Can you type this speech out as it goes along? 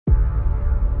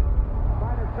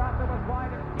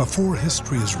Before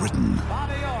history is written,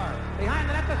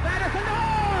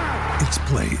 it's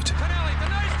played.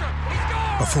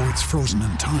 Before it's frozen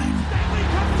in time,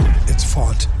 it's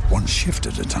fought one shift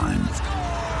at a time.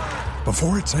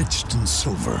 Before it's etched in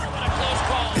silver,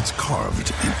 it's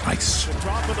carved in ice.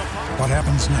 What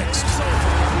happens next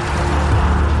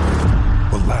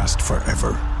will last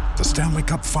forever. The Stanley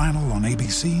Cup Final on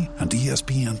ABC and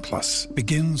ESPN Plus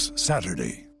begins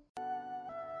Saturday.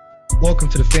 Welcome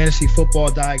to the Fantasy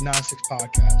Football Diagnostics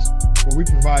Podcast, where we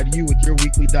provide you with your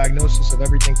weekly diagnosis of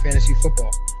everything fantasy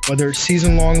football. Whether it's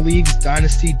season-long leagues,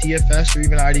 dynasty, DFS, or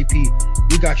even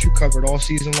IDP, we got you covered all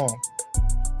season long.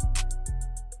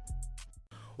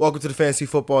 Welcome to the Fantasy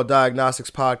Football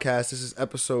Diagnostics Podcast. This is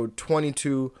episode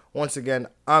 22. Once again,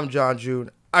 I'm John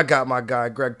June. I got my guy,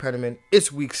 Greg Penniman.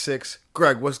 It's week 6.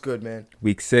 Greg, what's good, man?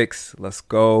 Week 6. Let's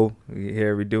go. We're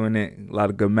here. We're doing it. A lot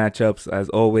of good matchups, as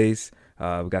always.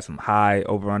 We got some high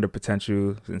over-under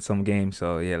potential in some games.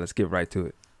 So, yeah, let's get right to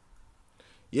it.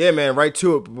 Yeah, man, right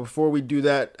to it. But before we do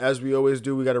that, as we always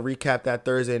do, we got to recap that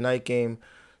Thursday night game.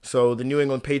 So the New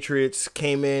England Patriots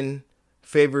came in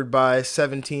favored by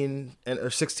 16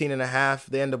 and a half.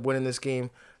 They end up winning this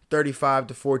game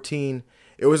 35-14.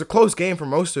 It was a close game for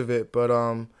most of it, but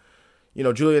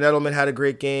Julian Edelman had a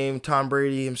great game. Tom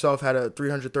Brady himself had a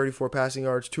 334 passing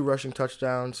yards, 2 rushing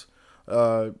touchdowns,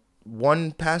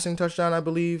 1 passing touchdown, I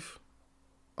believe,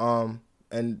 and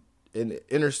an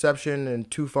interception and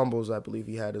 2 fumbles, I believe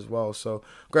he had as well. So,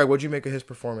 Greg, what'd you make of his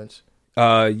performance?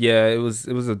 Yeah, it was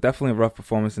definitely a rough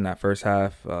performance in that first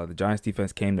half. The Giants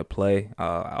defense came to play.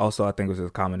 Also, I think it was a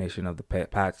combination of the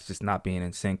Pats just not being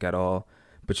in sync at all.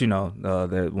 But,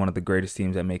 they're one of the greatest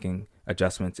teams at making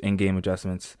adjustments, in-game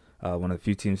adjustments, one of the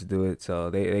few teams to do it. So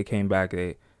they came back.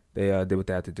 They did what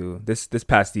they had to do. This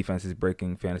Pats defense is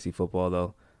breaking fantasy football,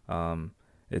 though.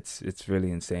 It's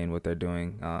really insane what they're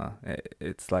doing.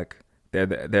 It's like they're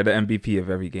the MVP of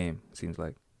every game, it seems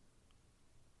like.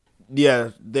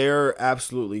 Yeah, they're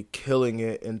absolutely killing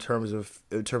it in terms of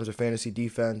fantasy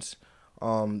defense.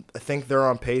 I think they're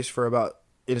on pace for about,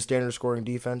 in standard scoring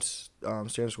defense,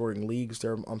 standard scoring leagues,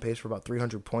 they're on pace for about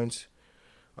 300 points,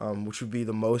 which would be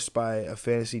the most by a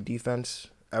fantasy defense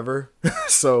ever.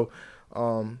 So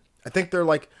I think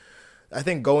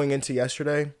going into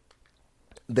yesterday,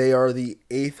 they are the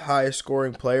 8th highest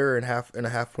scoring player in a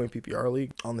half point PPR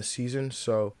league on the season.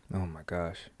 So oh my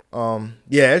gosh.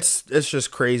 Yeah, it's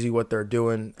just crazy what they're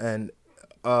doing. And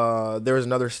there was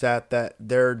another stat that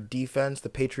their defense, the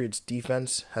Patriots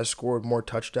defense, has scored more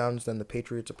touchdowns than the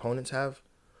Patriots opponents have.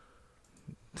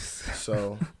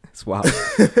 So it's wild.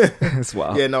 It's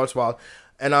wild. Yeah, no, it's wild.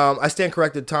 And I stand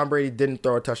corrected. Tom Brady didn't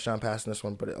throw a touchdown pass in this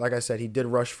one, but like I said, he did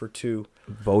rush for 2.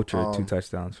 Vulture, 2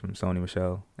 touchdowns from Sony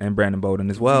Michel and Brandon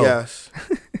Bolden as well. Yes.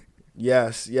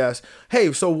 Yes.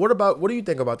 Hey, so what do you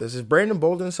think about this? Is Brandon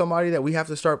Bolden somebody that we have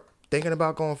to start thinking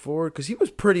about going forward? Because he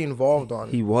was pretty involved on.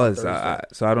 He was. So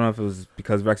I don't know if it was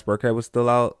because Rex Burkhead was still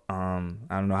out. I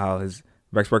don't know how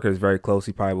Rex Burkhead is very close.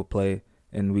 He probably will play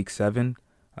in week 7.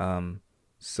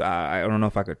 So I don't know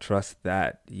if I could trust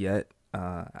that yet.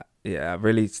 Yeah,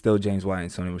 really still James White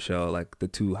and Sony Michel, like the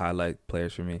 2 highlight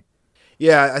players for me.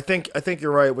 Yeah, I think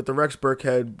you're right with the Rex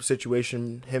Burkhead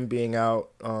situation, him being out,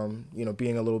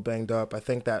 being a little banged up. I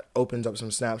think that opens up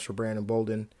some snaps for Brandon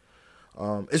Bolden.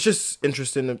 It's just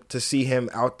interesting to see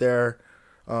him out there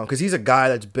because he's a guy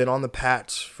that's been on the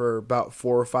Pats for about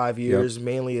 4 or 5 years,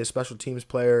 mainly a special teams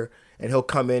player, and he'll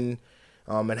come in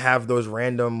and have those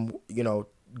random,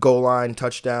 goal line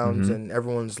touchdowns, and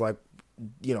everyone's like,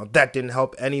 that didn't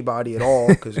help anybody at all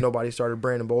because nobody started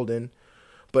Brandon Bolden.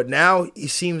 But now he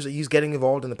seems that he's getting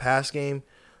involved in the pass game.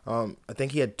 I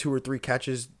think he had 2 or 3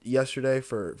 catches yesterday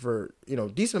for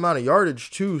decent amount of yardage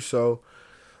too. So,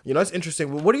 it's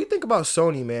interesting. Well, what do you think about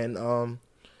Sony, man?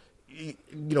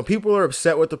 People are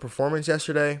upset with the performance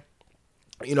yesterday.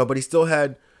 But he still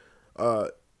had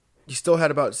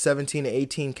about 17 to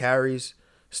 18 carries.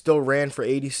 Still ran for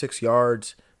 86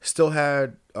 yards. Still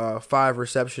had 5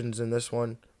 receptions in this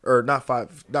one, or not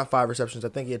five receptions. I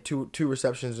think he had two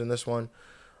receptions in this one.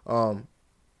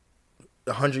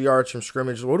 100 yards from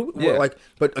scrimmage.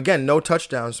 But again, no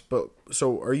touchdowns. But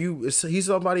so is he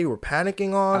somebody we're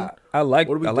panicking on? I like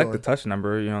the touch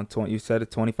number. You said it,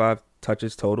 25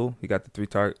 touches total. He got the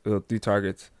 3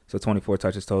 targets, so 24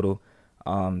 touches total.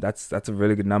 That's a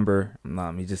really good number.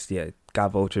 He just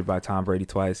got vultured by Tom Brady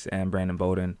twice and Brandon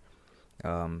Bolden.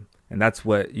 And that's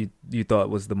what you thought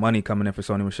was the money coming in for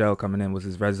Sony Michel coming in was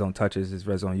his red zone touches, his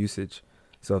red zone usage.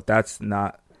 So if that's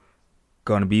not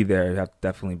going to be there, you have to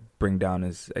definitely bring down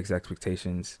his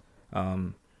expectations.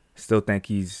 Still think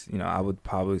he's, I would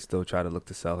probably still try to look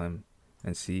to sell him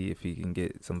and see if he can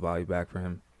get some value back for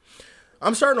him.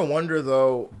 I'm starting to wonder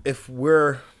though if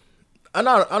I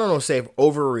don't know, say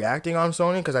overreacting on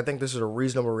Sony, because I think this is a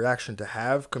reasonable reaction to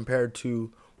have compared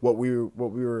to what we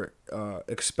were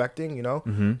expecting, you know.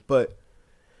 Mm-hmm. But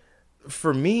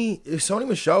for me, Sony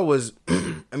Michel was,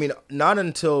 I mean, not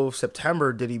until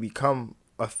September did he become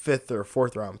a 5th or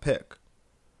 4th round pick.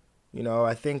 You know,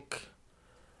 I think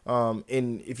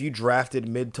if you drafted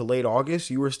mid to late August,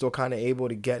 you were still kind of able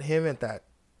to get him at the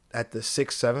 6th,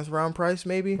 7th round price,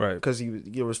 maybe, right? Because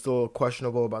he was still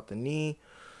questionable about the knee.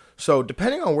 So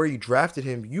depending on where you drafted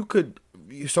him,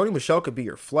 Sony Michel could be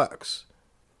your flex.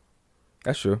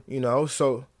 That's true. You know,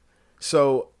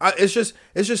 it's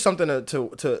just something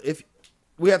to if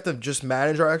we have to just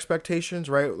manage our expectations,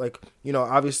 right? Like, you know,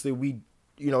 obviously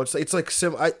it's like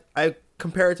I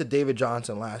compare it to David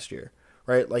Johnson last year,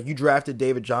 right? Like you drafted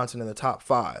David Johnson in the top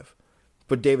 5,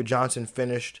 but David Johnson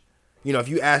finished, you know, if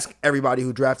you ask everybody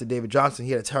who drafted David Johnson,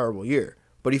 he had a terrible year,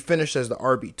 but he finished as the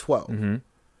RB12. Mm-hmm.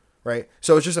 Right?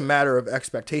 So it's just a matter of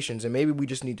expectations, and maybe we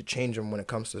just need to change them when it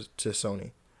comes to Sony.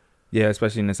 Yeah,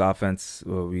 especially in this offense,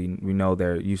 we know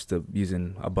they're used to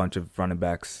using a bunch of running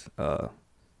backs.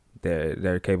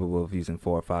 They're capable of using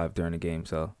 4 or 5 during the game,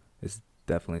 so it's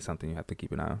definitely something you have to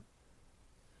keep an eye on.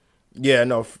 Yeah,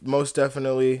 no, most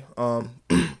definitely.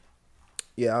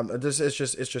 Yeah, it's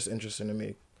just interesting to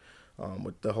me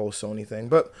with the whole Sony thing.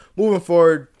 But moving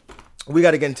forward, we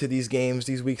got to get into these games,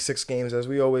 these Week 6 games, as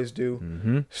we always do.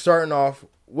 Mm-hmm. Starting off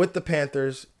with the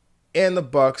Panthers and the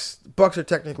Bucks. Bucks are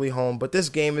technically home, but this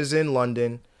game is in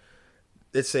London.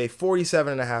 It's a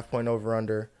 47.5 point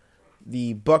over/under.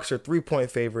 The Bucks are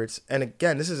 3-point favorites, and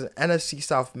again, this is an NFC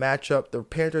South matchup. The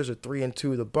Panthers are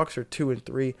 3-2. The Bucks are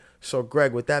 2-3. So,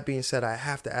 Greg, with that being said, I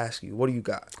have to ask you, what do you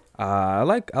got? I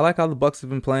like how the Bucks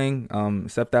have been playing.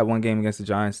 Except that one game against the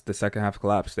Giants, the second half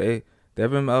collapsed. They've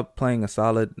been playing a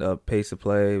solid pace of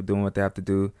play, doing what they have to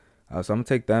do. So I'm gonna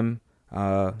take them.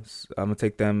 I'm gonna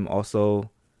take them.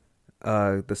 Also,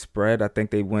 the spread. I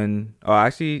think they win. Oh,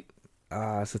 actually,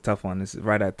 it's a tough one. It's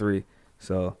right at 3.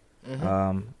 So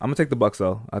I'm gonna take the Bucks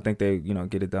though. I think they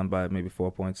get it done by maybe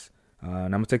 4 points. And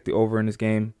I'm gonna take the over in this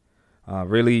game.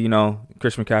 Really,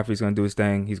 Christian McCaffrey's gonna do his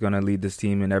thing. He's gonna lead this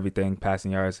team in everything,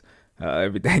 passing yards.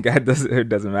 Everything it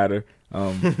doesn't matter.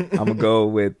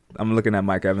 I'm looking at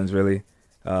Mike Evans really.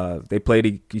 They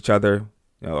played each other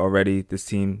already. These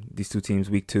two teams,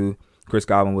 week 2. Chris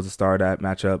Godwin was a star of that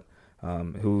matchup.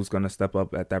 Who's gonna step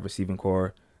up at that receiving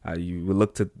core? You would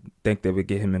look to think they would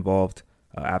get him involved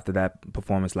after that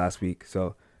performance last week.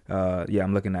 So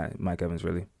I'm looking at Mike Evans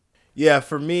really. Yeah,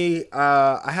 for me,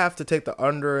 I have to take the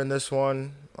under in this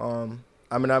one.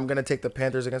 I'm going to take the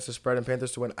Panthers against the spread and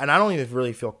Panthers to win. And I don't even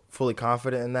really feel fully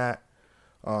confident in that.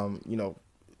 Like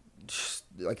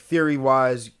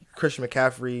theory-wise, Christian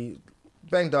McCaffrey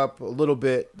banged up a little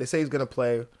bit. They say he's going to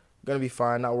play, going to be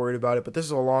fine, not worried about it. But this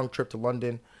is a long trip to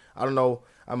London. I don't know.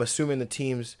 I'm assuming the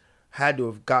teams had to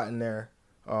have gotten there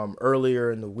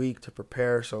earlier in the week to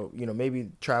prepare. So,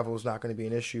 maybe travel is not going to be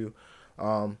an issue.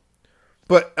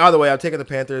 But either way, I'm taking the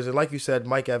Panthers. And like you said,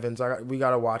 Mike Evans, we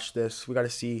got to watch this. We got to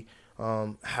see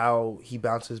how he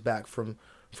bounces back from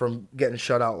getting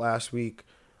shut out last week.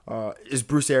 Is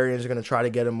Bruce Arians going to try to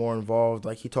get him more involved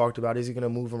like he talked about? Is he going to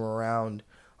move him around?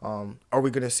 Are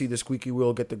we going to see the squeaky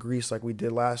wheel get the grease like we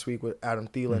did last week with Adam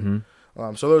Thielen?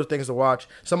 Mm-hmm. So those are things to watch.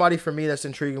 Somebody for me that's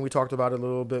intriguing, we talked about it a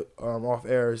little bit off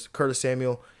air, is Curtis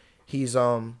Samuel. He's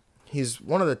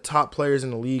one of the top players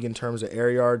in the league in terms of air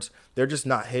yards. They're just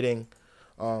not hitting.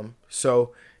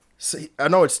 So I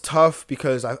know it's tough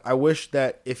because I wish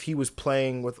that if he was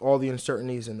playing with all the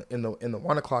uncertainties in the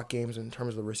 1:00 games in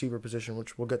terms of the receiver position,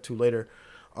 which we'll get to later,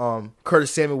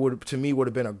 Curtis Samuel would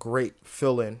have been a great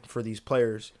fill-in for these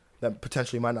players that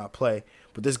potentially might not play.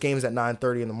 But this game's at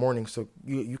 9:30 in the morning, so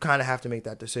you kind of have to make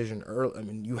that decision early. I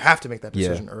mean, you have to make that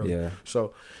decision early. Yeah.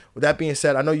 So with that being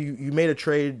said, I know you made a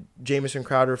trade, Jamison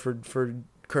Crowder for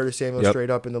Curtis Samuel straight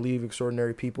up in the League of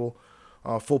Extraordinary People,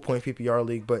 full point PPR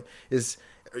league. But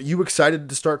are you excited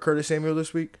to start Curtis Samuel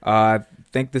this week? I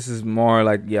think this is more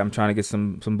like, I'm trying to get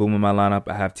some boom in my lineup.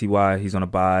 I have T.Y. He's on a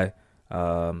bye.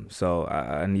 So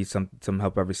I need some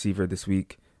help at receiver this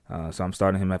week. So I'm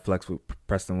starting him at flex with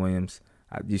Preston Williams.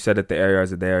 You said that the air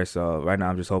yards are there, so right now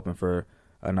I'm just hoping for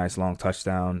a nice long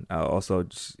touchdown. Also,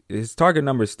 his target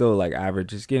number is still like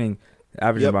average. He's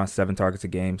averaging around 7 targets a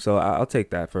game. So I'll take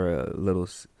that for a little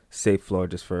safe floor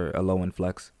just for a low-end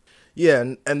flex.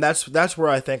 Yeah, and that's where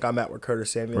I think I'm at with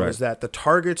Curtis Samuel, is that the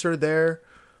targets are there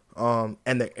and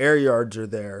the air yards are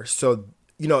there. So,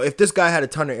 if this guy had a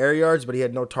ton of air yards but he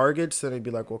had no targets, then it'd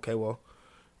be like, okay, well,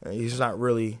 he's not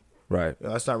really – right.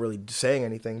 that's not really saying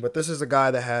anything. But this is a guy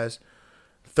that has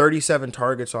 37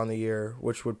 targets on the year,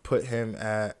 which would put him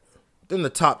in the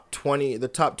top 20, the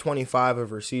top 25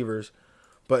 of receivers.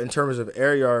 But in terms of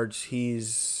air yards,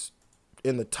 he's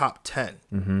in the top 10.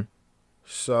 Mm-hmm.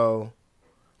 So,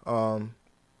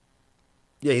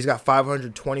 yeah, he's got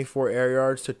 524 air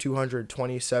yards to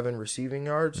 227 receiving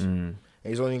yards. And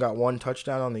he's only got 1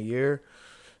 touchdown on the year.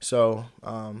 So,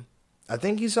 I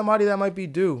think he's somebody that might be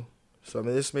due. So, I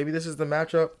mean, maybe this is the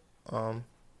matchup.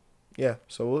 Yeah,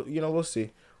 so we'll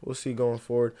see. We'll see going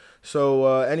forward.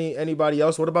 So, anybody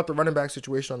else? What about the running back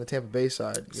situation on the Tampa Bay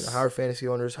side? How are fantasy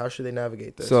owners? How should they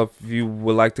navigate this? So, if you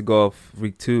would like to go off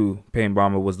week 2, Peyton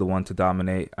Barber was the one to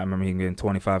dominate. I remember him getting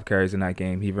 25 carries in that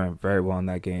game. He ran very well in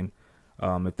that game.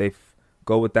 If they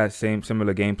go with that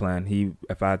similar game plan,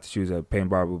 if I had to choose, Peyton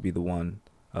Barber would be the one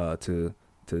to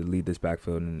lead this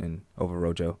backfield and over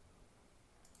Rojo.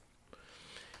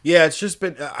 Yeah, it's just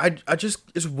been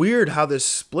it's weird how this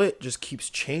split just keeps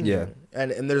changing. Yeah.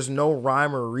 And there's no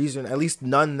rhyme or reason, at least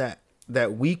none that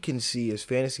we can see as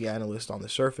fantasy analysts on the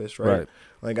surface, right?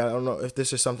 Like, I don't know if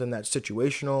this is something that's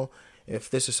situational, if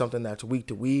this is something that's week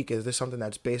to week, is this something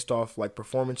that's based off like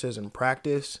performances and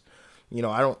practice?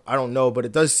 I don't know, but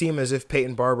it does seem as if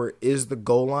Peyton Barber is the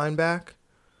goal line back.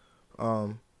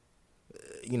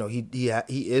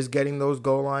 He is getting those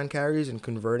goal line carries and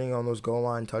converting on those goal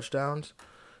line touchdowns.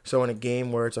 So in a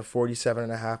game where it's a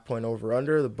 47.5 point over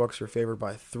under, the Bucs are favored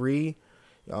by 3.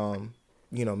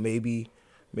 Maybe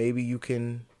you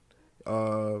can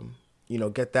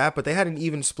get that. But they had an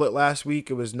even split last week.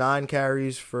 It was 9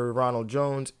 carries for Ronald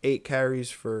Jones, 8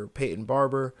 carries for Peyton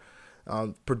Barber.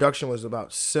 Production was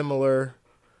about similar.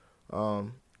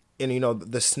 The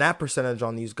snap percentage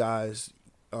on these guys,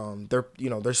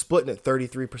 they're splitting at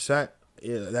 33%.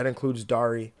 Yeah, that includes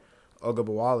Dari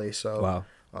Ogunbowale. So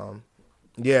wow.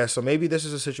 Yeah, so maybe this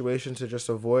is a situation to just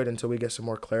avoid until we get some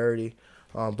more clarity.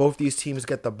 Both these teams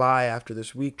get the bye after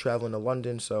this week, traveling to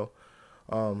London. So,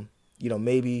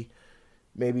 maybe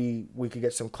we could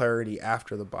get some clarity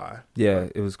after the bye. Yeah,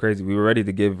 it was crazy. We were ready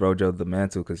to give Rojo the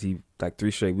mantle because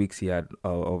 3 straight weeks he had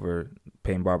over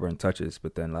Peyton Barber in touches,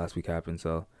 but then last week happened.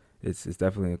 So it's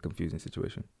definitely a confusing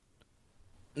situation.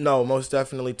 No, most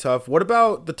definitely tough. What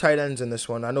about the tight ends in this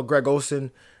one? I know Greg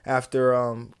Olsen, after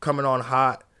coming on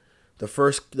hot the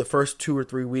first 2 or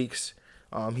 3 weeks,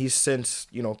 he's since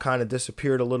kind of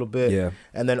disappeared a little bit. Yeah.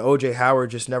 And then OJ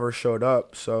Howard just never showed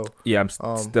up. So yeah, I'm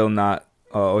still not.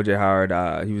 OJ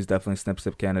Howard, he was definitely a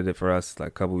snip candidate for us like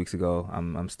a couple weeks ago.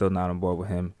 I'm still not on board with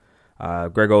him.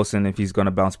 Greg Olsen, if he's going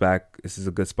to bounce back, this is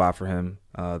a good spot for him.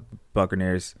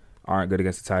 Buccaneers aren't good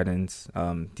against the tight ends.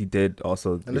 He did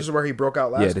also. And this is where he broke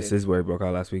out last week. Yeah, this is where he broke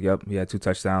out last week. Yep, he had 2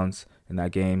 touchdowns in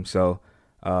that game. So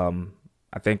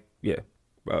I think,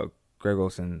 Greg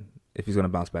Olsen, if he's going to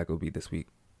bounce back, it will be this week.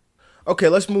 Okay,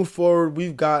 let's move forward.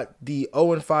 We've got the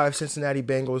 0-5 Cincinnati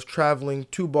Bengals traveling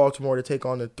to Baltimore to take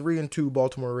on the 3-2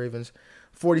 Baltimore Ravens.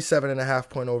 47.5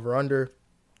 point over under.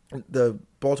 The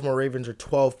Baltimore Ravens are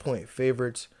 12-point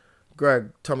favorites.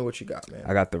 Greg, tell me what you got, man.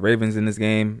 I got the Ravens in this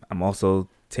game. I'm also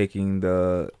taking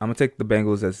I'm gonna take the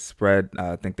Bengals as spread.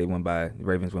 I think the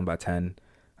Ravens win by 10.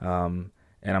 And I'm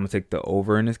gonna take the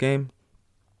over in this game.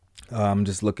 I'm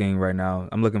just looking right now.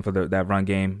 I'm looking for that run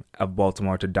game of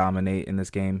Baltimore to dominate in this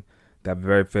game. That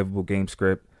very favorable game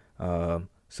script.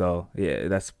 So, yeah,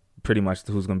 that's pretty much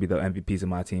who's going to be the MVPs of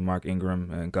my team, Mark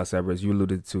Ingram and Gus Edwards. You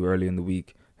alluded to early in the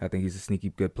week. I think he's a sneaky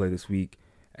good play this week.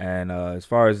 And as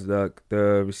far as the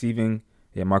receiving,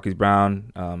 Marquise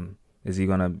Brown, is he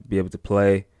going to be able to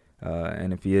play?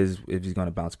 And if he's going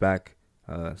to bounce back.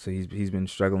 So he's been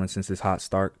struggling since his hot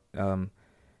start.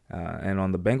 And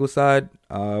on the Bengals side,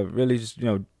 really just,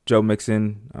 Joe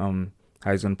Mixon,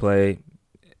 how he's going to play.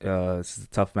 This is a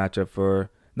tough matchup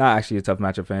not actually a tough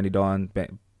matchup for Andy Dalton.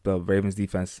 The Ravens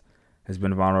defense has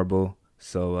been vulnerable.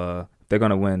 So if they're going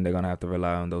to win, they're going to have to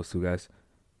rely on those 2 guys.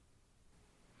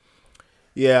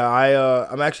 Yeah,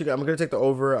 I'm going to take the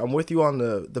over. I'm with you on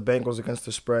the Bengals against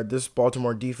the spread. This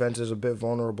Baltimore defense is a bit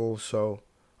vulnerable, so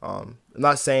I'm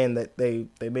not saying that they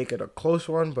make it a close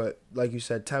one, but like you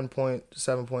said, 10-point,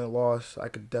 7-point loss, I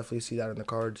could definitely see that in the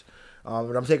cards.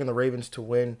 But I'm taking the Ravens to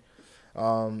win. I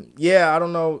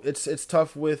don't know. It's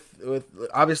tough with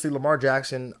obviously Lamar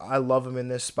Jackson. I love him in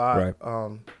this spot.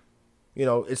 Right.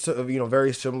 It's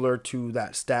very similar to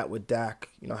that stat with Dak.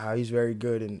 How he's very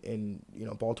good in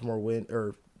Baltimore win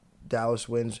or Dallas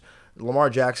wins. Lamar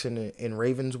Jackson in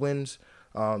Ravens wins.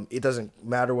 It doesn't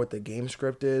matter what the game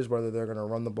script is, whether they're going to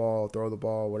run the ball, throw the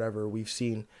ball, whatever. We've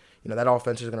seen, that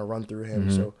offense is going to run through him.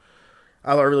 Mm-hmm. So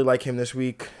I really like him this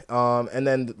week. And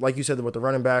then, like you said, with the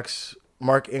running backs,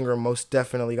 Mark Ingram most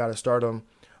definitely got to start him.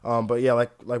 But yeah,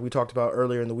 like we talked about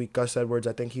earlier in the week, Gus Edwards,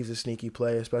 I think he's a sneaky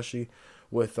play, especially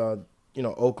with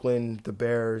Oakland, the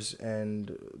Bears,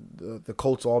 and the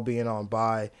Colts all being on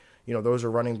bye. Those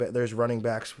are there's running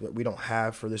backs that we don't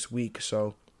have for this week,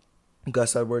 so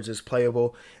Gus Edwards is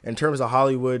playable. In terms of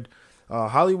Hollywood,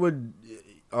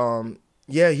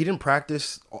 yeah, he didn't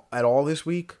practice at all this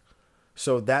week,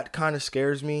 so that kind of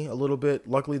scares me a little bit.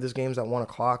 Luckily, this game's at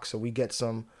 1:00, so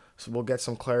we'll get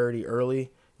some clarity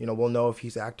early. We'll know if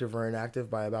he's active or inactive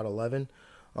by about 11.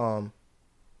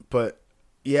 But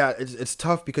yeah, it's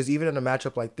tough because even in a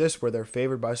matchup like this where they're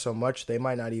favored by so much, they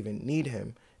might not even need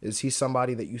him. Is he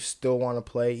somebody that you still want to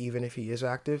play even if he is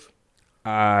active?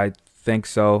 I think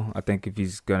so. I think if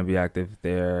he's going to be active,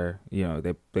 they're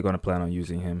going to plan on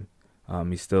using him.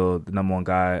 He's still the number one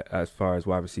guy as far as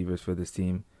wide receivers for this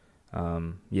team.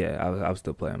 Yeah, I would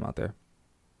still play him out there.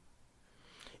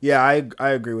 Yeah, I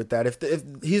agree with that. If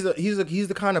he's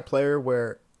the kind of player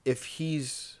where if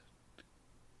he's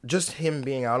just him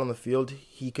being out on the field,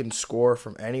 he can score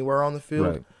from anywhere on the field,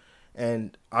 right.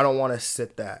 And I don't want to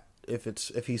sit that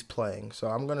if he's playing. So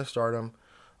I'm gonna start him.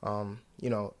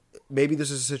 Maybe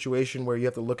this is a situation where you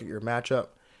have to look at your matchup.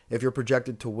 If you're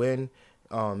projected to win,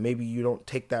 maybe you don't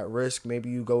take that risk. Maybe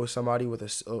you go with somebody with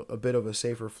a bit of a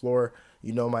safer floor.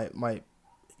 Might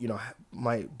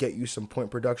get you some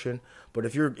point production. But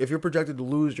if you're projected to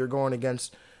lose, you're going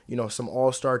against some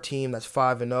all-star team that's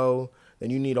 5-0. Then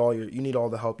you need all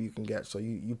the help you can get. So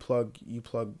you plug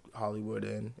Hollywood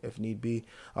in if need be.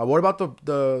 What about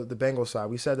the Bengals side?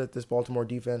 We said that this Baltimore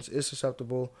defense is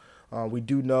susceptible. We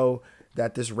do know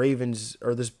that this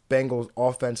Bengals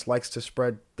offense likes to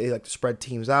spread. They like to spread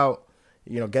teams out.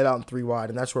 Get out in 3 wide,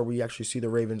 and that's where we actually see the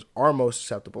Ravens are most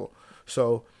susceptible.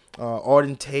 So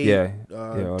Auden Tate,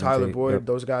 Auden Tyler Tate, Boyd, yep.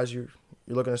 Those guys, you're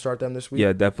looking to start them this week?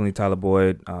 Yeah, definitely Tyler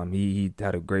Boyd. He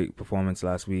had a great performance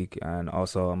last week, and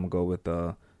also I'm gonna go with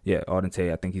Auden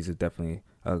Tate. I think he's definitely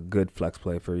a good flex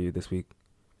play for you this week.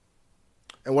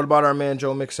 And what about our man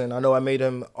Joe Mixon? I know I made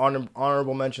him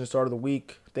honorable mention start of the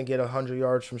week. I think he had 100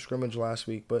 yards from scrimmage last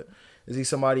week, but is he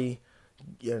somebody?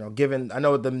 Given I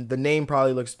know the name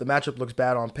the matchup looks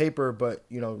bad on paper, but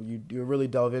you really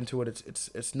delve into it,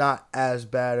 it's not as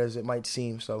bad as it might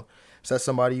seem. So is that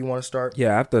somebody you want to start?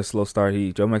 Yeah, after a slow start,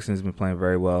 Joe Mixon has been playing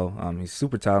very well. He's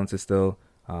super talented still.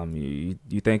 You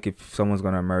think if someone's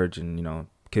going to emerge and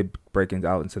kid breaking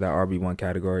out into that RB1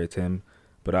 category, it's him.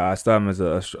 But I still have him as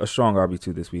a strong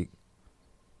RB2 this week.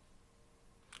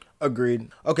 Agreed.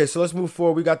 Okay, so let's move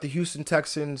forward. We got the Houston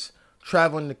Texans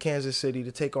traveling to Kansas City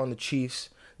to take on the Chiefs.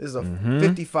 This is a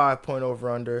 55-point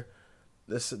over-under.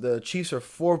 The Chiefs are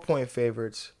 4-point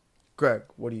favorites. Greg,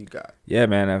 what do you got? Yeah,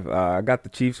 man. I got the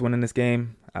Chiefs winning this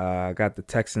game. I got the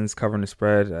Texans covering the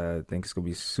spread. I think it's going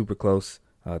to be super close,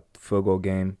 field goal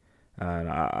game.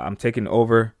 I'm taking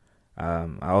over. I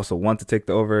also want to take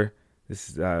the over. This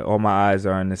is all my eyes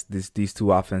are on these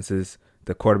two offenses.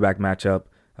 The quarterback matchup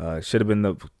should have been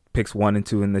the picks 1 and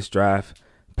 2 in this draft.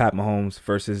 Pat Mahomes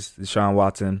versus Deshaun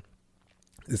Watson.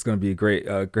 It's going to be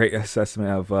a great assessment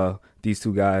of these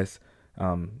two guys.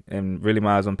 And really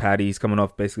my eyes on Patty. He's coming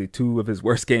off basically 2 of his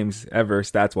worst games ever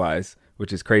stats-wise,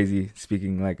 which is crazy.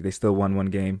 Speaking like they still won 1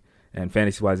 game, and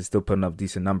fantasy-wise, he's still putting up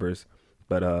decent numbers.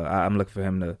 But I'm looking for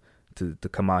him to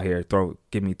come out here,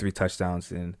 give me 3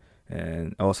 touchdowns,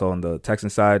 and also on the Texan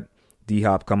side,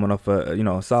 D-Hop coming off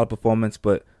a solid performance,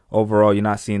 but overall you're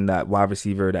not seeing that wide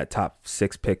receiver, that top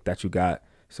 6 pick that you got.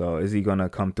 So is he gonna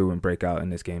come through and break out in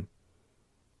this game?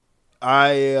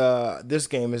 This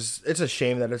game it's a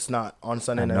shame that it's not on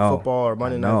Sunday Night Football or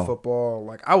Monday Night Football.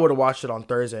 Like I would have watched it on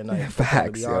Thursday night.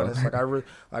 Facts, to be honest.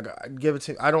 Like I give it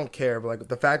to. I don't care, but like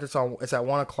the fact it's at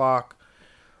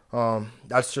 1:00.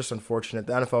 That's just unfortunate.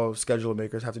 The NFL schedule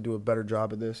makers have to do a better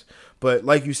job of this. But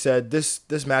like you said, this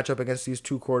matchup against these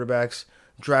 2 quarterbacks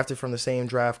drafted from the same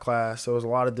draft class, so it was a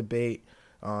lot of debate.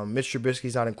 Mitch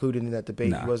Trubisky's not included in that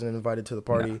debate. He wasn't invited to the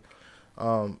party.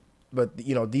 But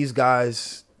these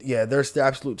guys, yeah, they're the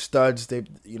absolute studs. They,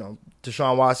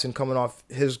 Deshaun Watson coming off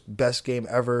his best game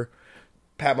ever.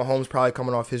 Pat Mahomes probably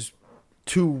coming off his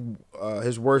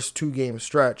worst 2-game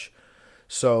stretch.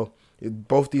 So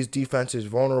both these defenses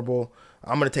vulnerable.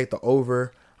 I'm gonna take the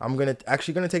over. I'm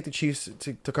actually gonna take the Chiefs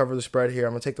to cover the spread here.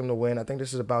 I'm gonna take them to win. I think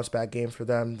this is a bounce back game for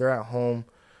them. They're at home.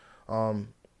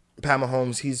 Pat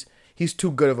Mahomes, he's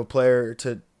too good of a player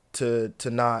to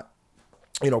not,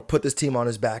 put this team on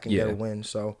his back and get a win.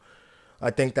 So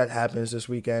I think that happens this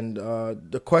weekend.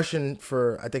 The question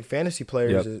for, I think, fantasy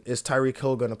players is Tyreek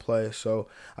Hill going to play? So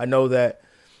I know that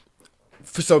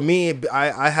so me,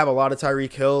 I have a lot of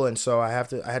Tyreek Hill, and so I had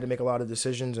to make a lot of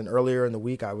decisions. And earlier in the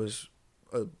week, I was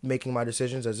making my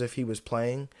decisions as if he was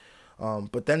playing.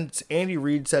 But then Andy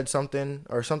Reid said something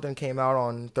came out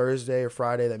on Thursday or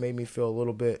Friday that made me feel a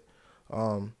little bit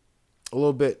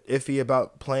iffy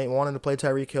about wanting to play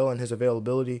Tyreek Hill and his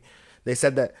availability. They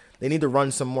said that they need to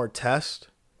run some more tests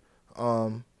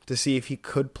to see if he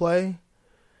could play.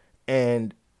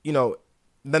 And,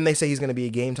 then they say he's going to be a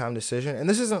game time decision. And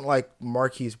this isn't like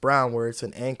Marquise Brown where it's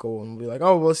an ankle and we'll be like,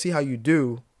 oh, well, let's see how you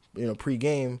do,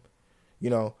 pre-game.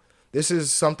 This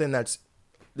is something a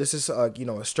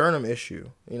sternum issue,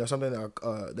 something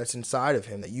that's inside of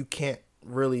him that you can't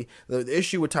really. The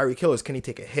issue with Tyreek Hill is, can he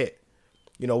take a hit?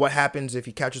 What happens if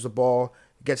he catches a ball,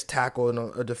 gets tackled,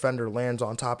 and a defender lands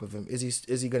on top of him? Is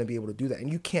he going to be able to do that?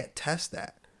 And you can't test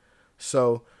that.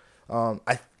 So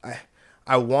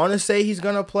I want to say he's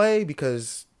going to play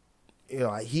because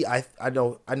I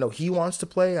know he wants to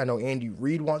play. I know Andy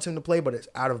Reid wants him to play, but it's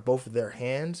out of both of their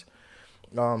hands.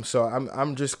 So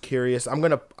I'm just curious. I'm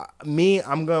going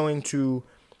to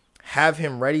have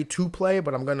him ready to play,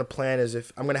 but I'm going to plan as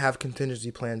if I'm going to have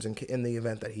contingency plans in the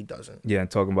event that he doesn't. Yeah, and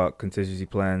talking about contingency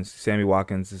plans, Sammy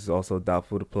Watkins is also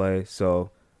doubtful to play.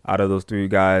 So out of those three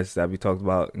guys that we talked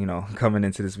about, coming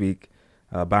into this week,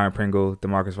 Byron Pringle,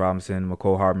 Demarcus Robinson,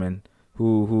 McCole Hardman,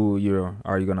 who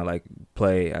are you going to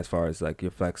play as far as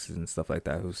your flexes and stuff like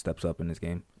that? Who steps up in this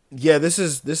game? Yeah, this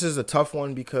is a tough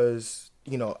one because,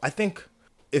 I think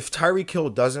if Tyreek Hill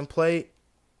doesn't play,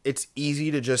 it's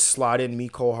easy to just slide in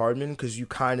McCole Hardman because you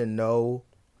kind of know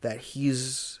that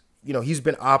he's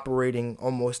been operating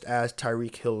almost as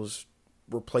Tyreek Hill's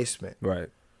replacement. Right.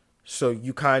 So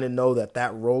you kind of know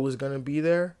that role is going to be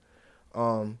there.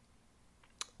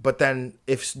 But then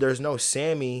if there's no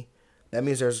Sammy, that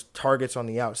means there's targets on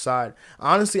the outside.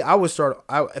 Honestly, I would start.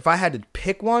 If I had to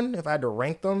pick one, if I had to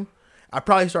rank them, I'd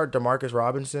probably start Demarcus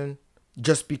Robinson,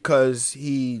 just because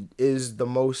he's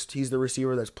the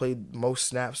receiver that's played most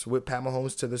snaps with Pat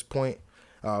Mahomes to this point.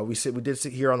 We did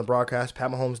sit here on the broadcast. Pat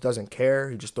Mahomes doesn't care;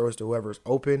 he just throws to whoever's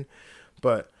open.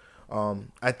 But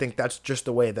I think that's just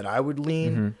the way that I would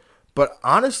lean. Mm-hmm. But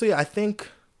honestly, I think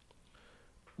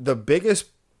the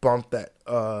biggest bump that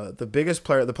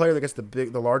the player that gets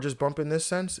the largest bump in this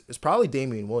sense is probably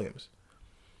Damian Williams.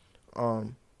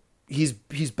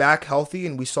 He's back healthy,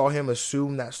 and we saw him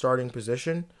assume that starting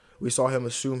position. We saw him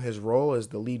assume his role as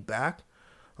the lead back.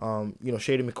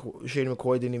 Shady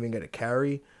McCoy didn't even get a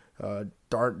carry.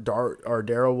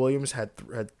 Darrell Williams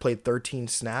had played 13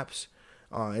 snaps,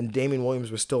 and Damian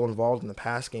Williams was still involved in the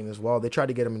pass game as well. They tried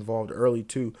to get him involved early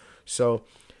too. So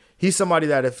he's somebody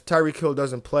that if Tyreek Hill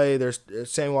doesn't play, if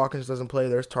Sammy Watkins doesn't play,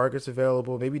 there's targets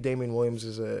available. Maybe Damian Williams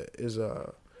is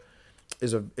a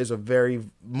very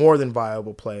more than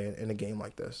viable play in a game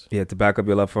like this. Yeah, to back up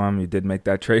your love for him, you did make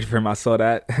that trade for him. I saw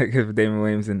that with Damian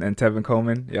Williams and Tevin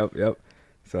Coleman. Yep.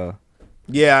 So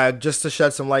yeah, just to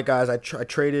shed some light, guys, I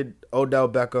traded Odell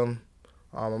Beckham.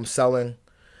 I'm selling.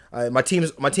 My team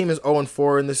is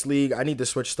 0-4 in this league. I need to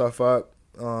switch stuff up.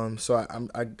 So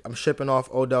I'm shipping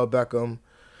off Odell Beckham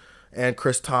and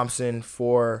Chris Thompson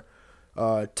for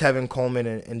Tevin Coleman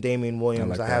and Damian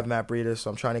Williams. I have Matt Breida, so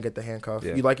I'm trying to get the handcuff.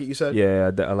 Yeah. You like it, you said? Yeah,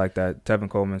 I like that. Tevin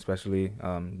Coleman especially.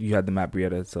 You had the Matt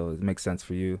Breida, so it makes sense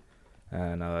for you.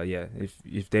 And,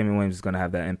 if Damian Williams is going to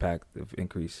have that impact of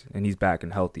increase, and he's back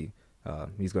and healthy,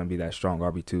 he's going to be that strong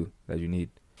RB2 that you need.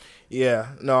 Yeah,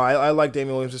 no, I like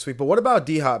Damian Williams this week. But what about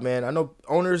D-Hop, man? I know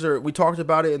owners we talked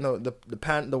about it in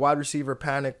the wide receiver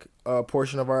panic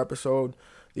portion of our episode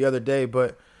the other day,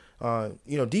 but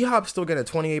D-Hop's still getting a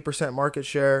 28% market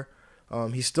share.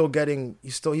 He's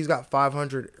got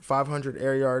 500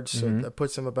 air yards, so that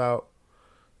puts him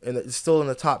still in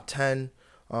the top 10.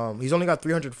 He's only got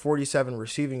 347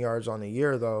 receiving yards on the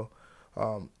year though.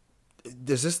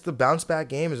 Is this the bounce back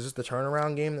game? Is this the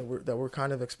turnaround game that we're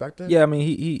kind of expecting? Yeah, I mean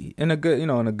he in a great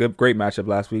matchup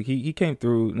last week. He came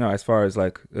through, as far as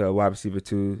wide receiver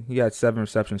 2. He had 7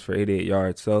 receptions for 88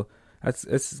 yards, so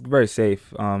it's very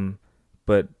safe.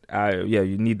 But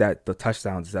you need the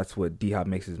touchdowns. That's what D-Hop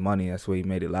makes his money. That's what he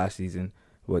made it last season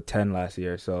with 10 last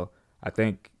year. So I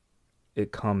think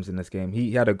it comes in this game.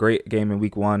 He had a great game in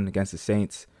week 1 against the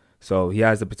Saints, so he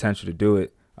has the potential to do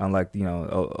it. Unlike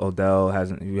Odell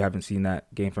we haven't seen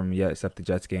that game from him yet, except the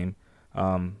Jets game.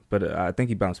 But I think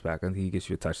he bounced back. I think he gets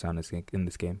you a touchdown in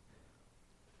this game.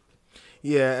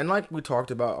 Yeah, and like we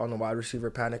talked about on the wide receiver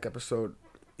panic episode,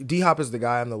 D-Hop is the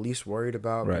guy I'm the least worried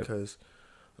about, right? Because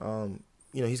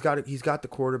he's got the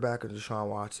quarterback of Deshaun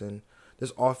Watson.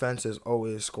 This offense is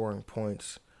always scoring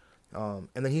points. And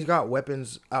then he's got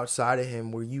weapons outside of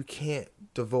him where you can't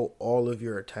devote all of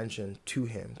your attention to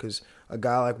him because a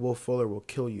guy like Will Fuller will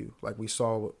kill you, like we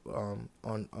saw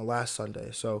on last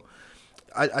Sunday. So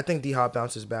I think D-Hop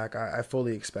bounces back. I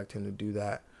fully expect him to do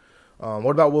that.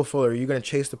 What about Will Fuller? Are you going to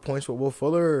chase the points with Will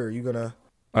Fuller, or are you going to?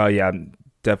 Yeah, I'm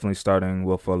definitely starting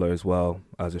Will Fuller as well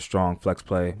as a strong flex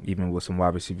play, even with some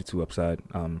wide receiver 2 upside.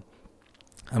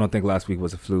 I don't think last week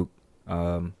was a fluke.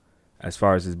 As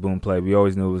far as his boom play, we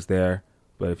always knew it was there.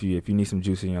 But if you need some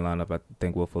juice in your lineup, I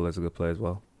think Will Fuller is a good play as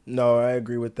well. No, I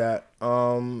agree with that.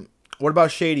 What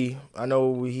about Shady? I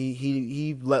know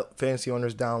he let fantasy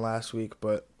owners down last week,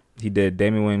 but he did.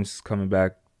 Damian Williams coming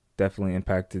back definitely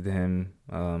impacted him.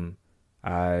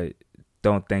 I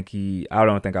don't think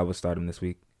I would start him this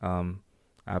week.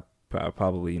 I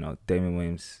probably, Damian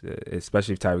Williams,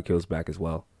 especially if Tyreek Hill's back as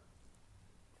well.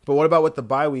 But what about with the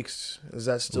bye weeks? Does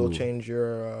that still change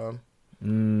your,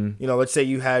 let's say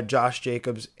you had Josh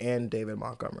Jacobs and David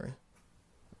Montgomery.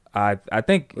 I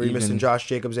think. Or you missing Josh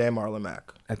Jacobs and Marlon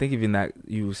Mack. I think even that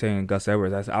you were saying Gus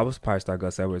Edwards. I was probably start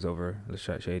Gus Edwards over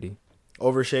Shady.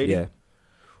 Over Shady? Yeah.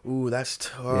 Ooh, that's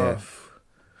tough.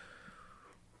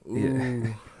 Yeah.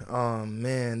 Ooh. Oh,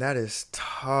 man, that is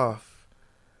tough.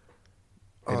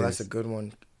 Oh, that's a good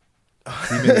one.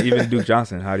 even Duke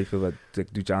Johnson. How do you feel about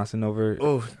Duke Johnson over?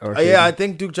 Oh, yeah, I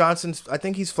think Duke Johnson's. I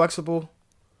think he's flexible.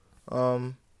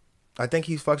 I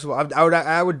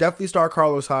would definitely start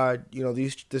Carlos Hyde.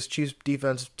 This Chiefs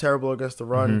defense is terrible against the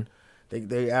run. Mm-hmm.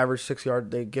 They average 6 yards.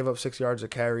 They give up 6 yards a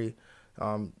carry.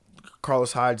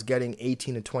 Carlos Hyde's getting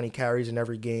 18 to 20 carries in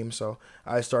every game, so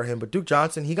I start him. But Duke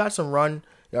Johnson, he got some run,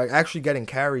 actually getting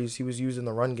carries. He was used in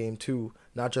the run game too,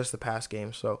 not just the pass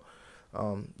game. So,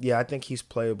 I think he's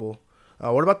playable.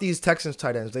 What about these Texans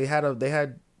tight ends? They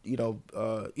had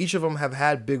each of them have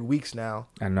had big weeks now.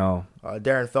 I know.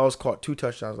 Darren Fells caught 2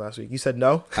 touchdowns last week. You said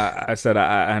no? I said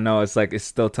I know. It's like it's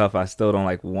still tough. I still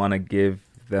don't want to give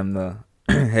them the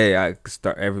hey, I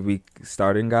start every week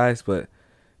starting guys, but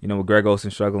with Greg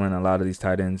Olsen struggling, a lot of these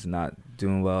tight ends not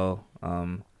doing well.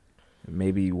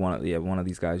 Maybe one of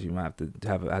these guys you might have to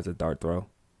have as a dart throw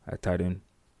at tight end.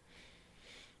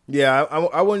 Yeah,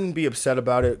 I wouldn't be upset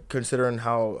about it considering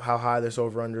how high this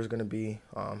over-under is going to be,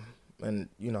 and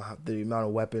the amount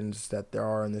of weapons that there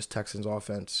are in this Texans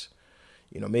offense.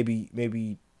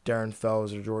 Maybe Darren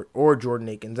Fells or Jordan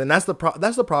Akins, and that's the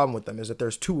problem with them is that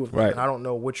there's 2 of them, right. And I don't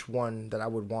know which one that I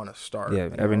would want to start. Yeah,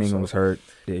 Evan Ingram was hurt.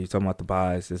 Yeah, you're talking about the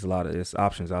buys. There's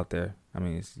options out there. I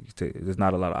mean, there's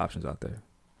not a lot of options out there.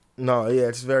 No, yeah,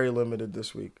 it's very limited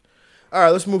this week. All right,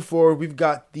 let's move forward. We've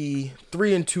got the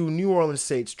 3-2 New Orleans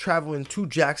Saints traveling to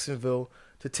Jacksonville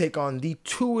to take on the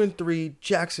 2-3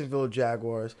 Jacksonville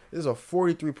Jaguars. This is a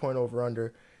 43-point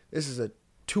over-under. This is a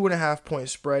 2.5-point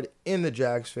spread in the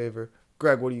Jags' favor.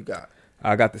 Greg, what do you got?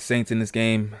 I got the Saints in this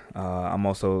game. I'm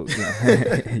also,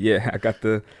 I got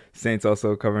the Saints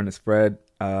also covering the spread.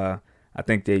 I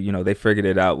think they figured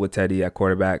it out with Teddy at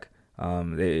quarterback.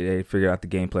 They figured out the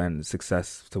game plan and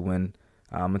success to win.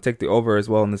 I'm going to take the over as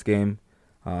well in this game.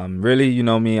 Really,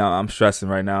 me, I'm stressing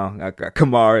right now. I got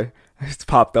Kamara. It's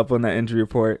popped up on that injury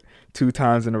report 2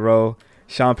 times in a row.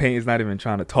 Sean Payton's not even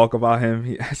trying to talk about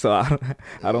him. So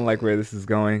I don't like where this is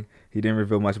going. He didn't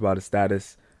reveal much about his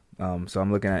status. So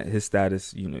I'm looking at his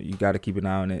status. You got to keep an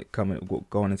eye on it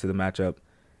going into the matchup.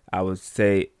 I would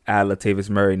say add Latavius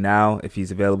Murray now if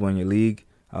he's available in your league.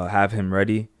 Have him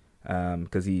ready.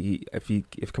 Because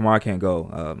if Kamara can't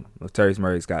go, Latavius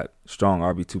Murray's got strong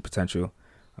RB2 potential.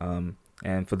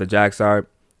 And for the Jags side,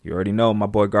 you already know my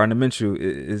boy Gardner Minshew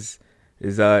is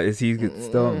he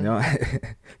still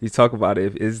you talk about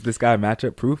it. Is this guy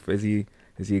matchup proof? Is he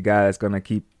a guy that's gonna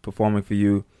keep performing for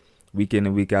you week in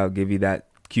and week out, give you that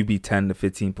QB 10 to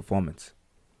 15 performance?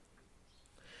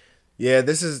 Yeah,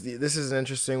 this is an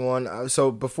interesting one.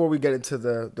 So before we get into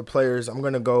the players, I'm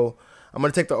gonna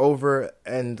take the over,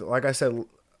 and like I said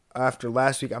after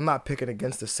last week, I'm not picking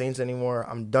against the Saints anymore.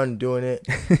 I'm done doing it.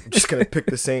 I'm just gonna pick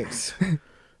the Saints.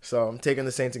 So I'm taking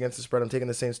the Saints against the spread. I'm taking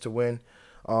the Saints to win.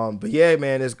 But yeah,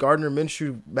 man, is Gardner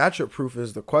Minshew matchup proof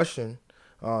is the question.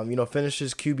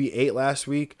 Finishes QB8 last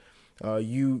week.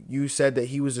 You said that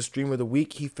he was the streamer of the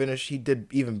week. He did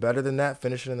even better than that,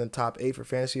 finishing in the top 8 for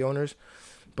fantasy owners.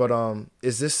 But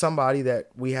is this somebody that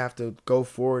we have to go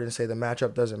forward and say the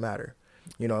matchup doesn't matter?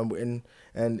 And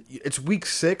it's week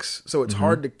 6, so it's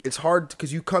hard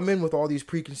because you come in with all these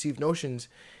preconceived notions,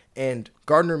 and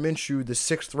Gardner Minshew, the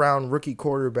 6th round rookie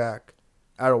quarterback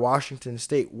out of Washington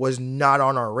State, was not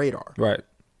on our radar. Right.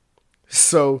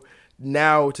 So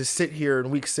now to sit here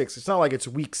in week 6, it's not like it's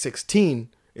week 16,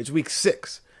 it's week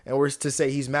 6, and we're to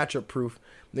say he's matchup proof.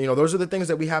 Those are the things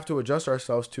that we have to adjust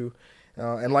ourselves to.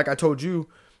 And like I told you,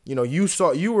 you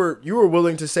were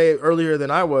willing to say it earlier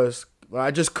than I was. I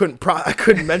just couldn't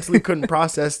mentally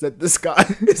process that this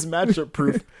guy is matchup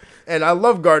proof. And I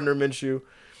love Gardner Minshew.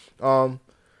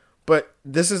 But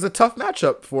this is a tough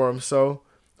matchup for him. So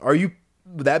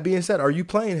That being said, are you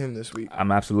playing him this week?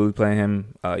 I'm absolutely playing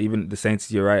him. Even the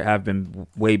Saints, you're right, have been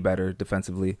way better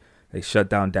defensively. They shut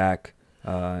down Dak,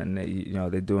 and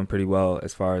they're doing pretty well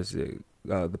as far as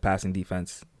the passing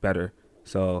defense better.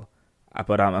 So,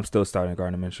 but I'm still starting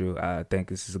Gardner Minshew. I think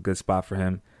this is a good spot for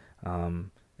him.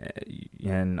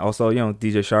 And also,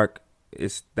 DJ Chark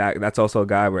that's also a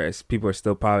guy where people are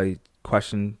still probably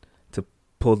questioning to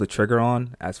pull the trigger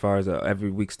on as far as a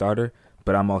every week starter.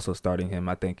 But I'm also starting him.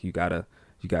 I think you gotta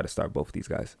start both of these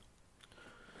guys.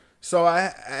 So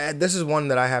this is one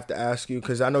that I have to ask you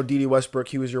because I know Dede Westbrook.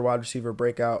 He was your wide receiver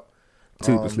breakout.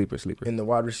 Sleeper in the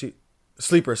wide receiver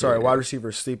sleeper. Sorry, yeah. Wide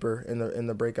receiver sleeper in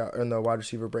the breakout in the wide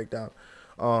receiver breakdown.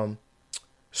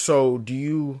 So do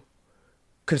you,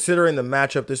 considering the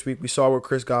matchup this week, we saw what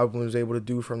Chris Godwin was able to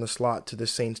do from the slot to the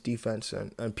Saints defense,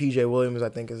 and PJ Williams I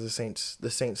think is the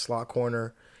Saints slot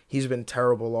corner. He's been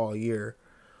terrible all year.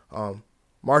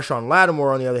 Marshawn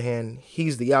Lattimore, on the other hand,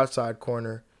 he's the outside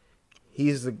corner.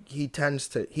 He tends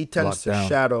to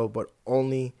shadow, but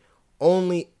only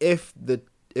if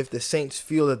the Saints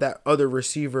feel that other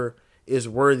receiver is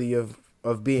worthy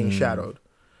of being shadowed.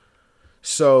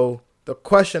 So the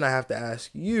question I have to ask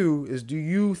you is, do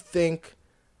you think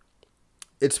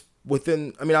it's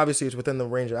within? I mean, obviously it's within the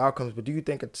range of outcomes, but do you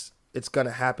think it's going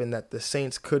to happen that the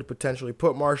Saints could potentially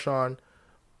put Marshawn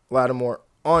Lattimore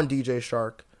on DJ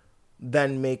Chark,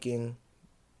 then making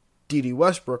Dede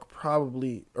Westbrook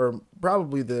probably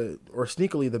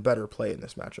sneakily the better play in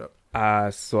this matchup?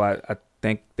 So I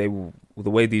think the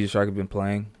way DJ Chark has been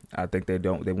playing, I think they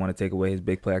want to take away his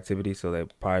big play activity, so they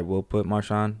probably will put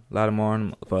Marshawn Lattimore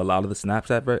on for a lot of the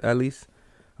snaps at least.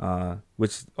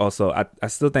 Which also I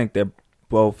still think they're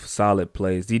both solid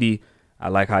plays. Dede, I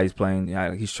like how he's playing.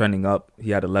 He's trending up.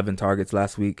 He had 11 targets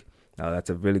last week. That's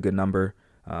a really good number.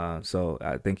 So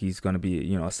I think he's going to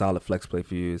be a solid flex play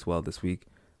for you as well this week.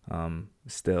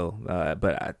 Still,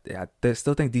 but I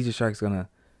still think DJ Chark is gonna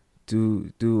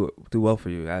do well for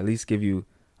you. At least give you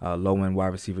low end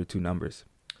wide receiver 2 numbers.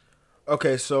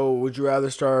 Okay, so would you rather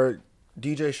start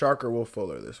DJ Chark or Will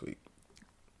Fuller this week?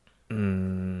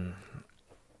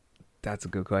 That's a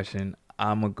good question.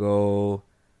 I'm gonna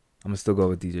still go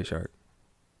with DJ Chark.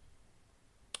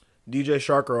 DJ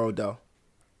Chark or Odell?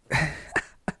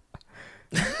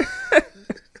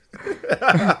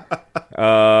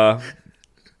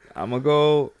 I'm gonna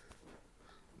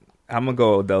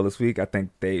go Odell this week. I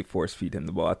think they force feed him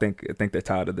the ball. I think they're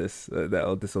tired of this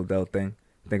Odell thing.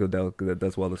 I think Odell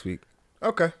does well this week.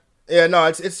 Okay. Yeah, no,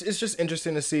 it's just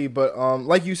interesting to see. But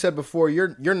like you said before,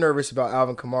 you're nervous about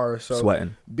Alvin Kamara. So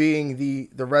sweating. Being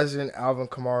the resident Alvin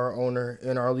Kamara owner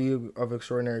in our League of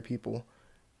Extraordinary People,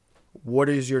 what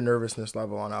is your nervousness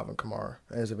level on Alvin Kamara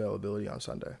and his availability on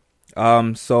Sunday?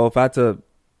 So if I had to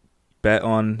bet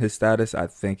on his status, I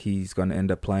think he's going to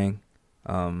end up playing.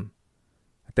 I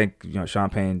think Sean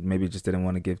Payne maybe just didn't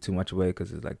want to give too much away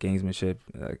because it's like gamesmanship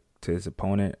to his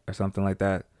opponent or something like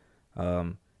that.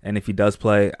 And if he does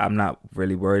play, I'm not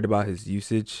really worried about his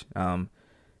usage.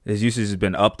 His usage has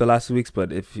been up the last 2 weeks,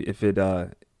 but if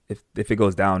it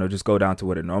goes down, it'll just go down to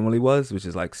what it normally was, which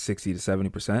is like 60 to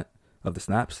 70% of the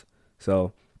snaps.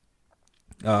 So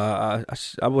I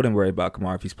wouldn't worry about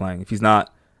Kamara if he's playing. If he's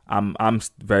not, I'm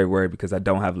very worried because I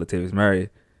don't have Latavius Murray.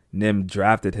 Nim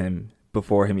drafted him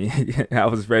before him. I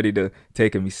was ready to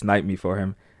take him. He sniped me for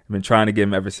him. I've been trying to get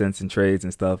him ever since in trades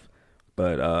and stuff.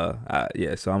 But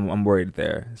so I'm worried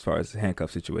there as far as the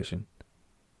handcuff situation.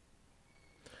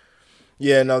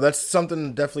 Yeah, no, that's something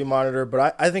to definitely monitor.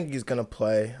 But I think he's gonna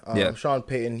play. Yeah. Sean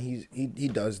Payton, he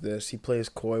does this. He plays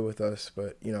coy with us,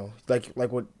 but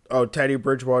like what Teddy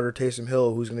Bridgewater, Taysom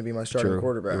Hill, who's gonna be my starting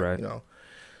quarterback. Right.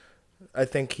 I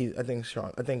think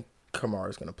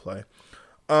Kamara's gonna play.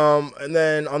 And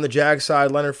then on the Jag side,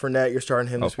 Leonard Fournette, you're starting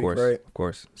him this week, right? Of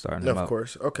course, starting him. Of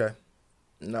course. Okay.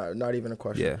 Not even a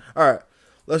question. Yeah. All right.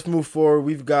 Let's move forward.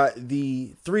 We've got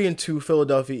the 3-2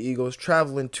 Philadelphia Eagles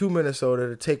traveling to Minnesota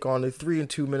to take on the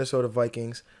 3-2 Minnesota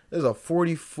Vikings. There's a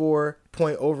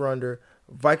 44-point over/under.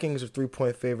 Vikings are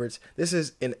 3-point favorites. This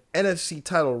is an NFC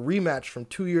title rematch from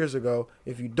 2 years ago,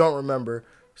 if you don't remember.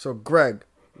 So, Greg,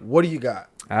 what do you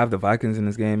got? I have the Vikings in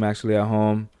this game actually at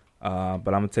home, but I'm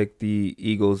going to take the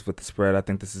Eagles with the spread. I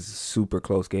think this is a super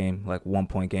close game, like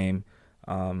 1-point game.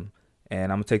 And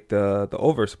I'm going to take the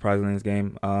over, surprisingly, in this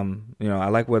game. I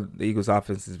like what the Eagles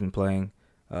offense has been playing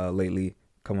lately,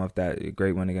 coming off that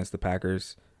great win against the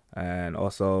Packers. And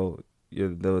also,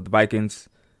 the Vikings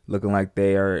looking like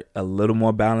they are a little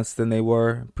more balanced than they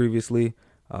were previously.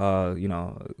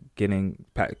 Getting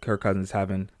Kirk Cousins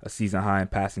having a season high in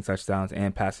passing touchdowns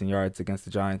and passing yards against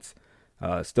the Giants.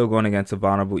 Still going against a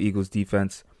vulnerable Eagles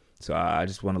defense. So I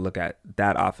just want to look at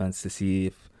that offense to see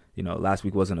if, last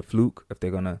week wasn't a fluke, if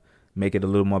they're going to make it a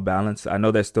little more balanced. I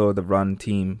know they're still the run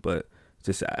team, but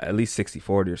just at least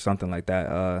 60-40 or something like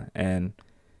that. And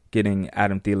getting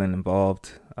Adam Thielen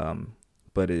involved.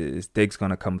 But is Diggs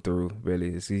going to come through,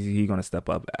 really? Is he going to step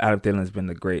up? Adam Thielen has been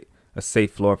a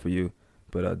safe floor for you,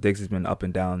 but Diggs has been up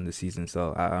and down this season,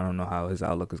 so I don't know how his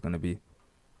outlook is going to be.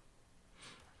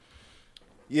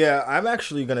 Yeah, I'm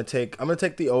gonna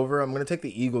take the over. I'm gonna take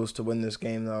the Eagles to win this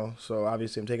game though. So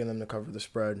obviously I'm taking them to cover the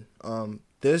spread.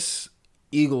 This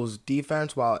Eagles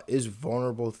defense, while it is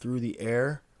vulnerable through the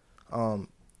air,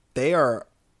 they are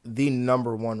the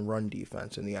number one run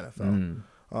defense in the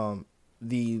NFL.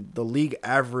 The league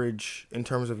average in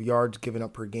terms of yards given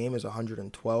up per game is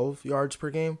 112 yards per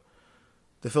game.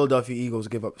 The Philadelphia Eagles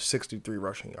give up 63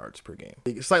 rushing yards per game.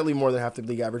 Slightly more than half the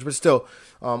league average, but still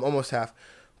almost half.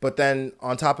 But then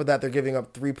on top of that, they're giving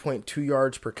up 3.2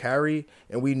 yards per carry,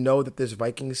 and we know that this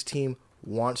Vikings team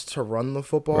wants to run the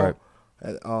football.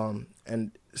 Right.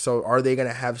 And so are they going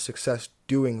to have success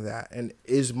doing that? And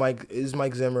is Mike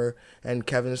Zimmer and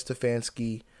Kevin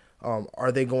Stefanski,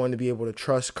 are they going to be able to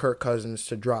trust Kirk Cousins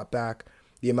to drop back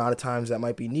the amount of times that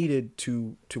might be needed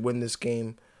to win this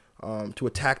game, to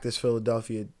attack this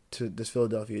Philadelphia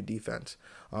defense?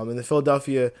 In the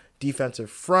Philadelphia defensive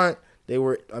front, they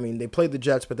played the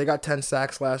Jets, but they got 10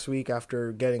 sacks last week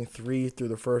after getting 3 through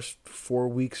the first 4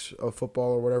 weeks of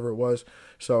football or whatever it was.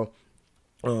 So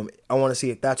I want to see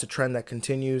if that's a trend that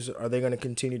continues. Are they going to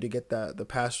continue to get the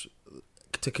pass,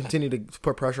 to continue to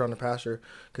put pressure on the passer?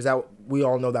 Because we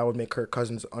all know that would make Kirk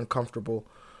Cousins uncomfortable.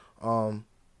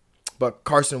 But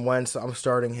Carson Wentz, I'm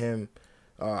starting him.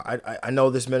 I know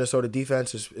this Minnesota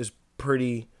defense is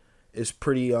pretty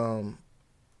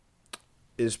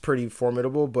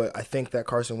formidable, but I think that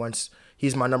Carson Wentz,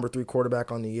 he's my number 3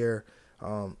 quarterback on the year.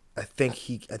 I think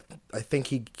he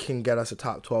can get us a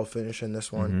top 12 finish in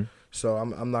this one. Mm-hmm. So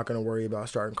I'm not going to worry about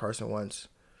starting Carson Wentz.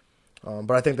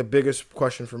 But I think the biggest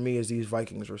question for me is these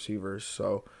Vikings receivers.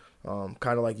 So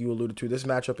kind of like you alluded to, this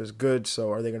matchup is good. So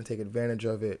are they going to take advantage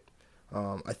of it?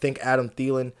 I think Adam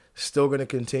Thielen still going to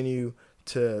continue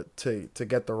to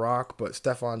get the rock, but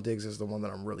Stephon Diggs is the one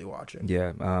that I'm really watching.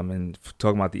 Yeah, and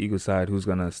talking about the Eagles side, who's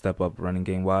going to step up running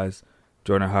game wise?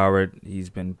 Jordan Howard, he's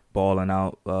been balling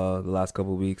out the last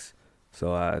couple of weeks,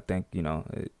 so I think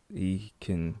he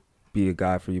can be a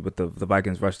guy for you. But the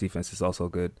Vikings rush defense is also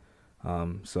good.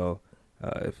 So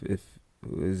if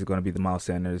is it going to be the Miles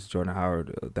Sanders, Jordan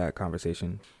Howard, that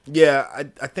conversation? Yeah,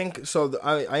 I think so.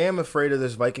 I am afraid of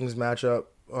this Vikings matchup.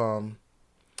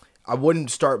 I wouldn't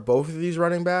start both of these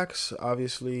running backs.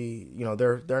 Obviously,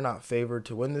 they're not favored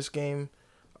to win this game,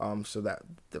 so that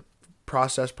the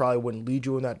process probably wouldn't lead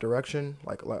you in that direction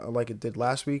like it did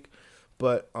last week.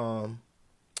 But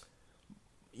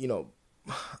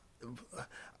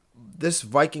this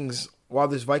Vikings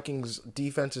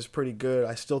defense is pretty good,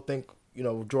 I still think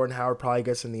Jordan Howard probably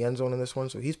gets in the end zone in this one,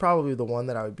 so he's probably the one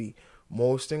that I would be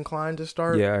most inclined to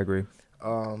start. Yeah, I agree.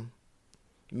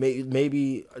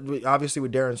 Maybe obviously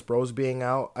with Darren Sproles being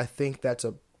out, I think that's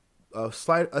a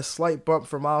slight bump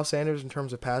for Miles Sanders in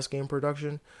terms of pass game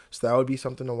production. So that would be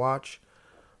something to watch.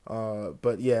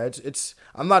 But yeah, it's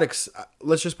I'm not.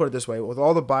 Let's just put it this way: with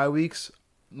all the bye weeks,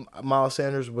 Miles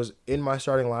Sanders was in my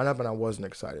starting lineup, and I wasn't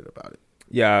excited about it.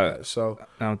 Yeah, so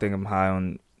I don't think I'm high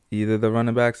on either of the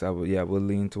running backs. I would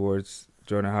lean towards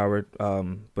Jordan Howard.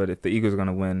 But if the Eagles are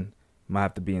gonna win, might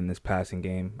have to be in this passing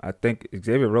game. I think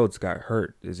Xavier Rhodes got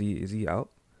hurt. Is he out?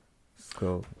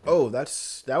 So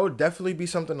that would definitely be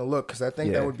something to look, because I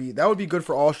think that would be good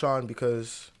for Alshon,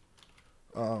 because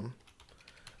I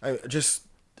just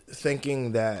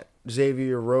thinking that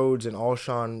Xavier Rhodes and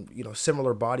Alshon,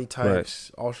 similar body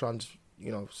types. Right. Alshon's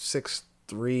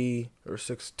 6'3" or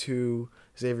 6'2".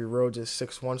 Xavier Rhodes is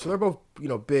 6'1", so they're both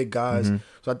big guys. Mm-hmm.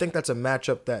 So I think that's a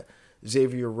matchup that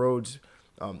Xavier Rhodes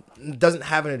doesn't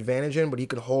have an advantage in, but he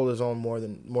could hold his own more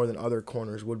than other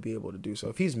corners would be able to do. So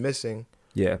if he's missing,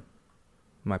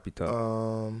 might be tough.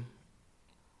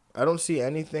 I don't see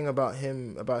anything about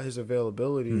his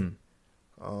availability.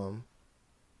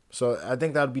 So I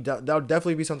think that would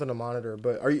definitely be something to monitor.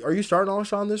 But are you starting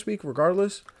Alshon this week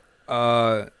regardless?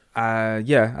 Yeah,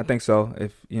 I think so.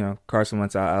 If Carson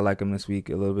Wentz, I like him this week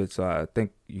a little bit, so I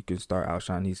think you can start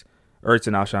Alshon. Ertz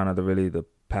and Alshon are the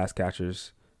pass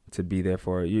catchers to be there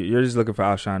for you. You're just looking for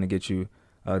Alshon to get you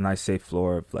a nice safe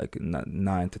floor of like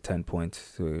 9 to 10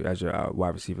 points as your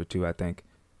wide receiver too, I think.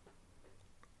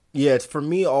 Yeah, it's for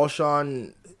me,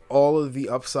 Alshon, all of the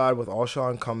upside with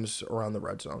Alshon comes around the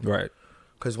red zone. Right.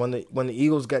 Because when the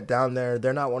Eagles get down there,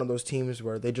 they're not one of those teams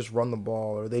where they just run the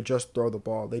ball or they just throw the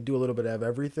ball. They do a little bit of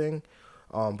everything.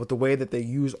 But the way that they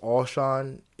use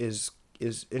Alshon is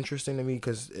interesting to me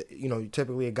because,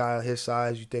 typically a guy his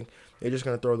size, you think they're just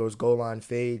going to throw those goal line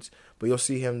fades. But you'll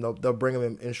see him, they'll bring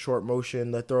him in short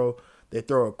motion. They throw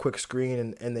a quick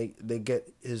screen and they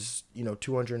get his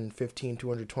 215,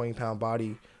 220-pound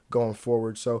body going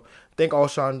forward. So I think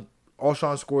Alshon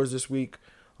scores this week.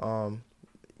 You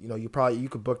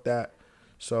could book that.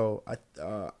 So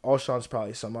Alshon's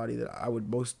probably somebody that I would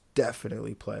most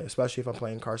definitely play, especially if I'm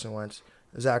playing Carson Wentz.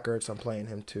 Zach Ertz, I'm playing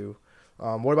him too.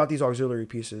 What about these auxiliary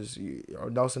pieces?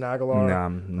 Nelson Aguilar? No,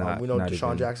 I'm not. We know not Deshaun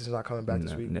even, Jackson's not coming back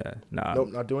this week. Yeah, no.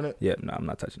 Nope, not doing it? Yeah, no, I'm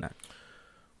not touching that.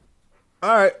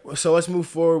 All right, so let's move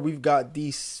forward. We've got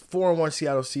these 4-1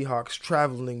 Seattle Seahawks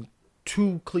traveling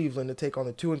to Cleveland to take on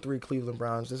the 2-3 Cleveland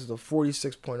Browns. This is a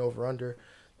 46-point over-under.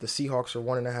 The Seahawks are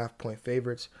 1.5-point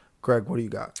favorites. Greg, what do you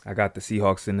got? I got the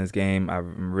Seahawks in this game. I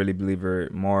really believe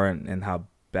more in how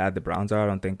bad the Browns are. I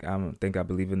don't think I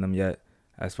believe in them yet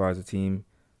as far as a team.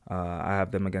 I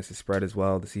have them against the spread as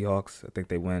well, the Seahawks. I think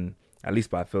they win at least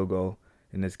by a field goal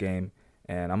in this game.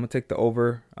 And I'm going to take the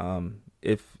over.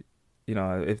 If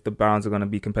the Browns are going to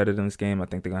be competitive in this game, I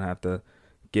think they're going to have to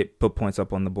put points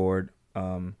up on the board.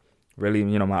 Really,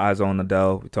 my eyes are on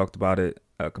Odell. We talked about it,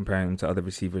 comparing him to other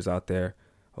receivers out there.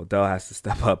 Odell has to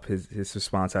step up. His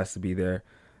response has to be there.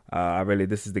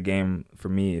 This is the game for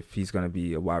me if he's going to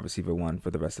be a wide receiver 1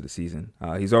 for the rest of the season.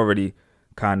 He's already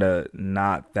kind of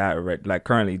not that, like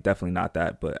currently definitely not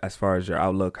that, but as far as your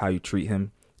outlook, how you treat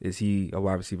him, is he a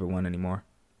wide receiver 1 anymore?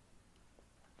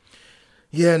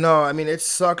 Yeah, no, I mean, it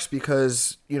sucks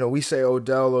because, we say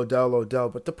Odell,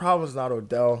 but the problem is not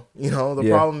Odell. The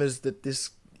problem is that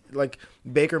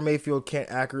Baker Mayfield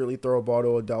can't accurately throw a ball to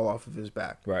Odell off of his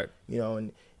back. Right.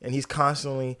 And he's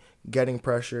constantly getting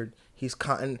pressured.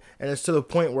 And it's to the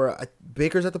point where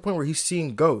Baker's at the point where he's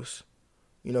seeing ghosts.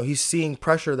 He's seeing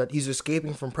pressure that he's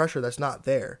escaping from pressure that's not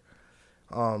there.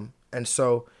 And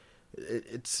so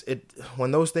when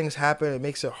those things happen, it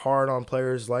makes it hard on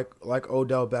players like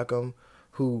Odell Beckham,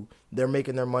 who they're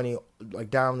making their money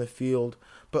down the field.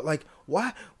 But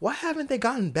why haven't they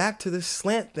gotten back to this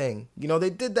slant thing?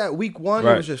 They did that week 1.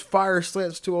 Right. It was just fire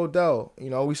slants to Odell.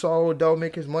 We saw Odell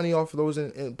make his money off of those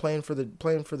in playing for the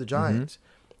Giants.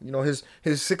 Mm-hmm.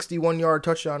 His 61-yard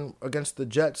touchdown against the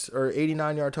Jets, or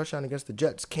 89-yard touchdown against the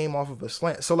Jets, came off of a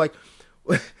slant. So I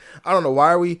don't know,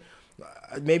 why are we?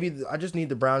 Maybe I just need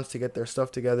the Browns to get their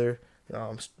stuff together,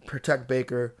 protect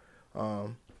Baker,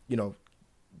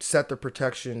 set the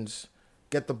protections,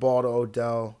 get the ball to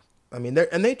Odell. I mean,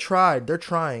 they're trying,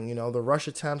 the rush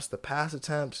attempts, the pass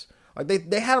attempts.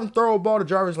 They had him throw a ball to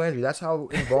Jarvis Landry. That's how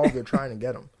involved they're trying to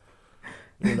get him.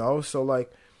 So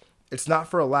it's not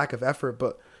for a lack of effort,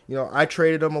 but I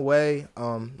traded him away.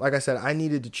 Like I said, I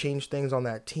needed to change things on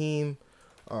that team.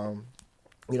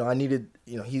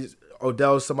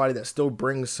 Odell's somebody that still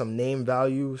brings some name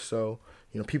value. So,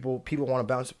 people want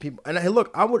to bounce people. And hey,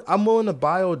 look, I'm willing to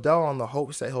buy Odell on the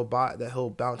hopes that he'll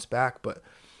bounce back, but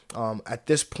at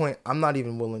this point, I'm not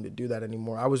even willing to do that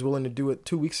anymore. I was willing to do it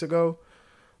 2 weeks ago.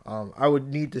 I would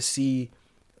need to see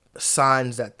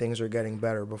signs that things are getting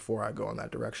better before I go in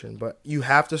that direction. But you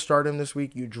have to start him this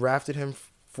week. You drafted him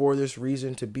for this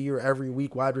reason, to be your every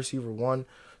week wide receiver 1.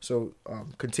 So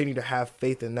continue to have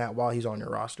faith in that while he's on your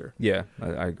roster. Yeah,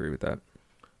 I agree with that.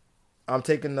 I'm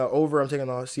taking the over. I'm taking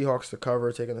the Seahawks to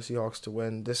cover, taking the Seahawks to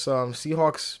win. This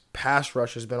Seahawks pass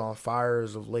rush has been on fire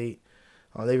as of late.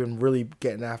 They've been really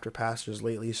getting after passers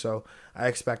lately, so I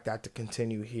expect that to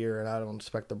continue here, and I don't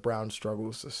expect the Browns'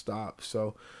 struggles to stop.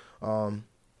 So,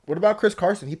 what about Chris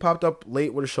Carson? He popped up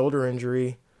late with a shoulder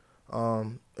injury. Are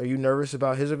you nervous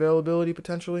about his availability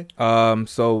potentially?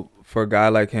 So for a guy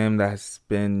like him that's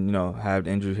been, had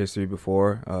injury history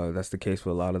before, that's the case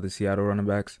with a lot of the Seattle running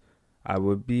backs, I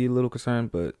would be a little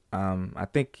concerned, but I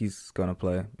think he's gonna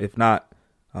play. If not,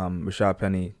 Rashad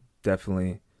Penny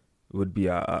definitely would be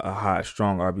a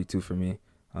strong RB2 for me.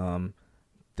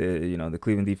 The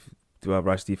Cleveland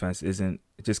rush defense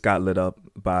just got lit up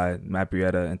by Matt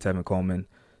Breida and Tevin Coleman.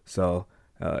 So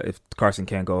if Carson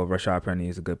can't go, Rashad Penny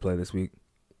is a good play this week.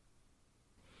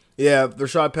 Yeah,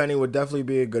 Rashad Penny would definitely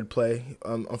be a good play.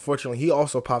 Unfortunately, he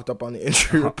also popped up on the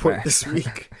injury report this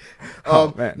week.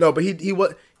 No, but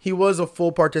he was a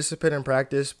full participant in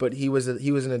practice, but he was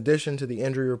an addition to the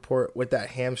injury report with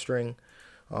that hamstring.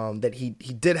 That he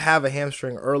did have a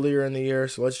hamstring earlier in the year,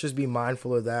 so let's just be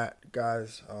mindful of that,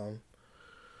 guys.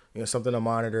 Something to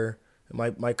monitor.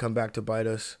 It might come back to bite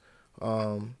us.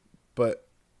 But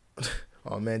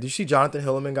oh man, did you see Jonathan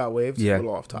Hilliman got waived? Yeah. A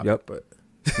little off topic, Yep. but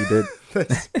He did.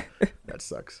 that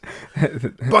sucks.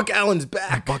 Buck Allen's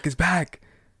back. Buck is back.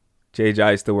 Jay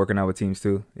is still working out with teams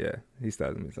too. Yeah, he still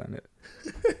hasn't been signed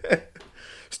yet.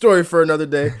 story for another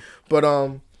day. But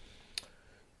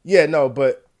yeah, no,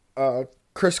 but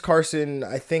Chris Carson,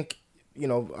 I think, you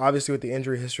know, obviously with the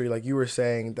injury history, like you were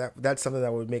saying, that's something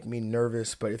that would make me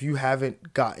nervous. But if you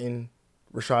haven't gotten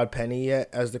Rashad Penny yet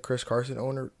as the Chris Carson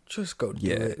owner, just go do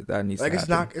it. That needs like to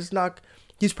happen. it's not.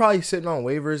 He's probably sitting on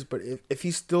waivers, but if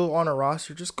he's still on a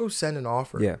roster, just go send an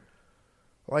offer. Yeah.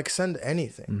 Like send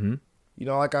anything. Mm-hmm. You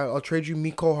know, like I'll trade you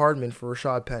Mecole Hardman for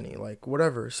Rashad Penny, like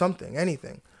whatever, something,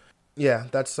 anything. Yeah,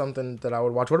 that's something that I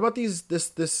would watch. What about this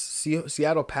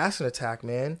Seattle passing attack,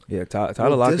 man? Yeah,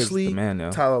 Tyler Lockett's the man,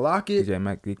 yo. Tyler Lockett.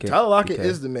 Tyler Lockett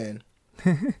is the man.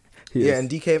 Yeah, and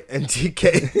DK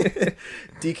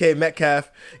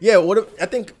Metcalf. Yeah, I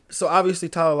think so. Obviously,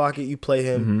 Tyler Lockett, you play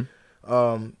him.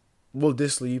 Mm-hmm. Will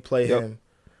Dissly, you play him.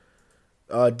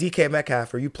 DK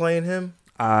Metcalf, are you playing him?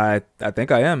 I think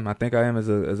I am. I think I am as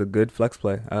a good flex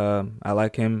play. I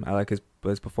like him. I like his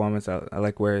performance. I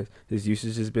like where his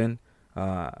usage has been.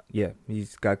 Yeah,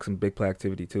 he's got some big play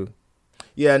activity too.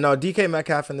 Yeah, no, DK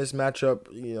Metcalf in this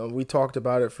matchup, you know, we talked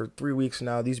about it for 3 weeks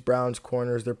now. These Browns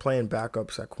corners, they're playing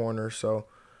backups at corner, so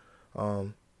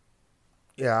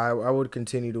yeah, I would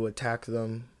continue to attack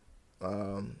them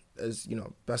as, you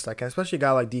know, best I can. Especially a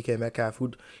guy like DK Metcalf,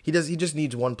 who he just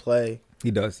needs one play. He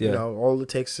does, yeah. You know, all it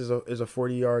takes is a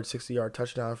 40-yard, 60-yard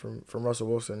touchdown from Russell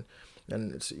Wilson,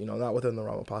 and it's, you know, not within the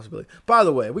realm of possibility. By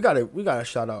the way, we gotta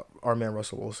shout out our man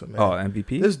Russell Wilson, man. Oh,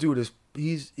 MVP. This dude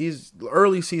he's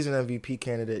early season MVP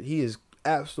candidate. He is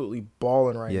absolutely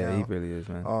balling right now. Yeah, he really is,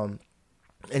 man.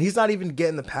 And he's not even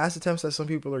getting the pass attempts that some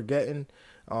people are getting.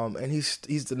 And he's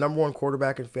the number 1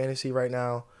 quarterback in fantasy right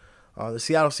now. The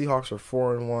Seattle Seahawks are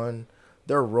 4-1.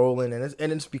 They're rolling, and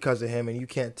it's because of him, and you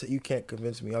can't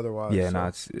convince me otherwise. Yeah, so. no,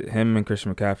 it's him and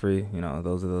Christian McCaffrey. You know,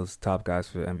 those are those top guys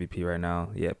for MVP right now.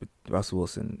 Yeah, but Russell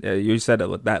Wilson, yeah, you said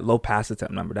that low pass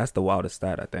attempt number. That's the wildest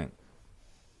stat, I think.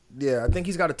 Yeah, I think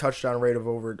he's got a touchdown rate of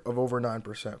over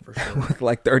 9% for sure. With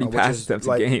like 30 pass attempts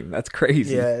a game. That's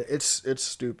crazy. Yeah, it's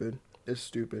stupid. It's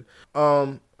stupid.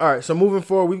 All right, so moving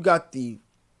forward, we've got the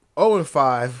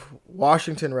 0-5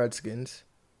 Washington Redskins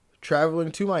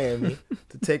traveling to Miami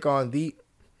to take on the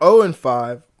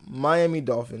 0-5 Miami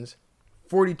Dolphins,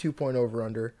 42-point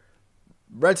over-under.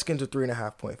 Redskins are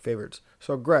 3.5-point favorites.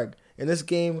 So, Greg, in this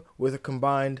game where the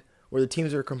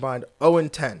teams are combined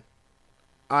 0-10,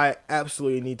 I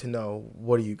absolutely need to know,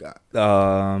 what do you got? Do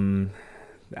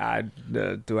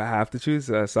I have to choose?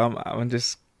 So I'm gonna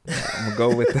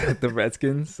go with the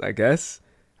Redskins, I guess,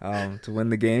 to win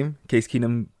the game. Case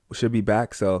Keenum should be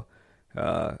back, so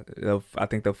I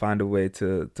think they'll find a way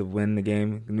to win the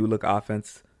game. New look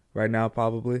offense right now,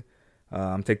 probably.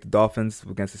 Take the Dolphins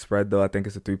against the spread, though. I think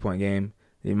it's a 3-point game.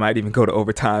 It might even go to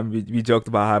overtime. We joked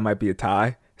about how it might be a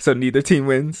tie, so neither team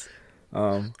wins.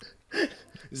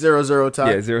 0-0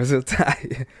 tie. Yeah, 0-0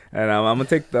 tie. And I'm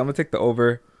gonna take the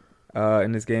over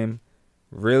in this game.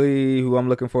 Really, who I'm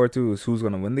looking forward to is who's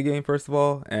gonna win the game, first of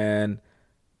all. And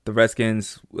the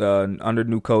Redskins, under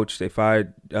new coach, they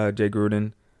fired Jay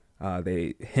Gruden.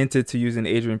 They hinted to using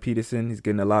Adrian Peterson. He's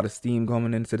getting a lot of steam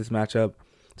going into this matchup,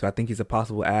 so I think he's a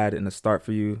possible add and a start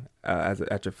for you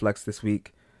at your flex this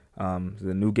week.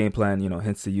 The new game plan,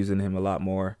 hints to using him a lot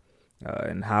more.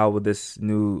 And how will this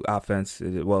new offense,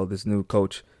 this new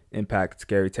coach, impact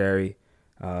Scary Terry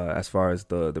as far as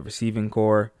the receiving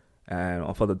core?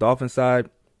 And for the Dolphins side,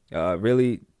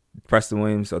 really Preston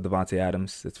Williams or Devontae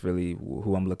Adams. That's really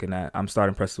who I'm looking at. I'm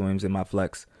starting Preston Williams in my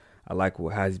flex. I like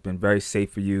how he's been very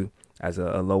safe for you as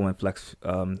a low-end flex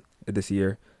this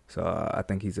year. So I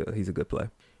think he's a good play.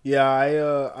 Yeah,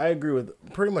 I agree with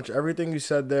pretty much everything you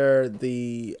said there.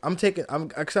 I'm gonna take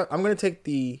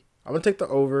the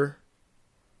over.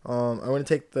 I'm gonna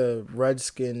take the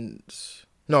Redskins.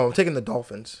 No, I'm taking the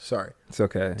Dolphins. Sorry, it's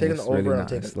okay. I'm taking it's the over. Really I'm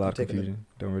taking a lot of confusion.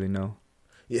 Don't really know.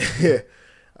 Yeah.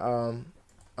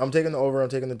 I'm taking the over. I'm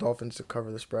taking the Dolphins to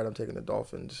cover the spread. I'm taking the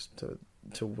Dolphins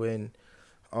to win.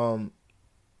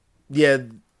 Yeah,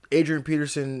 Adrian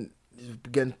Peterson is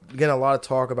getting a lot of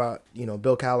talk about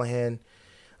Bill Callahan.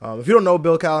 If you don't know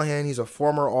Bill Callahan, he's a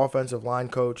former offensive line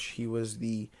coach. He was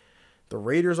the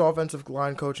Raiders offensive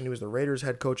line coach, and he was the Raiders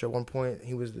head coach at one point.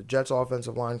 He was the Jets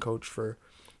offensive line coach for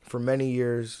many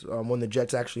years when the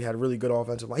Jets actually had really good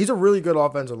offensive line. He's a really good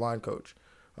offensive line coach.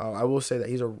 I will say that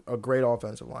he's a great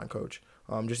offensive line coach.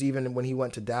 Just even when he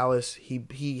went to Dallas,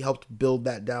 he helped build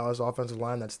that Dallas offensive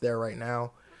line that's there right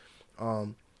now.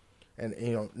 And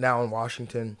now in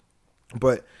Washington.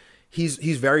 But he's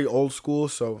very old school,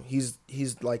 so he's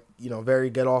like, very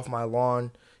get off my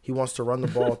lawn. He wants to run the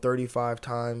ball 35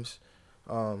 times.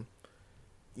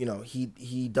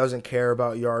 He doesn't care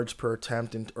about yards per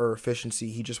attempt or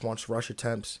efficiency. He just wants rush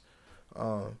attempts.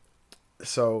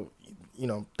 So,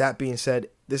 that being said,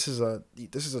 this is a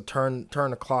turn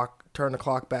the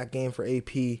clock back game for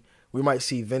AP. We might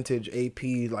see vintage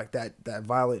AP, like that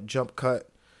violent jump cut.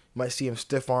 You might see him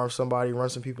stiff arm somebody, run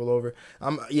some people over.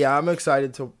 I'm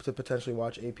excited to potentially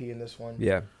watch AP in this one.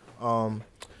 Yeah.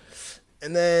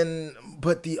 And then,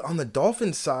 but on the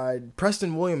Dolphins side,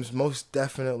 Preston Williams most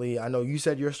definitely. I know you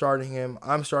said you're starting him.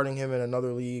 I'm starting him in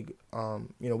another league.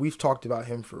 We've talked about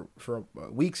him for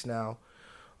weeks now.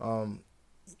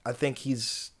 I think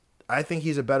he's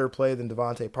a better play than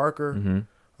Devontae Parker.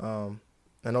 Mm-hmm.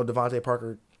 I know Devontae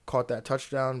Parker caught that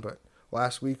touchdown, but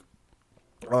last week,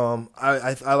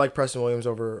 I like Preston Williams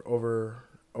over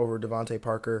Devontae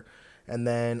Parker. And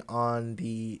then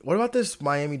what about this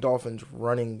Miami Dolphins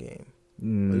running game?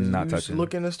 Not touching.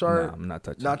 Looking to start? No, I'm not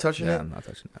touching. Not touching it. I'm not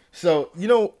touching it. So you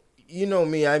know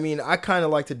me. I mean, I kind of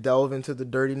like to delve into the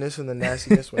dirtiness and the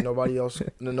nastiness when nobody else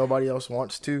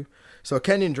wants to. So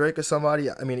Kenyon Drake is somebody.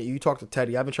 I mean, you talk to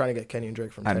Teddy. I've been trying to get Kenyon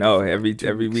Drake from Teddy. I know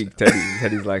every week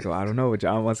Teddy's like, well, I don't know what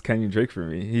John wants Kenyon Drake for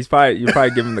me. You're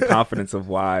probably giving him the confidence of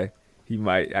why he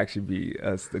might actually be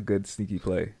a good sneaky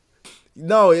play.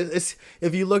 No, it's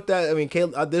if you looked at. I mean,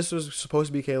 this was supposed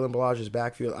to be Kalen Ballage's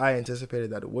backfield. I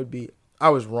anticipated that it would be. I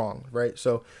was wrong, right?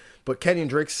 So, but Kenyon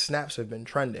Drake's snaps have been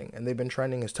trending, and they've been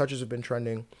trending. His touches have been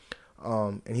trending,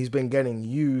 and he's been getting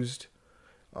used.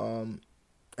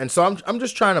 And so I'm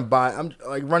just trying to buy. I'm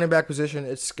like running back position.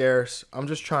 It's scarce. I'm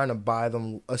just trying to buy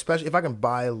them, especially if I can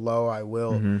buy low, I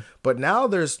will. Mm-hmm. But now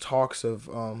there's talks of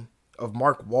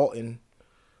Mark Walton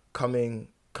coming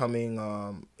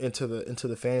into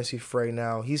the fantasy fray.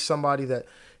 Now he's somebody that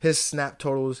his snap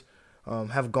totals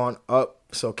have gone up.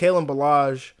 So Kalen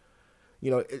Ballage,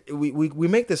 we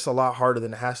make this a lot harder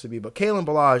than it has to be. But Kalen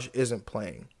Ballage isn't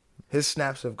playing. His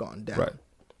snaps have gone down. Right.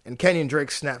 And Kenyon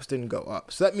Drake's snaps didn't go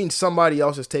up. So that means somebody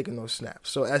else is taking those snaps.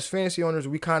 So as fantasy owners,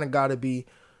 we kind of got to be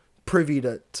privy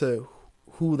to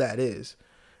who that is.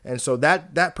 And so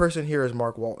that person here is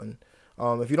Mark Walton.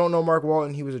 If you don't know Mark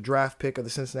Walton, he was a draft pick of the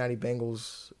Cincinnati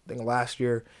Bengals, I think last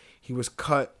year. He was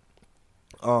cut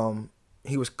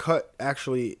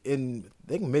actually in, I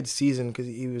think, mid-season because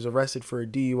he was arrested for a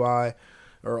DUI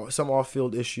or some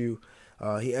off-field issue.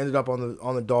 He ended up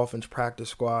on the Dolphins practice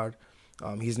squad.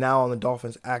 He's now on the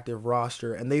Dolphins active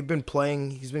roster, and they've been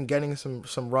playing. He's been getting some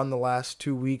run the last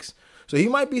 2 weeks, so he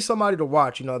might be somebody to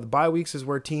watch. The bye weeks is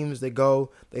where teams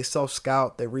they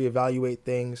self-scout, they reevaluate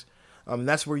things.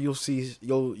 That's where you'll see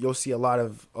a lot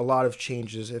of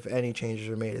changes, if any changes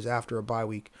are made, is after a bye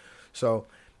week. So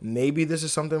maybe this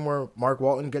is something where Mark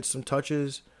Walton gets some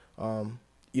touches. I'm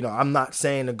not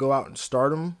saying to go out and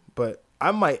start him, but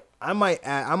I might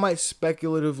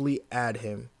speculatively add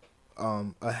him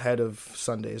ahead of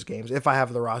Sunday's games if I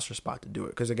have the roster spot to do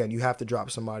it. Because again, you have to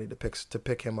drop somebody to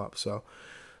pick him up. So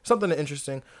something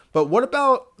interesting. But what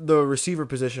about the receiver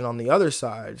position on the other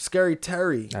side? Scary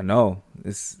Terry. I know.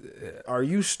 Are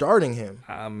you starting him?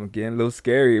 I'm getting a little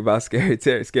scary about Scary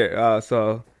Terry.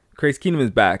 So Case Keenum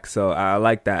is back, so I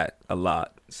like that a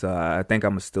lot. So I think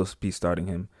I'm gonna still be starting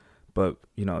him. But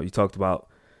you talked about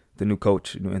the new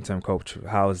interim coach.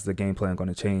 How is the game plan going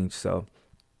to change? So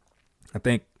I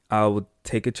think I would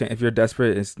take a chance. If you're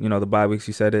desperate, it's the bye weeks.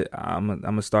 You said it. I'm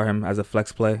gonna start him as a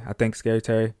flex play. I think Scary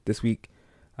Terry this week.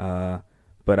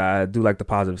 But I do like the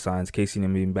positive signs. Casey and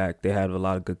him being back, they had a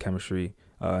lot of good chemistry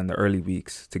in the early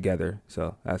weeks together.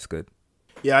 So that's good.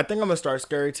 Yeah, I think I'm gonna start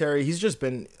Scary Terry. He's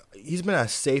been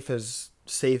as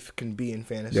safe can be in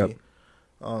fantasy. Yep.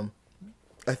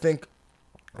 I think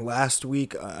last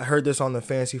week I heard this on the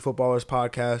Fantasy Footballers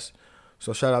podcast,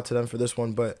 so shout out to them for this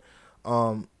one. But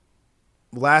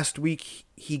last week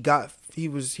he got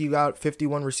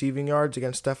 51 receiving yards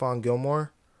against Stephon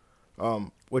Gilmore,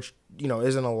 which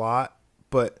isn't a lot,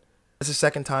 but it's the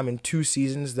second time in 2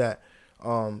 seasons that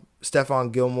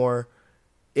Stephon Gilmore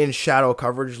in shadow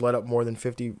coverage led up more than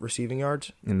 50 receiving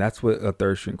yards. And that's with a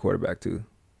third-string quarterback too.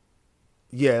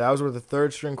 Yeah, that was with a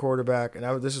third-string quarterback,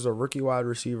 and this is a rookie wide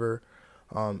receiver.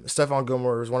 Stephon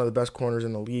Gilmore is one of the best corners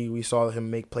in the league. We saw him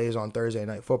make plays on Thursday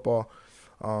Night Football,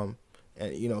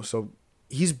 so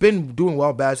he's been doing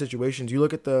well bad situations. You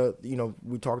look at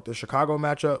we talked the Chicago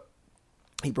matchup.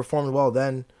 He performed well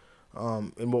then,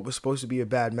 in what was supposed to be a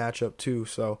bad matchup too.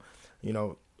 So,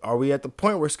 are we at the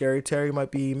point where Scary Terry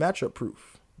might be matchup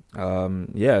proof?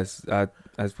 Yes,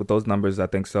 as with those numbers, I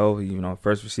think so.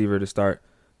 First receiver to start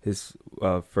his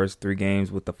first 3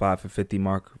 games with the 5 for 50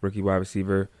 mark, rookie wide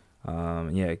receiver.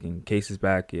 Case is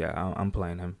back. Yeah, I'm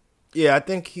playing him. Yeah, I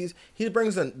think he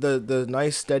brings the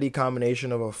nice steady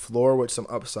combination of a floor with some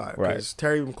upside. Right. Because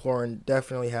Terry McLaurin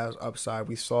definitely has upside.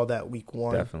 We saw that week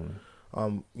 1. Definitely.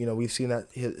 We've seen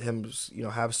that him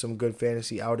have some good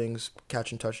fantasy outings,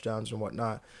 catching touchdowns and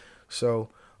whatnot. So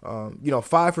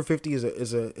 5 for 50 is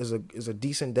a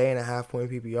decent day and a half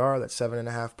point PPR. That's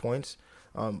 7.5 points.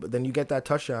 But then you get that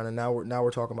touchdown, and now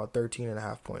we're talking about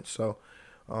 13.5 points. So,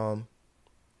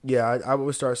 I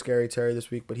would start Scary Terry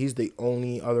this week, but he's the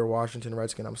only other Washington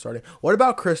Redskin I'm starting. What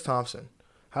about Chris Thompson?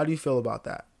 How do you feel about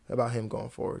that? About him going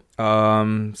forward?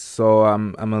 So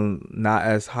I'm not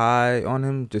as high on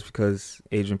him just because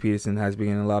Adrian Peterson has been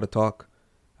getting a lot of talk.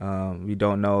 We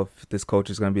don't know if this coach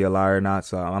is going to be a liar or not,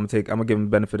 so I'm gonna give him the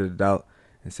benefit of the doubt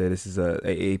and say this is a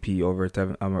AP over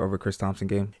Chris Thompson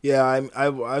game. Yeah,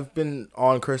 I've been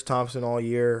on Chris Thompson all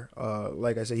year.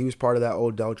 Like I said, he was part of that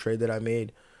Odell trade that I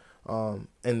made, and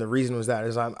the reason was that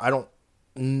is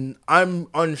I'm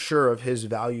unsure of his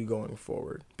value going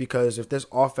forward, because if this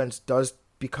offense does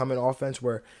become an offense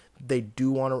where they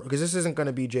do want to, because this isn't going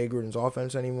to be Jay Gruden's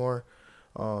offense anymore.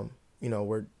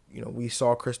 We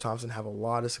saw Chris Thompson have a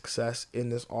lot of success in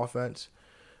this offense.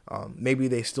 Maybe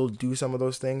they still do some of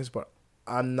those things, but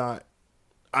I'm not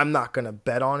going to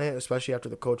bet on it, especially after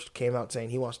the coach came out saying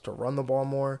he wants to run the ball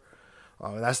more.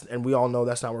 And we all know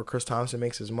that's not where Chris Thompson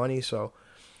makes his money. So,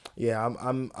 yeah,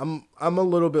 I'm a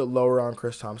little bit lower on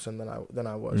Chris Thompson than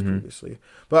I was previously.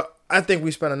 But I think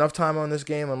we spent enough time on this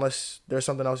game. Unless there's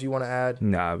something else you want to add.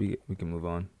 Nah, we can move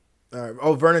on. All right.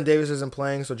 Oh, Vernon Davis isn't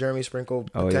playing, so Jeremy Sprinkle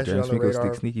potentially on the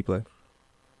radar.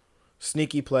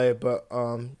 Sneaky play, but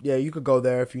you could go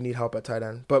there if you need help at tight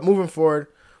end. But moving forward,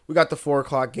 we got the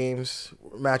 4:00 games.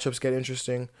 Matchups get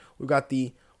interesting. We got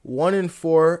the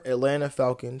 1-4 Atlanta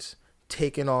Falcons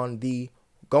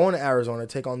going to Arizona,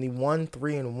 take on the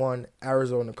 1-3-1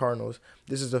 Arizona Cardinals.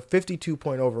 This is a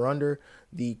 52-point over/under.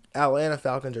 The Atlanta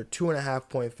Falcons are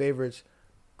 2.5-point favorites.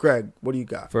 Greg, what do you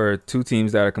got? For two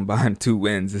teams that are combined 2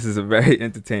 wins, this is a very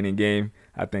entertaining game.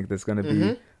 I think that's going to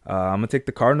be. I'm going to take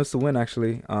the Cardinals to win,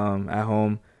 actually, at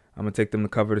home. I'm going to take them to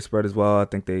cover the spread as well. I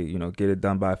think they, get it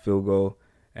done by a field goal.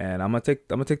 And I'm going to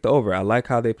take the over. I like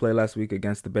how they played last week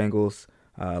against the Bengals.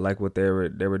 I like what they were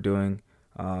doing.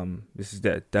 This is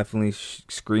definitely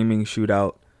screaming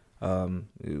shootout. A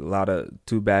lot of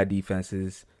 2 bad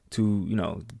defenses,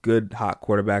 2, good hot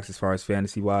quarterbacks as far as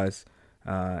fantasy-wise.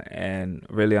 And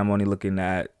really, I'm only looking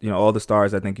at, all the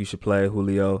stars I think you should play.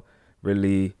 Julio,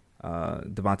 Ridley,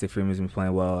 Devontae Freeman's been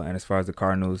playing well. And as far as the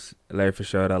Cardinals, Larry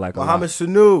Fitzgerald, I like Mohamed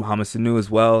Sanu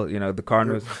as well. The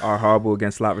Cardinals are horrible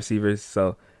against slot receivers,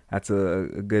 so that's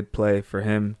a good play for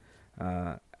him.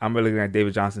 I'm really looking at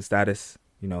David Johnson's status.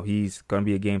 He's going to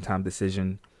be a game-time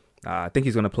decision. I think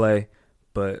he's going to play,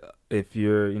 but if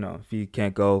he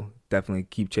can't go, definitely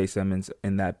keep Chase Edmonds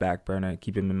in that back burner.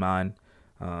 Keep him in mind.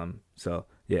 So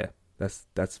yeah, that's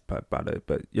about it.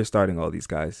 But you're starting all these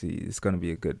guys. It's going to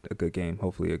be a good game.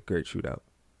 Hopefully, a great shootout.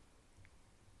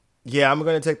 Yeah, I'm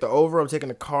going to take the over. I'm taking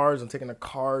the Cards. I'm taking the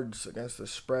Cards against the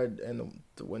spread and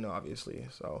the win, obviously.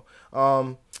 So,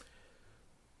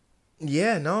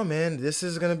 yeah, no, man, this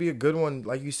is going to be a good one.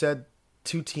 Like you said,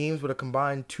 2 teams with a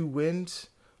combined 2 wins.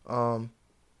 All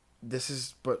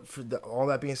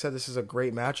that being said, this is a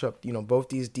great matchup. Both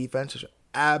these defenses are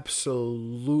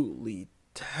absolutely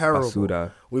terrible.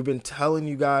 Basuda. We've been telling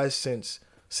you guys since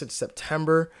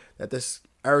September that this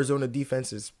Arizona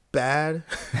defense is bad.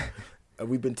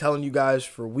 We've been telling you guys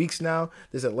for weeks now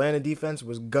this Atlanta defense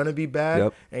was gonna be bad.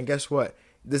 Yep. And guess what?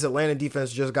 This Atlanta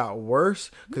defense just got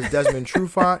worse because Desmond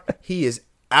Trufant, he is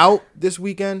out this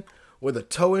weekend with a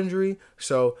toe injury.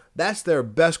 So that's their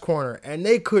best corner, and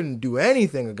they couldn't do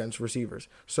anything against receivers.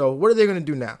 So what are they gonna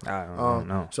do now? I don't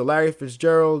know. So Larry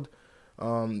Fitzgerald.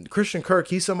 Christian Kirk,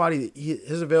 he's somebody.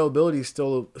 His availability is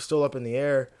still up in the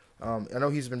air. I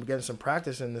know he's been getting some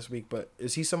practice in this week, but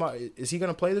is he going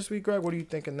to play this week, Greg? What are you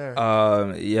thinking there?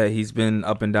 Yeah, he's been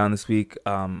up and down this week.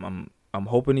 I'm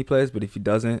hoping he plays, but if he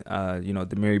doesn't,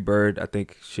 Demary Bird, I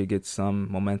think should get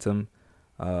some momentum.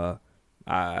 I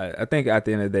think at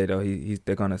the end of the day, though,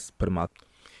 they're gonna put him out.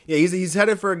 Yeah, he's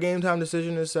headed for a game time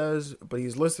decision. It says, but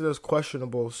he's listed as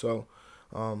questionable. So,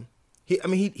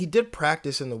 he did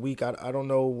practice in the week. I don't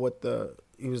know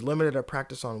he was limited at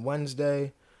practice on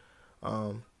Wednesday.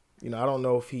 I don't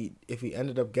know if he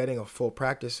ended up getting a full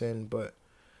practice in, but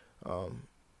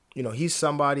he's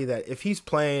somebody that if he's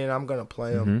playing, I'm gonna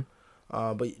play him.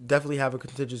 But definitely have a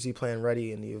contingency plan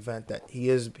ready in the event that he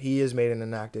is made an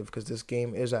inactive, because this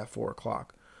game is at 4:00.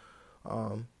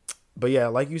 But yeah,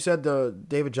 like you said, the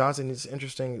David Johnson is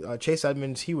interesting. Chase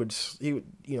Edmonds, he would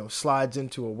slides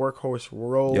into a workhorse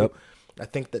role. Yep. I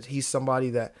think that he's somebody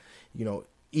that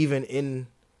even in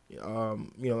a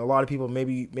lot of people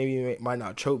maybe might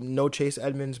not know Chase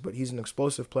Edmonds, but he's an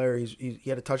explosive player. He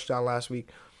had a touchdown last week.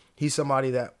 He's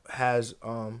somebody that has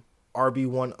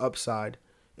RB1 upside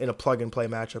in a plug-and-play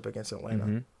matchup against Atlanta.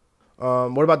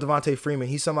 Mm-hmm. What about Devontae Freeman?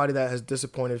 He's somebody that has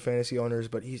disappointed fantasy owners,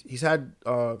 but he's had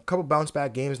a couple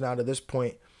bounce-back games now to this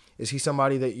point. Is he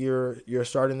somebody that you're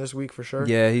starting this week for sure?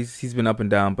 Yeah, he's been up and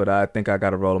down, but I think I got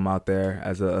to roll him out there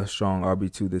as a strong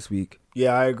RB2 this week.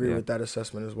 Yeah, I agree with that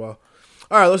assessment as well.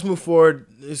 All right, let's move forward.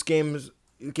 The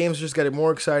game's just getting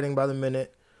more exciting by the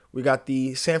minute. We got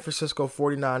the San Francisco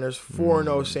 49ers,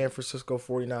 4-0 San Francisco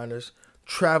 49ers,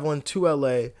 traveling to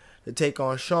L.A. to take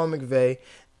on Sean McVay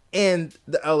and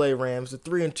the L.A. Rams, the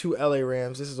 3-2 L.A.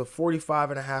 Rams. This is a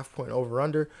 45.5-point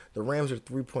over-under. The Rams are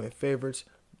 3-point favorites.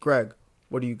 Greg,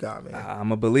 what do you got, man?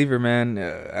 I'm a believer, man.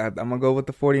 I'm going to go with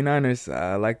the 49ers.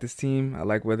 I like this team. I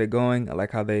like where they're going. I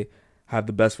like how they have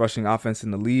the best rushing offense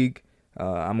in the league. I'm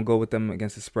going to go with them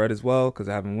against the spread as well because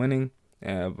I have them winning.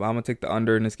 I'm going to take the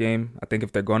under in this game. I think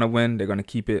if they're going to win, they're going to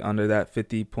keep it under that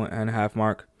 50.5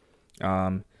 mark.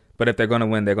 But if they're going to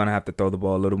win, they're going to have to throw the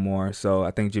ball a little more. So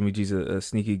I think Jimmy G's a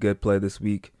sneaky good play this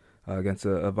week against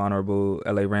a vulnerable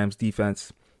LA Rams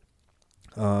defense.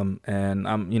 And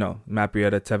Matt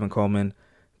Breida, Tevin Coleman,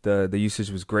 the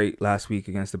usage was great last week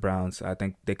against the Browns. I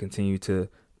think they continue to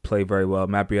play very well.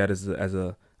 Matt Breida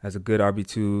as a good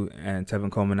RB2 and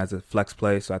Tevin Coleman as a flex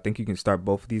play. So I think you can start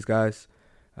both of these guys.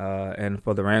 And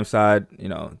for the Rams side,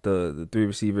 the three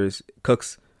receivers,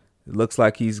 Cooks looks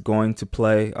like he's going to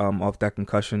play off that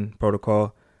concussion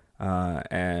protocol.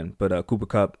 But Cooper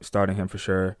Kupp starting him for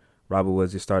sure. Robert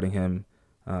Woods is starting him.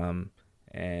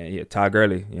 Todd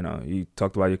Gurley, you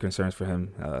talked about your concerns for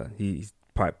him. He's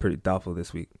probably pretty doubtful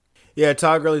this week. Yeah,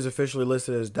 Todd Gurley's officially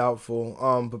listed as doubtful.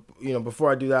 But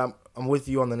before I do that, I'm with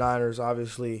you on the Niners.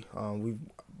 Obviously, we've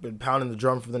been pounding the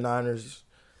drum for the Niners.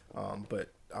 But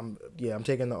I'm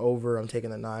taking the over. I'm taking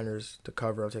the Niners to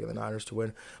cover. I'm taking the Niners to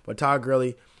win. But Todd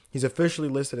Gurley, he's officially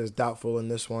listed as doubtful in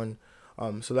this one.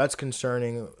 So that's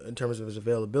concerning in terms of his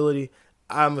availability.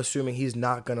 I'm assuming he's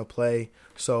not going to play.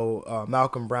 So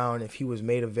Malcolm Brown, if he was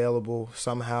made available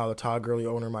somehow, the Todd Gurley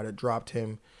owner might have dropped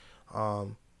him. I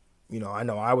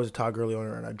know I was a Todd Gurley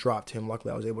owner and I dropped him.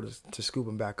 Luckily, I was able to scoop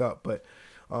him back up. But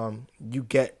you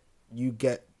get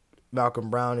Malcolm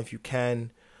Brown if you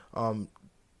can.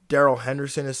 Darrell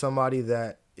Henderson is somebody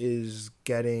that he's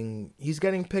getting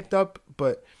picked up,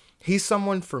 but he's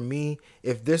someone for me.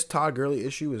 If this Todd Gurley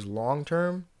issue is long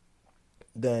term,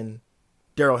 then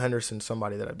Darrell Henderson's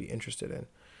somebody that I'd be interested in.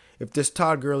 If this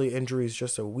Todd Gurley injury is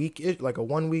just a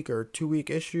 1 week or 2 week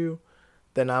issue,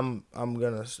 then I'm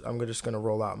just gonna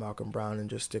roll out Malcolm Brown and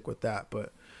just stick with that.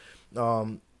 But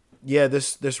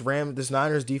this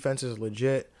Niners defense is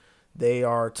legit. They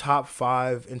are top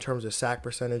 5 in terms of sack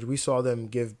percentage. We saw them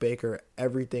give Baker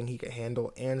everything he could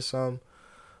handle and some.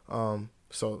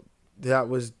 So that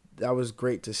was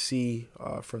great to see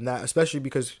from that, especially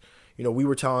because we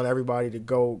were telling everybody to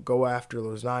go after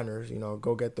those Niners.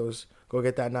 Go get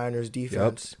that Niners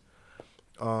defense.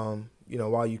 Yep.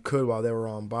 While they were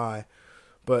on bye.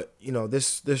 But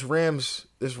this Rams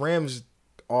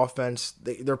offense,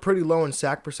 they're pretty low in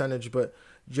sack percentage, but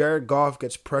Jared Goff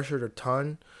gets pressured a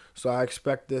ton. So I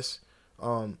expect this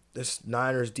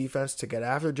Niners defense to get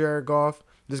after Jared Goff.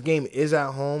 This game is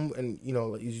at home, and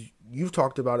you've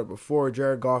talked about it before.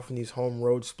 Jared Goff in these home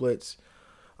road splits,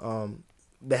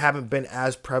 they haven't been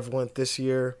as prevalent this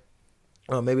year.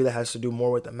 Maybe that has to do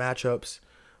more with the matchups.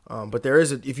 But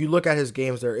if you look at his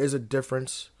games, there is a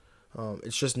difference.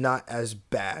 It's just not as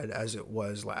bad as it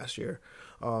was last year.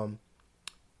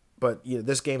 But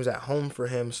this game's at home for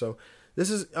him, so. This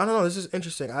is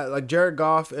interesting. I like Jared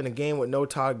Goff in a game with no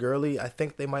Todd Gurley. I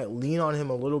think they might lean on him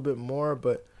a little bit more,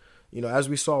 but as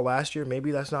we saw last year, maybe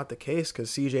that's not the case because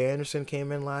C.J. Anderson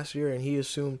came in last year and he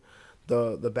assumed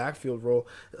the backfield role.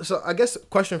 So I guess the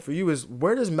question for you is,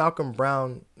 where does Malcolm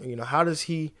Brown, how does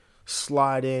he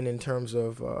slide in terms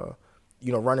of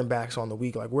running backs on the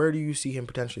week? Like, where do you see him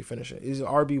potentially finishing? Is it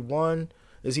RB1?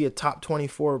 Is he a top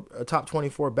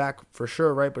 24 back for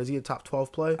sure, right? But is he a top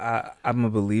 12 play? I'm a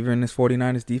believer in this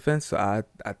 49ers defense, so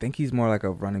I think he's more like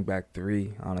a running back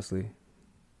 3, honestly.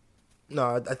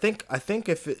 No, I think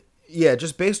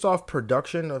just based off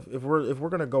production, if we're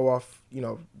gonna go off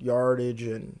yardage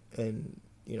and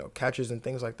catches and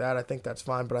things like that, I think that's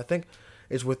fine. But I think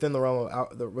it's within the realm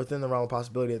of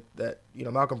possibility that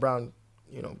Malcolm Brown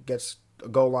gets a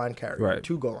goal line carry, right.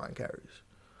 2 goal line carries.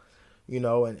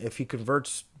 And if he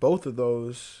converts both of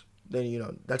those,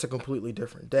 then, that's a completely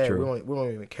different day. True. We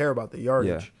don't even care about the yardage.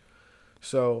 Yeah.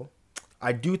 So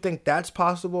I do think that's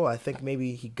possible. I think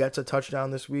maybe he gets a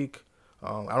touchdown this week.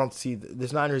 I don't see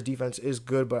this Niners defense is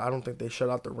good, but I don't think they shut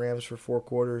out the Rams for 4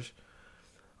 quarters.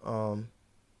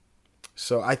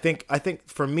 So I think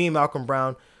for me, Malcolm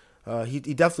Brown, he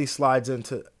definitely slides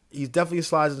into He definitely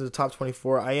slides into the top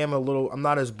 24. I'm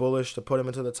not as bullish to put him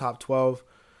into the top 12,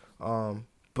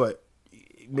 but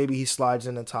maybe he slides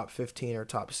in the top 15 or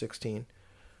top 16.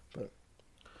 But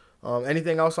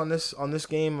anything else on this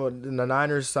game? On the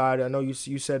Niners side, I know you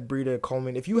said Breida,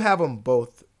 Coleman. If you have them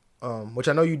both, which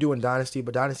I know you do in Dynasty,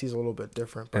 but Dynasty is a little bit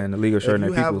different. But and the league are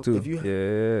shorting their people too.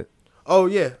 Yeah. Oh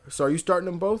yeah. So are you starting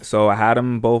them both? So I had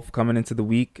them both coming into the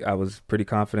week. I was pretty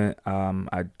confident.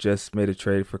 I just made a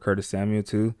trade for Curtis Samuel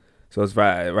too. So it's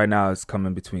right now it's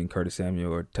coming between Curtis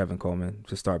Samuel or Tevin Coleman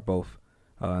to start both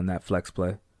in that flex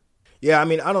play. Yeah, I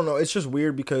mean, I don't know. It's just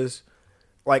weird because,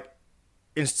 like,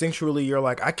 instinctually you're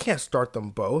like, I can't start them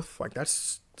both. Like,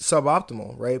 that's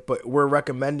suboptimal, right? But we're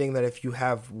recommending that if you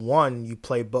have one, you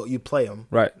play both. You play them,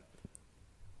 right?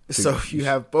 So if you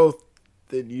have both,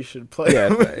 then you should play. Yeah,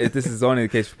 them. if this is only the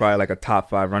case for probably like a top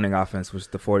 5 running offense,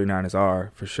 which the 49ers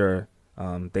are for sure.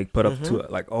 They put up to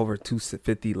like over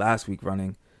 250 last week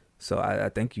running, so I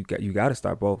think you got to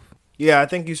start both. Yeah, I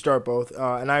think you start both,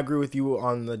 and I agree with you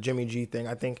on the Jimmy G thing.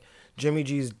 I think Jimmy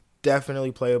G is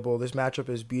definitely playable. This matchup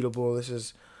is beatable. This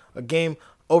is a game.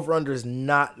 Over-under is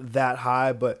not that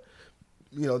high, but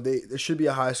there should be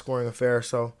a high-scoring affair.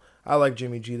 So I like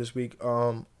Jimmy G this week.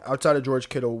 Outside of George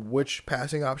Kittle, which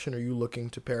passing option are you looking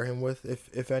to pair him with,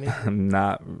 if any?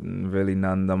 Not really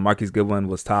none. The Marquise Goodwin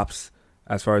was tops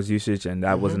as far as usage, and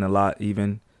that wasn't a lot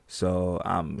even. So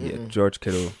George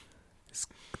Kittle is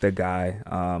the guy.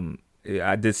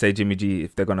 I did say Jimmy G,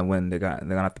 if they're gonna win, they're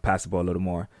gonna have to pass the ball a little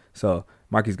more. So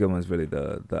Marquise Goodwin is really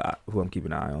the who I'm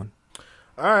keeping an eye on.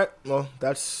 All right, well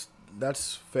that's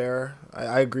fair.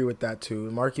 I agree with that too.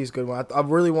 Marquise Goodwin. I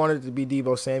really wanted it to be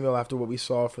Deebo Samuel after what we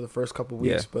saw for the first couple of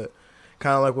weeks, but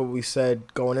kind of like what we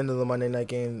said going into the Monday night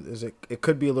game is it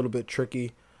could be a little bit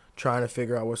tricky trying to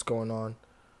figure out what's going on.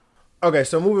 Okay,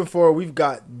 so moving forward, we've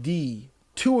got the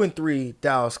 2-3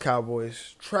 Dallas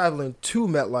Cowboys traveling to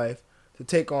MetLife to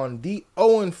take on the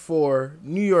 0-4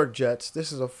 New York Jets.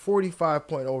 This is a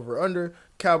 45-point over-under.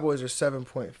 Cowboys are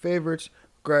 7-point favorites.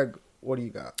 Greg, what do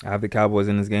you got? I have the Cowboys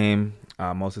in this game.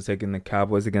 I'm also taking the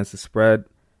Cowboys against the spread,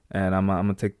 and I'm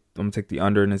gonna take the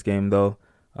under in this game though.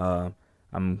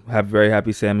 I'm very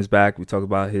happy Sam is back. We talked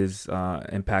about his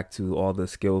impact to all the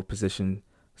skill positions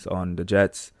on the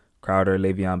Jets. Crowder,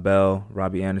 Le'Veon Bell,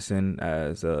 Robbie Anderson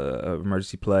as a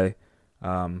emergency play.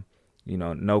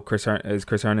 No Chris Herndon. Is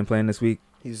Chris Herndon playing this week?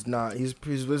 He's not. This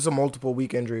is a multiple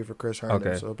week injury for Chris Herndon,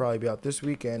 okay. So he'll probably be out this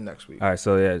week and next week. All right,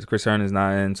 so yeah, Chris Herndon's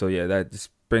not in. So yeah, that just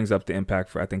brings up the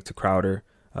impact to Crowder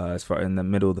as far in the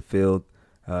middle of the field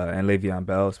and Le'Veon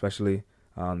Bell especially.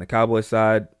 On the Cowboys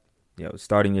side,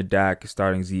 starting your Dak,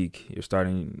 starting Zeke, you're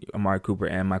starting Amari Cooper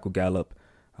and Michael Gallup.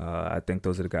 I think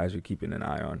those are the guys you're keeping an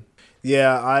eye on.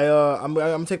 Yeah, I'm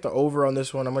gonna take the over on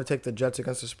this one. I'm gonna take the Jets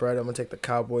against the spread. I'm gonna take the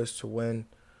Cowboys to win.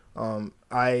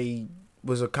 I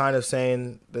was kind of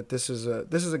saying that this is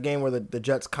a game where the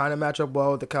Jets kind of match up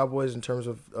well with the Cowboys in terms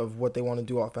of what they want to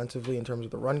do offensively in terms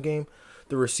of the run game.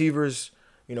 The receivers,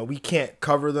 we can't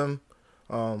cover them,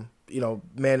 man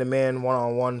to man,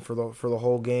 1-on-1 for the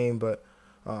whole game, but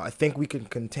I think we can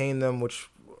contain them, which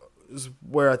is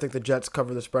where I think the Jets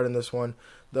cover the spread in this one.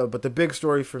 But the big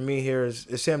story for me here is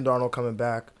Sam Darnold coming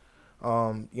back.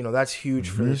 That's huge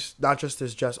for this, not just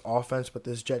this Jets offense, but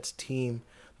this Jets team.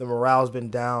 The morale's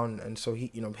been down, and so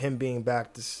him being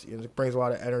back, this brings a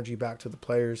lot of energy back to the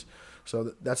players.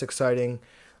 So that's exciting.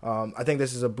 I think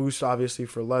this is a boost, obviously,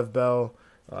 for Lev Bell,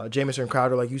 Jamison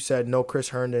Crowder, like you said. No Chris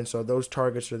Herndon, so those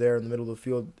targets are there in the middle of the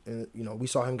field. And we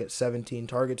saw him get 17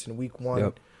 targets in Week 1.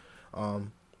 Yep.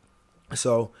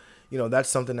 So that's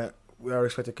something that we are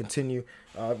expected to continue.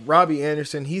 Robbie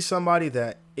Anderson, he's somebody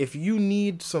that if you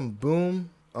need some boom,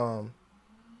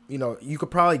 you could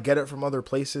probably get it from other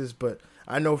places, but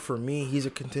I know for me, he's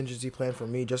a contingency plan for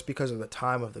me just because of the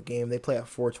time of the game. They play at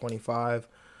 4:25,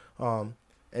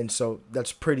 and so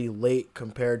that's pretty late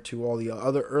compared to all the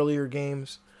other earlier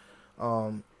games.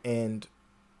 And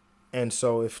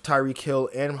so if Tyreek Hill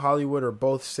and Hollywood are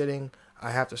both sitting, I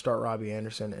have to start Robbie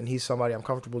Anderson, and he's somebody I'm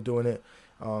comfortable doing it.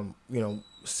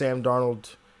 Sam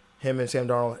Darnold, him and Sam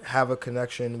Darnold have a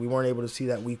connection. We weren't able to see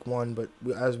that Week 1, but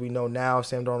as we know now,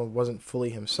 Sam Darnold wasn't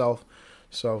fully himself.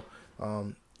 So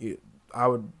I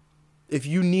would, if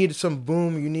you need some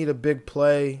boom, you need a big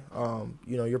play,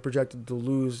 you're projected to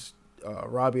lose,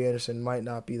 Robbie Anderson might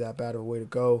not be that bad of a way to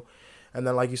go. And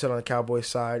then, like you said, on the Cowboys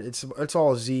side, it's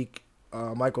all Zeke,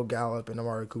 Michael Gallup, and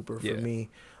Amari Cooper for me.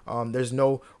 There's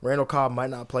no Randall Cobb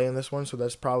might not play in this one, so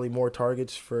that's probably more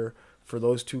targets for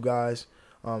those two guys.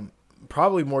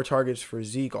 Probably more targets for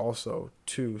Zeke also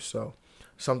too. So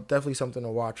definitely something to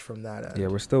watch from that end. Yeah,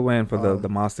 we're still waiting for the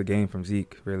monster game from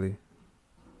Zeke, really.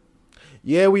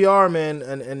 Yeah, we are, man.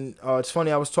 And it's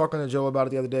funny. I was talking to Joe about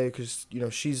it the other day because,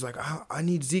 she's like, I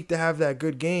need Zeke to have that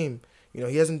good game.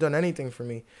 He hasn't done anything for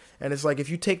me. And it's like, if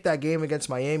you take that game against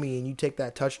Miami and you take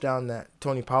that touchdown that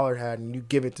Tony Pollard had and you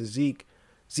give it to Zeke,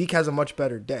 Zeke has a much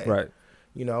better day. Right.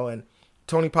 And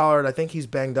Tony Pollard, I think he's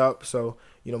banged up. So,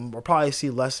 we'll probably see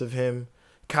less of him.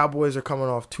 Cowboys are coming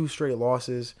off 2 straight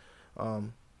losses.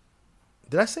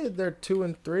 Did I say they're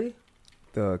 2-3?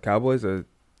 The Cowboys are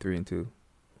 3-2.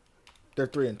 They're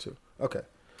 3-2. Okay.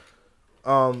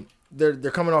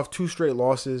 They're coming off 2 straight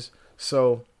losses,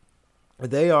 so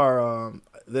they are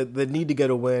they need to get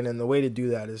a win, and the way to do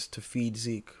that is to feed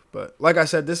Zeke. But like I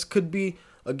said, this could be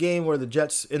a game where the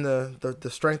Jets, in the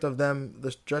strength of them,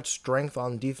 the Jets' strength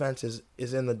on defense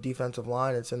is in the defensive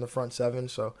line. It's in the front seven,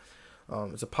 so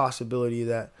it's a possibility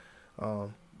that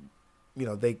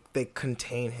they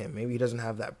contain him. Maybe he doesn't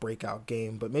have that breakout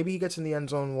game, but maybe he gets in the end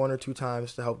zone 1 or 2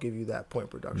 times to help give you that point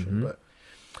production. Mm-hmm. But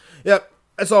yep,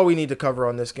 that's all we need to cover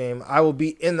on this game. I will be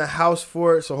in the house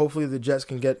for it, so hopefully the Jets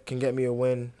can get me a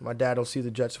win. My dad will see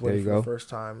the Jets win for the first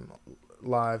time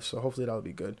live, so hopefully that'll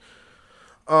be good.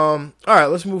 All right,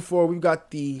 let's move forward. We've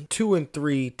got the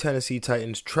 2-3 Tennessee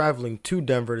Titans traveling to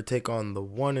Denver to take on the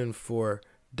 1-4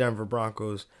 Denver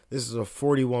Broncos. This is a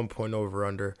 41-point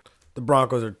over-under. The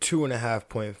Broncos are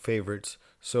 2.5-point favorites.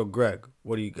 So, Greg,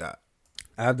 what do you got?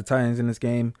 I have the Titans in this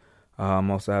game.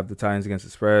 Also have the Titans against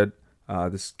the spread.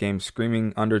 This game's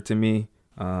screaming under to me.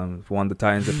 One, the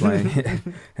Titans are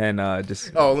playing, and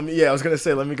just. Oh, I was gonna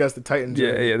say, let me guess, the Titans.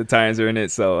 Yeah, the Titans are in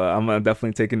it, so I'm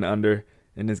definitely taking the under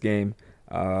in this game.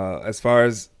 As far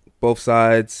as both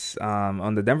sides,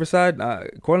 on the Denver side,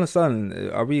 Courtland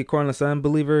Sutton, are we a Courtland Sutton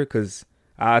believer? Because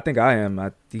I think I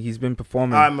am. He's been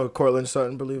performing. I'm a Courtland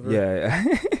Sutton believer. Yeah,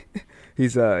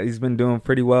 he's been doing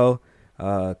pretty well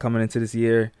coming into this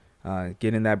year,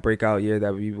 getting that breakout year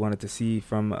that we wanted to see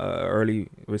from an early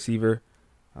receiver.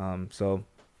 So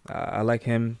I like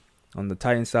him. On the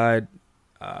Titans side,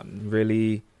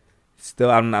 really, still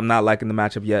I'm not liking the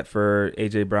matchup yet for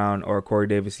A.J. Brown or Corey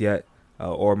Davis yet,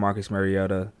 or Marcus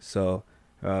Mariota. So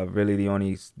really the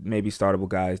only maybe startable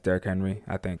guy is Derrick Henry,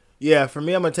 I think. Yeah, for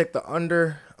me, I'm gonna take the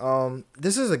under.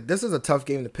 This is a tough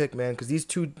game to pick, man, because these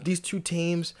two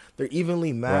teams, they're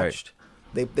evenly matched.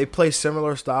 Right. They play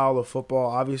similar style of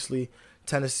football. Obviously,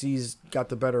 Tennessee's got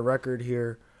the better record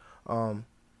here, but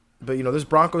this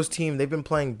Broncos team, they've been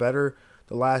playing better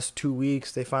the last 2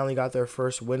 weeks. They finally got their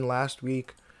first win last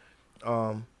week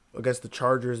against the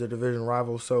Chargers, their division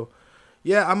rivals. So,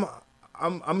 yeah, I'm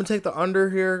gonna take the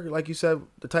under here. Like you said,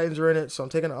 the Titans are in it, so I'm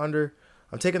taking the under.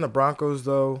 I'm taking the Broncos,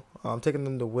 though. I'm taking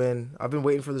them to win. I've been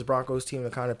waiting for this Broncos team to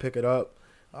kind of pick it up,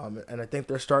 and I think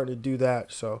they're starting to do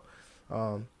that. So,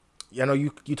 I know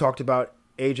you talked about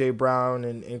A.J. Brown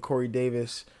and Corey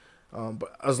Davis,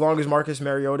 but as long as Marcus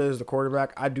Mariota is the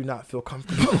quarterback, I do not feel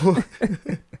comfortable.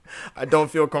 I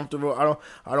don't feel comfortable.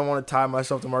 I don't want to tie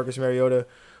myself to Marcus Mariota,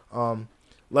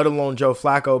 let alone Joe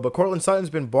Flacco. But Courtland Sutton's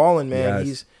been balling, man.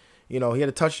 Yes. He had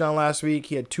a touchdown last week.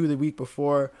 He had 2 the week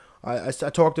before. I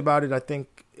talked about it, I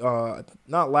think,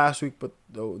 not last week, but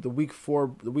the week 4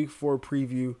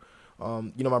 preview.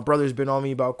 My brother's been on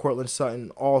me about Courtland Sutton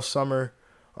all summer.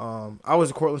 I was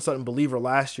a Courtland Sutton believer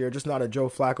last year, just not a Joe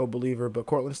Flacco believer, but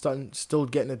Courtland Sutton still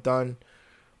getting it done.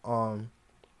 So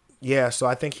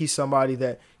I think he's somebody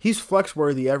that he's flex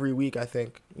worthy every week, I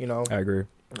think, I agree.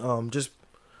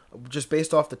 Just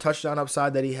based off the touchdown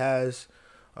upside that he has,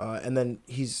 and then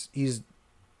he's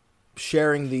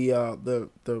sharing the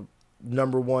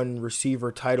number 1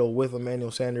 receiver title with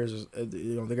Emmanuel Sanders.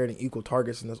 They're getting equal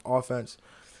targets in this offense.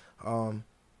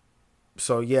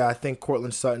 So yeah, I think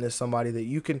Courtland Sutton is somebody that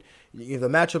you can, if the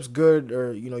matchup's good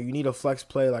or you need a flex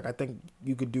play, like I think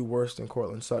you could do worse than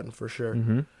Courtland Sutton for sure.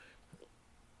 Mm-hmm.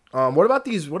 What about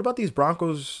these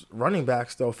Broncos running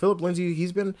backs though? Philip Lindsay,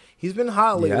 he's been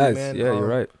hot lately, man. Yeah, you're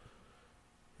right.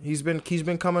 He's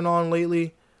been coming on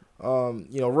lately.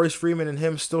 Royce Freeman and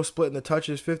him still splitting the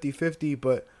touches 50-50,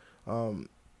 but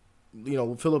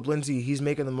Philip Lindsay, he's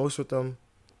making the most with them.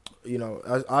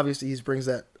 Obviously he brings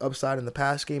that upside in the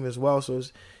pass game as well. So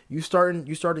is you starting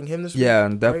him this week? Yeah,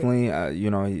 and definitely.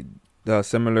 Right? The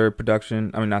similar production.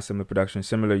 I mean, not similar production,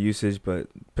 similar usage, but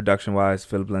production wise,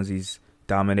 Philip Lindsay's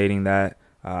dominating that.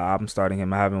 I'm starting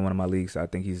him. I have him in one of my leagues. I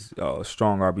think he's a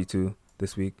strong RB2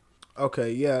 this week.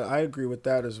 Okay, yeah, I agree with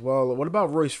that as well. What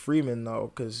about Royce Freeman though?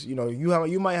 Because you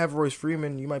might have Royce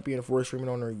Freeman, you might be a Royce Freeman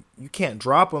owner. You can't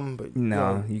drop him, but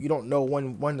you don't know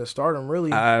when to start him.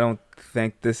 Really, I don't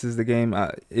think this is the game.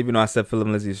 Even though I said Philip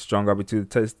Lindsay is a strong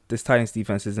RB2, this Titans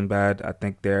defense isn't bad. I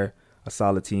think they're a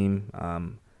solid team.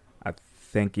 I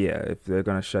think if they're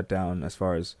gonna shut down as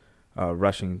far as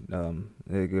rushing.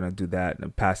 They're going to do that.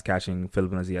 And pass catching,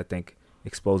 Philip Lindsay, I think,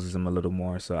 exposes him a little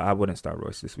more. So I wouldn't start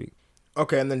Royce this week.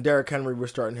 Okay, and then Derrick Henry, we're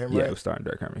starting him, right? Yeah, we're starting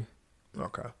Derrick Henry.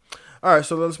 Okay. All right,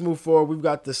 so let's move forward. We've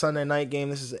got the Sunday night game.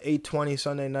 This is an 8:20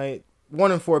 Sunday night.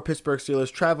 1-4 Pittsburgh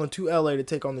Steelers traveling to LA to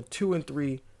take on the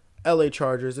 2-3 LA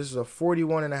Chargers. This is a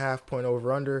 41.5 point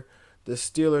over/under. The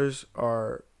Chargers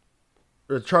are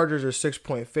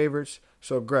 6-point favorites.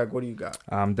 So, Greg, what do you got?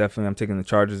 I'm taking the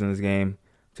Chargers in this game.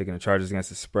 I'm taking the Chargers against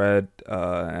the spread. But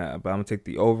I'm gonna take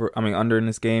the under in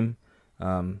this game.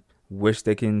 Wish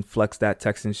they can flex that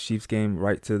Texans-Chiefs game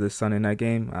right to the Sunday night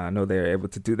game. I know they're able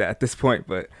to do that at this point,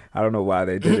 but I don't know why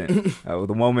they didn't.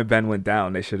 The moment Ben went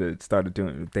down, they should have started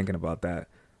thinking about that.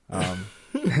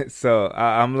 So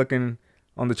I'm looking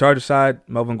on the Chargers side.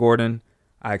 Melvin Gordon,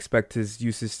 I expect his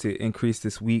usage to increase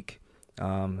this week.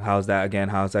 How's that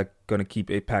going to keep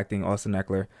impacting Austin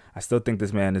Eckler? I still think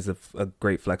this man is a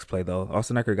great flex play, though.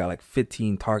 Austin Eckler got like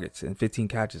 15 targets and 15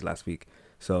 catches last week.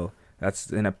 So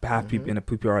that's in a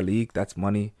PPR league. That's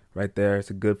money right there. It's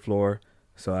a good floor.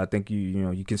 So I think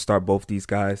you can start both these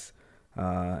guys.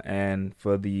 And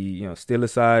for the Steelers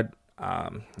side,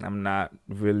 I'm not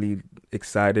really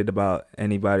excited about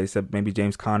anybody except maybe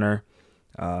James Conner,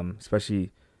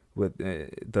 especially with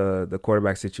the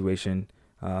quarterback situation.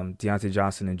 Deontay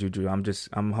Johnson and Juju.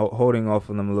 I'm holding off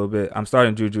on them a little bit. I'm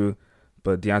starting Juju,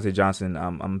 but Deontay Johnson,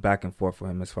 I'm back and forth for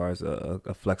him as far as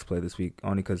a flex play this week,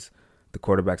 only because the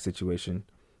quarterback situation.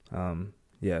 The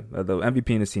MVP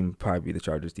in this team would probably be the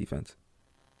Chargers defense.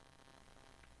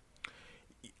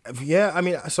 Yeah, I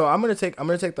mean, so I'm gonna take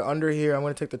the under here. I'm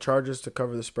gonna take the Chargers to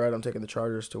cover the spread. I'm taking the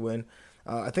Chargers to win.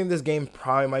 I think this game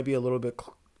probably might be a little bit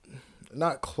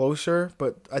not closer,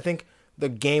 but I think the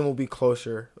game will be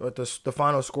closer. But the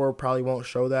final score probably won't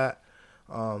show that.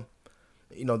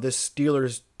 This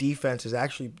Steelers defense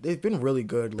they've been really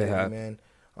good lately, man.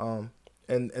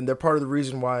 And they're part of the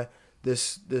reason why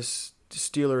this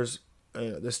Steelers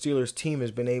team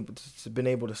has been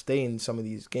able to stay in some of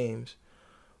these games.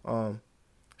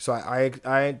 So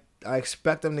I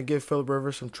expect them to give Philip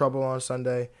Rivers some trouble on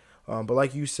Sunday. But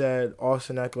like you said,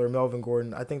 Austin Eckler, Melvin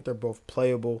Gordon, I think they're both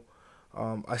playable.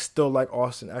 I still like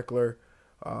Austin Eckler.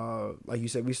 Like you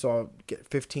said, we saw get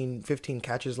 15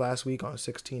 catches last week on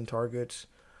 16 targets.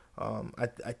 I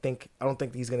don't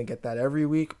think he's going to get that every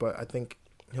week, but I think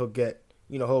he'll get,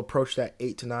 he'll approach that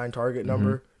 8 to 9 target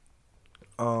number.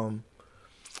 Melvin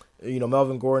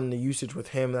Gordon, the usage with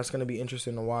him, that's going to be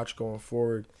interesting to watch going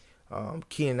forward.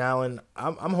 Keenan Allen,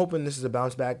 I'm hoping this is a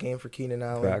bounce back game for Keenan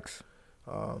Allen. Facts.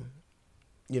 I'm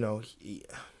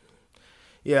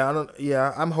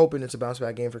hoping it's a bounce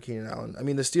back game for Keenan Allen. I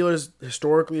mean, the Steelers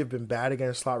historically have been bad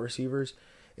against slot receivers.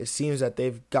 It seems that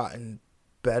they've gotten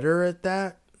better at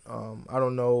that. I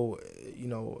don't know,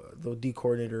 the D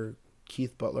coordinator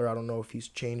Keith Butler, I don't know if he's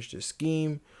changed his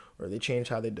scheme or they changed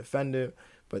how they defend it.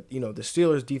 But, the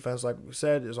Steelers defense, like we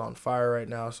said, is on fire right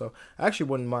now. So I actually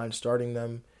wouldn't mind starting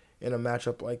them in a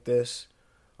matchup like this,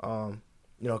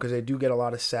 because they do get a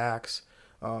lot of sacks.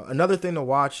 Another thing to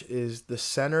watch is the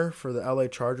center for the LA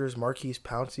Chargers, Marquise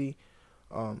Pouncey.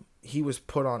 He was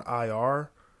put on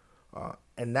IR,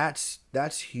 and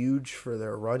that's huge for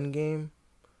their run game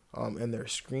and their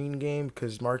screen game,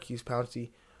 because Marquise Pouncey,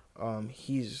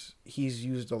 he's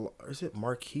used a lot. Is it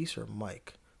Marquise or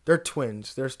Mike? They're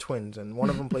twins. There's twins, and one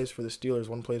of them plays for the Steelers,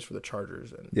 one plays for the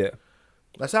Chargers. And yeah,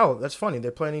 that's funny. They're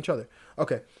playing each other.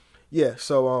 Okay, yeah.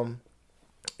 So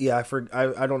I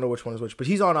don't know which one is which, but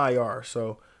he's on IR,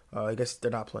 so I guess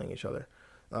they're not playing each other.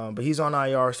 But he's on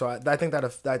IR, so I think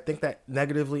that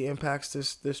negatively impacts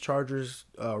this Chargers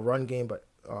run game, but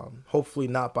hopefully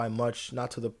not by much, not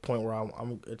to the point where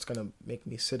it's gonna make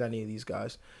me sit any of these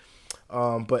guys.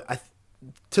 But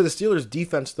to the Steelers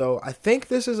defense, though, I think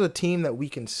this is a team that we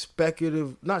can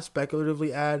not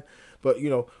speculatively add, but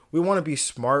we want to be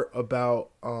smart about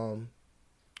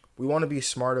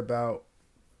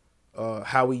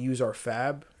how we use our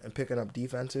fab and picking up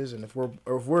defenses. And if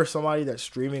we're somebody that's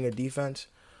streaming a defense,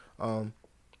 then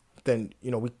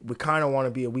we kind of want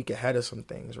to be a week ahead of some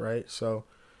things, right? So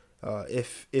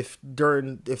if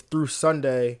through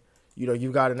Sunday,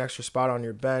 you've got an extra spot on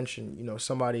your bench and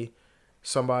somebody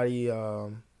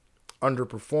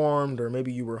underperformed, or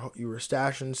maybe you were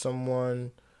stashing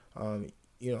someone,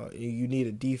 you need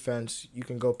a defense, you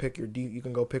can go pick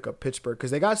up Pittsburgh, because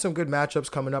they got some good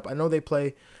matchups coming up. I know they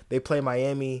play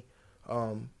Miami,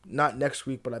 not next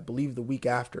week, but I believe the week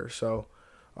after. So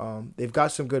they've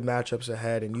got some good matchups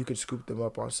ahead, and you could scoop them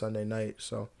up on Sunday night.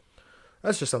 So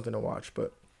that's just something to watch.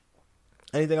 But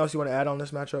anything else you want to add on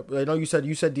this matchup? I know you said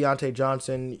Deontay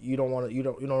Johnson. You don't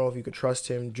know if you could trust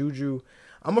him. Juju,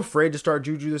 I'm afraid to start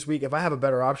Juju this week. If I have a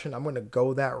better option, I'm going to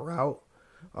go that route.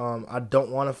 I don't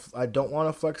want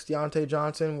to flex Deontay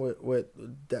Johnson with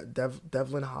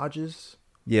Devlin Hodges.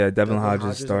 Yeah, Devlin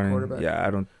Hodges starting. Yeah,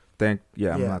 I don't think.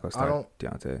 Yeah, I'm not gonna start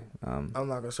Deontay. I'm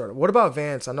not gonna start. What about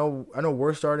Vance? I know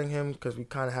we're starting him because we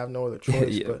kind of have no other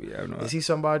choice. But is he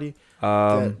somebody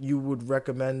that you would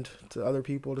recommend to other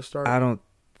people to start? I don't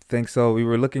think so. We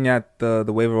were looking at the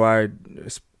waiver wire.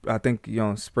 I think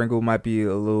Sprinkle might be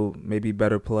a little maybe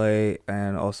better play,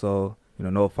 and also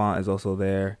Noah Fant is also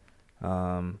there.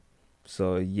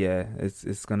 So yeah,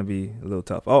 it's gonna be a little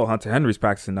tough. Oh, Hunter Henry's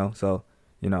practicing though, so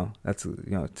that's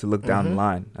to look down the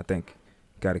line. I think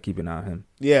got to keep an eye on him.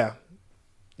 Yeah,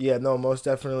 no, most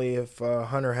definitely. If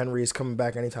Hunter Henry is coming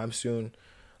back anytime soon,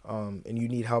 and you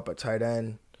need help at tight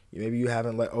end, maybe you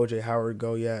haven't let OJ Howard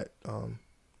go yet.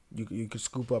 You could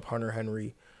scoop up Hunter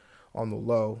Henry on the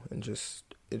low and just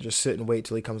sit and wait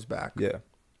till he comes back. Yeah.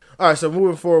 All right, so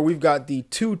moving forward, we've got the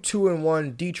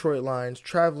 2-2-1 Detroit Lions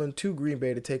traveling to Green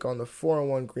Bay to take on the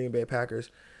 4-1 Green Bay Packers.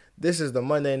 This is the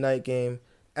Monday night game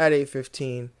at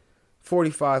 8:15,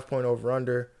 45-point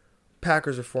over/under.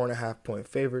 Packers are 4.5-point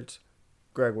favorites.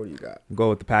 Greg, what do you got? Go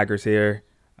with the Packers here.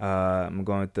 I'm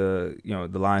going with the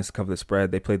Lions to cover the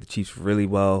spread. They played the Chiefs really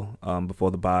well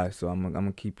before the bye, so I'm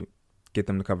gonna get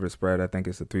them to cover the spread. I think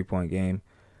it's a 3-point game,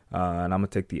 and I'm gonna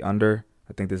take the under.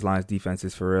 I think this Lions defense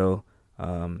is for real.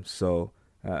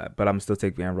 But I'm still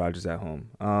taking Aaron Rodgers at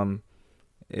home. I'm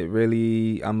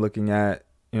looking at,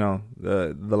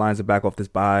 the Lions are back off this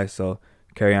bye. So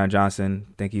Kerryon Johnson,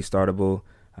 think he's startable.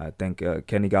 I think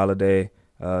Kenny Golladay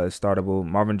is startable.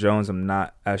 Marvin Jones, I'm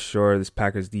not as sure. This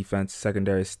Packers defense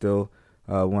secondary is still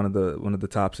one of the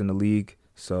tops in the league.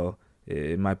 So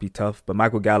it might be tough. But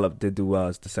Michael Gallup did do well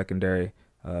as the secondary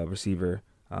receiver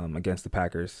against the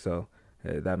Packers. So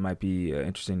that might be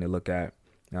interesting to look at.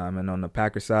 And on the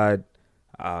Packers side,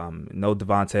 no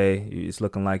Devontae. It's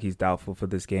looking like he's doubtful for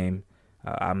this game.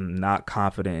 I'm not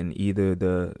confident in either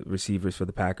the receivers for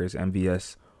the Packers,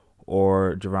 MVS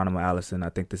or Geronimo Allison. I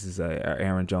think this is a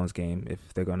Aaron Jones game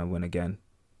if they're gonna win again.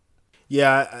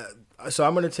 Yeah, so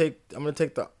I'm gonna take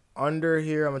the under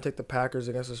here. I'm gonna take the Packers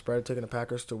against the spread. Taking the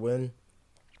Packers to win.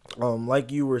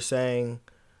 Like you were saying,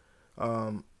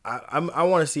 I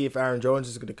want to see if Aaron Jones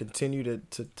is going to continue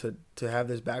to have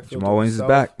this backfield. Jamal Williams is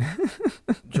back.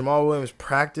 Jamal Williams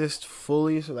practiced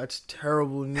fully, so that's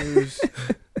terrible news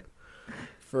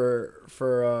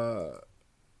for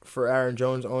Aaron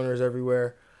Jones owners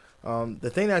everywhere. The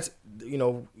thing that's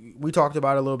we talked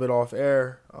about it a little bit off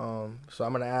air. So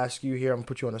I'm going to ask you here. I'm going to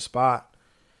put you on the spot.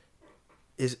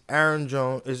 Is Aaron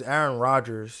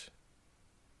Rodgers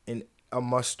a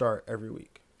must start every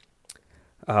week?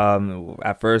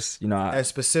 At first, and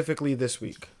specifically this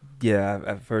week. Yeah,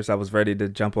 at first I was ready to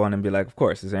jump on and be like, of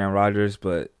course, it's Aaron Rodgers.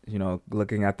 But,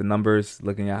 looking at the numbers,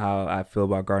 looking at how I feel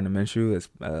about Gardner Minshew, it's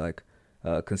like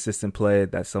a consistent play.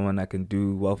 That's someone that can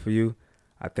do well for you.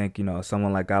 I think,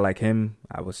 someone like guy like him,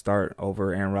 I would start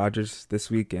over Aaron Rodgers this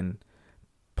week and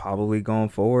probably going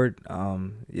forward.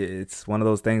 It's one of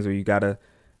those things where you got to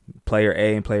player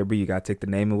A and player B, you got to take the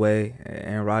name away.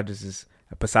 Aaron Rodgers is,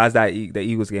 besides the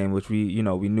Eagles game, which we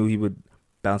knew he would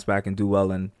bounce back and do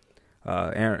well, and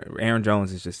Aaron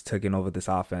Jones is just taking over this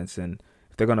offense. And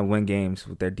if they're going to win games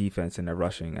with their defense and their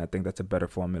rushing, I think that's a better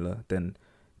formula than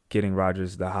getting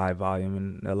Rodgers the high volume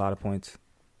and a lot of points.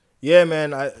 Yeah, man.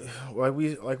 Like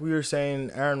we were saying,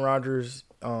 Aaron Rodgers.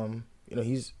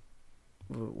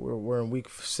 We're in week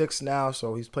 6 now,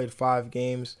 so he's played 5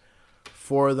 games.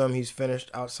 4 of them he's finished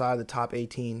outside the top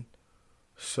 18.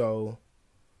 So,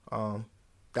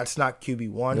 that's not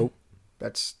QB1. Nope.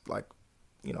 That's like,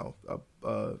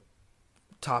 a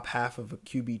top half of a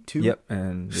QB2. Yep,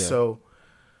 and yeah. So,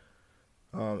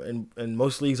 and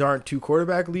most leagues aren't 2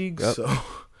 quarterback leagues. Yep.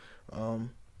 So,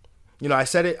 I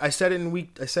said it in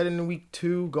week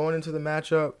 2 going into the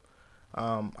matchup.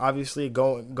 Obviously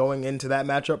going into that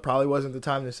matchup probably wasn't the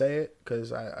time to say it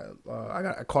because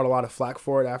I caught a lot of flack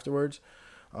for it afterwards.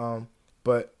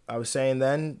 But I was saying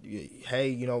then, hey,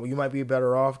 you might be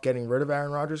better off getting rid of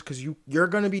Aaron Rodgers because you're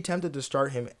going to be tempted to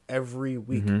start him every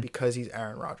week because he's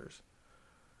Aaron Rodgers.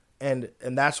 And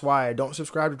that's why I don't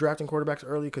subscribe to drafting quarterbacks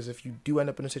early, because if you do end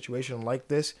up in a situation like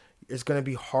this, it's going to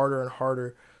be harder and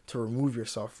harder to remove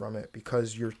yourself from it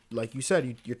because you're, like you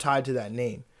said, you're tied to that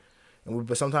name.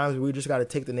 But sometimes we just got to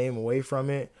take the name away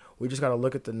from it. We just got to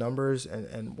look at the numbers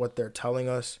and what they're telling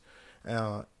us.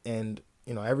 And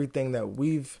everything that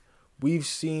we've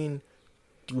seen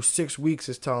through 6 weeks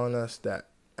is telling us that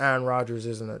Aaron Rodgers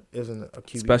isn't a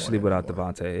QB1 especially without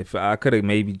anymore. Devontae. If I could have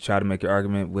maybe tried to make an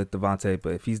argument with Devontae,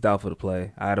 but if he's doubtful to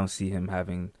play, I don't see him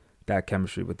having that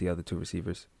chemistry with the other 2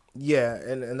 receivers. Yeah,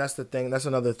 and that's the thing. That's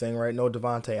another thing, right? No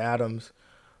Devontae Adams.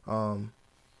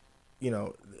 You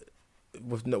know,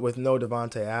 with no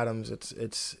Devontae Adams,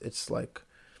 it's like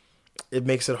it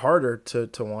makes it harder to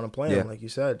want to play him, like you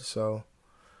said. So,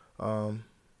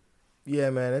 yeah,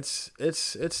 man,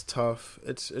 it's tough.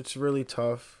 It's really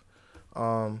tough.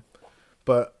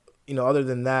 But other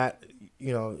than that,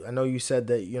 I know you said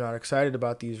that you're not excited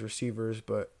about these receivers,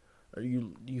 but are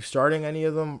you starting any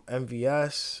of them?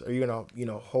 MVS? Are you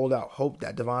gonna hold out hope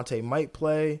that Devontae might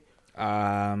play?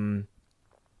 Yeah,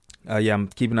 I'm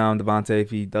keeping an eye on Devontae.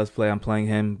 If he does play, I'm playing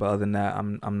him. But other than that,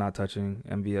 I'm not touching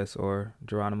MVS or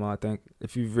Geronimo. I think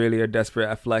if you really are desperate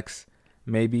at flex,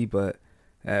 maybe. But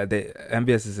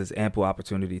MVS is his ample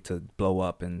opportunity to blow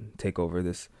up and take over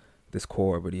this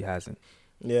core, but he hasn't.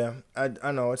 Yeah,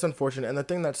 I know it's unfortunate, and the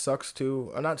thing that sucks too,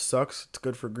 or not sucks, it's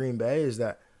good for Green Bay, is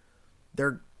that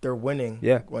they're winning.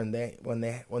 Yeah. When they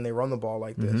run the ball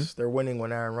like this, they're winning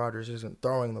when Aaron Rodgers isn't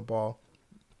throwing the ball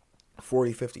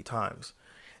 40, 50 times.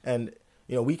 And,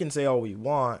 we can say all we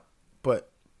want, but,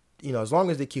 as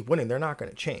long as they keep winning, they're not going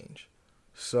to change.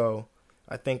 So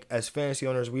I think as fantasy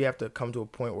owners, we have to come to a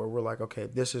point where we're like, okay,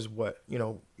 this is what,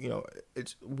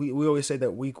 it's we always say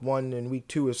that week 1 and week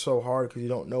 2 is so hard because you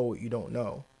don't know what you don't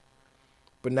know.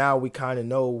 But now we kind of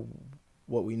know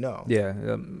what we know. Yeah,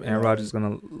 Aaron Rodgers is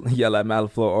going to yell at Matt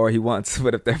LaFleur all he wants,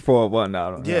 but if they're 4-1, I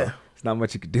don't know. Yeah. It's not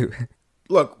much you could do.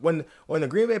 Look, when the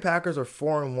Green Bay Packers are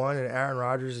 4-1 and Aaron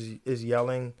Rodgers is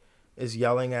yelling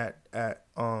at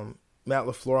Matt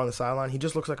LaFleur on the sideline, he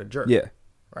just looks like a jerk. Yeah.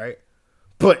 Right?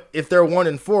 But if they're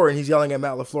 1-4 and he's yelling at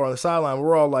Matt LaFleur on the sideline,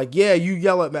 we're all like, yeah, you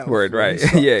yell at Matt Word, LaFleur. right.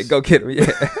 Yeah, go get him.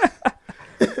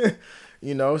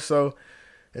 Yeah. So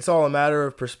it's all a matter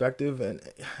of perspective, and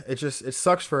it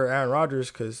sucks for Aaron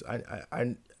Rodgers because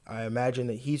I imagine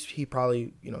that he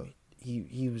probably,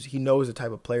 he knows the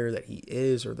type of player that he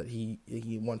is, or that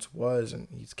he once was, and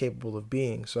he's capable of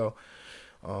being. So,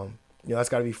 that's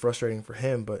got to be frustrating for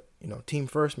him. But team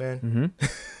first, man. Mm-hmm.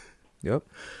 Yep.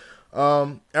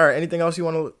 All right. Anything else you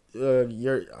want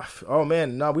to? Oh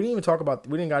man, no, we didn't even talk about.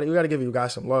 We got to give you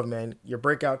guys some love, man. Your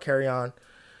breakout carry on.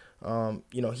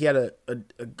 He had a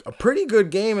pretty good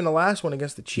game in the last one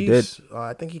against the Chiefs.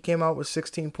 I think he came out with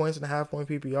 16 points and a half point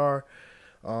PPR.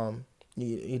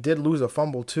 He did lose a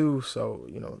fumble too, so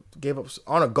gave up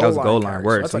on a goal line. That was a goal line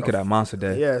word. So he could have monster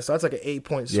day. Yeah, so that's like an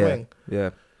 8-point swing.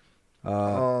 Yeah.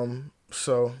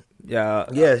 So yeah.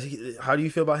 How do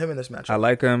you feel about him in this matchup? I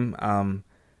like him.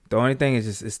 The only thing is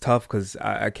just it's tough because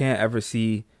I can't ever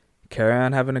see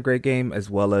Kerryon having a great game as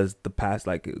well as the past,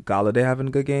 like Galladay having a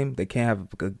good game. They can't have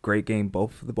a great game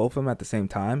both of them at the same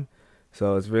time.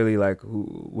 So it's really like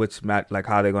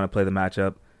how they're going to play the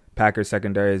matchup. Packers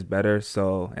secondary is better,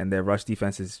 and their rush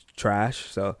defense is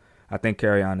trash. So I think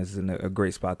Kerryon is in a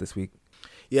great spot this week.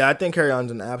 Yeah, I think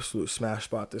Kerryon's an absolute smash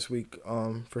spot this week,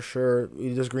 for sure.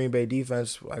 This Green Bay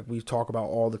defense, like we talk about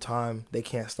all the time, they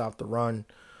can't stop the run.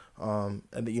 And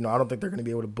I don't think they're going to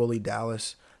be able to bully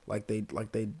Dallas I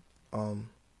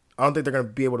don't think they're going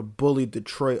to be able to bully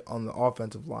Detroit on the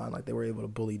offensive line like they were able to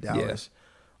bully Dallas.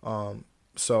 Yeah.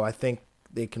 So I think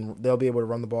they'll be able to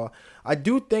run the ball. I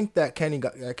do think that Kenny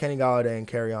Galladay and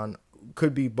Kerryon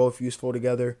could be both useful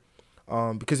together,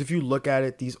 because if you look at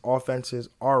it, these offenses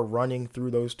are running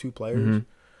through those two players. Mm-hmm.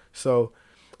 So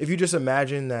if you just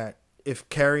imagine that if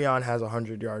Kerryon has a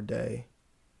 100-yard day,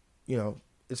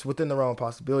 it's within the realm of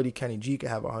possibility Kenny G could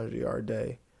have a 100-yard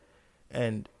day.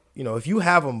 And, if you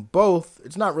have them both,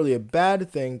 it's not really a bad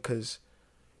thing because,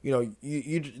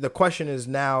 the question is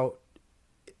now,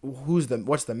 what's the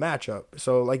matchup?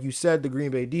 So, like you said, the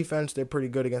Green Bay defense, they're pretty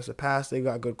good against the pass. They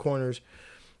got good corners.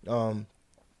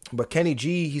 But Kenny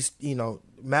G, he's,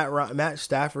 Matt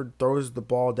Stafford throws the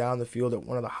ball down the field at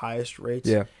one of the highest rates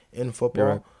in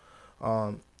football.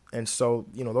 Right. And so,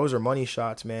 those are money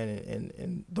shots, man,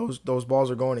 and those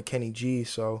balls are going to Kenny G.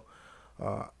 So,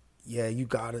 you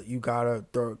gotta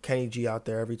throw Kenny G out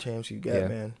there every chance you get,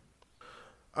 man.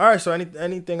 All right, so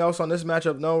anything else on this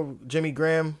matchup? No, Jimmy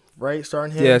Graham, right?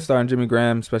 Starting him? Yeah, starting Jimmy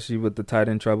Graham, especially with the tight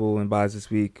end trouble and buys this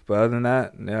week. But other than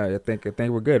that, I think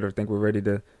we're good. I think we're ready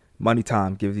to money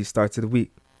time, give these starts of the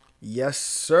week. Yes,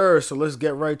 sir. So let's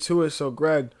get right to it. So,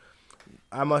 Greg,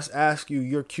 I must ask you,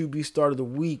 your QB start of the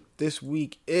week this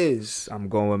week is? I'm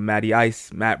going with Matty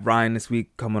Ice, Matt Ryan this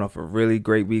week, coming off a really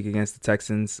great week against the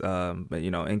Texans. But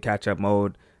in catch-up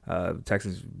mode,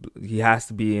 Texans, he has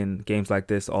to be in games like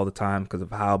this all the time because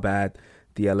of how bad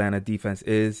the Atlanta defense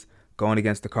is. Going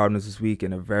against the Cardinals this week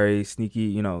in a very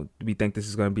sneaky, we think this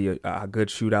is going to be a good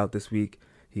shootout this week.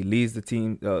 He leads the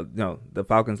team. The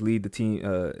Falcons lead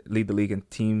the league in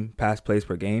team pass plays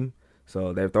per game.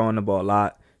 So they're throwing the ball a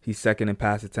lot. He's second in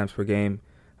pass attempts per game.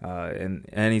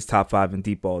 and he's top 5 in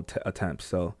deep ball attempts.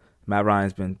 So Matt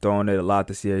Ryan's been throwing it a lot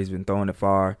this year. He's been throwing it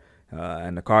far.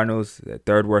 And the Cardinals, they're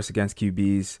third worst against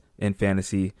QBs in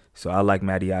fantasy. So I like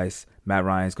Matty Ice. Matt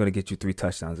Ryan's going to get you 3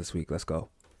 touchdowns this week. Let's go.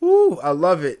 Ooh, I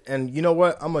love it. And you know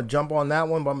what? I'm going to jump on that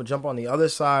one, but I'm going to jump on the other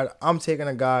side. I'm taking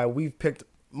a guy we've picked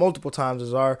multiple times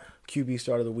as our QB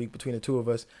start of the week between the two of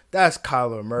us. That's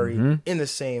Kyler Murray in the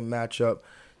same matchup.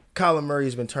 Kyler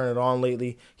Murray's been turning it on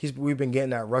lately. We've been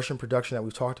getting that rushing production that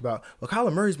we've talked about. Well,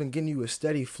 Kyler Murray's been getting you a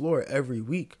steady floor every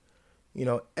week. You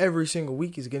know, every single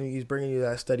week he's bringing you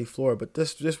that steady floor. But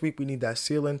this week we need that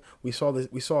ceiling. We saw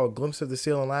a glimpse of the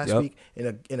ceiling last week in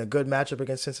a good matchup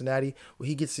against Cincinnati. Well,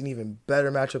 he gets an even better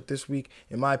matchup this week,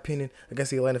 in my opinion,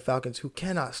 against the Atlanta Falcons, who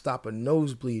cannot stop a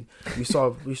nosebleed. We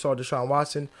saw Deshaun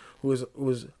Watson, who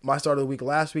was my start of the week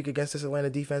last week against this Atlanta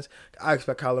defense. I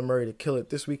expect Kyler Murray to kill it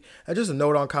this week. And just a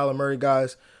note on Kyler Murray,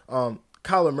 guys.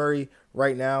 Kyler Murray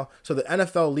right now. So the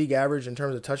NFL league average in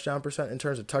terms of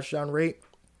touchdown rate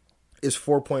is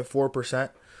 4.4%.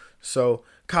 So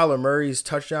Kyler Murray's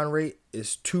touchdown rate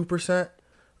is 2%,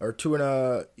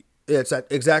 or it's at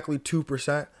exactly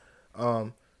 2%.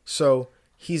 So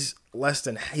he's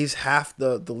half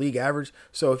the league average.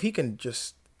 So if he can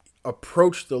just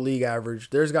approach the league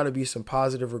average, there's got to be some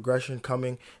positive regression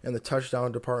coming in the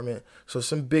touchdown department. So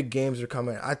some big games are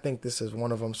coming. I think this is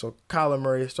one of them. So Kyler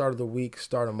Murray, start of the week,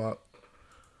 start him up.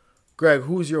 Greg,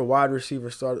 who's your wide receiver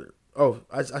starter? Oh,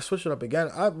 I switched it up again.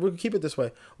 We'll keep it this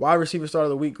way. Wide receiver start of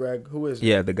the week, Greg. Who is it?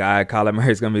 Yeah, the guy Kyler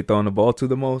Murray's going to be throwing the ball to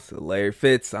the most, Larry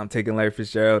Fitz. I'm taking Larry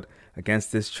Fitzgerald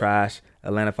against this trash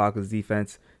Atlanta Falcons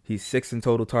defense. He's 6 in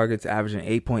total targets, averaging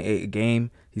 8.8 a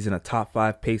game. He's in a top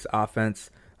 5 pace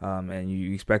offense, and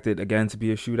you expect it, again, to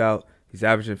be a shootout. He's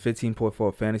averaging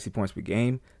 15.4 fantasy points per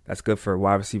game. That's good for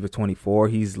wide receiver 24.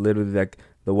 He's literally like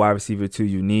the wide receiver 2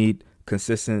 you need,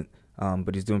 consistent.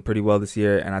 But he's doing pretty well this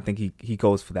year, and I think he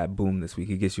goes for that boom this week.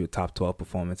 He gets you a top 12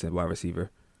 performance in wide receiver.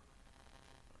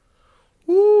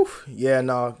 Woo! Yeah,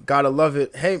 no, gotta love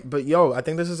it. Hey, but yo, I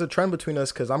think this is a trend between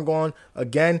us because I'm going,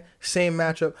 again, same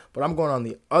matchup, but I'm going on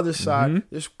the other side.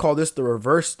 Just call this the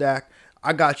reverse stack.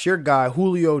 I got your guy,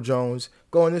 Julio Jones,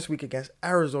 going this week against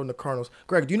Arizona Cardinals.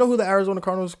 Greg, do you know who the Arizona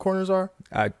Cardinals corners are?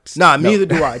 Neither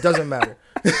do I. It doesn't matter.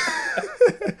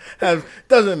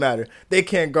 Doesn't matter. They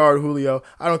can't guard Julio.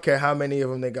 I don't care how many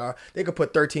of them they got. They could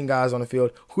put 13 guys on the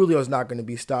field. Julio's not going to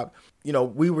be stopped. You know,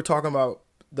 we were talking about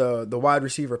the wide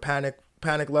receiver panic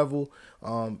level.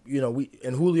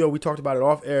 Julio, we talked about it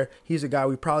off air. He's a guy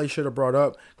we probably should have brought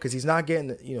up because he's not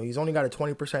getting, he's only got a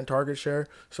 20% target share,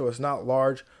 so it's not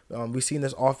large. We've seen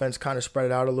this offense kind of spread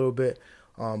it out a little bit.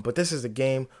 But this is a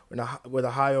game with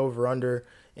a high over-under,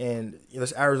 and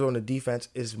this Arizona defense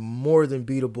is more than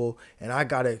beatable, and I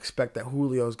got to expect that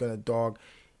Julio is going to dog.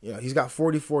 He's got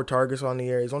 44 targets on the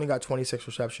year. He's only got 26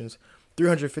 receptions,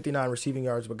 359 receiving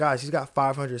yards. But, guys, he's got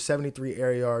 573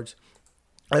 air yards.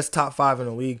 That's top 5 in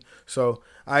the league. So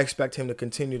I expect him to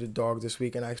continue to dog this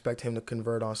week, and I expect him to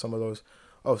convert on some of those.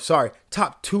 Oh, sorry,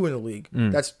 top 2 in the league.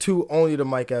 That's 2 only to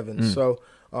Mike Evans. So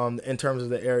in terms of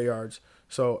the air yards.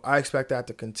 So I expect that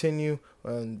to continue,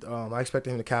 and I expect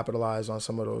him to capitalize on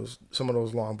some of those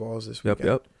long balls this weekend.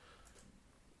 Yep.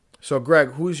 So, Greg,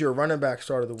 who's your running back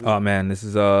start of the week? Oh, man, this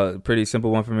is a pretty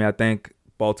simple one for me, I think.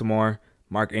 Baltimore,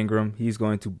 Mark Ingram, he's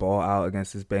going to ball out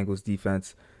against this Bengals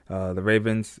defense. The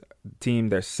Ravens team,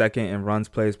 they're second in runs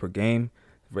plays per game.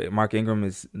 Mark Ingram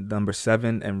is number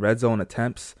 7 in red zone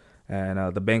attempts.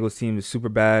 And the Bengals team is super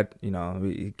bad.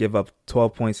 We give up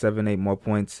 12.78 more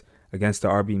points against the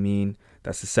RB mean.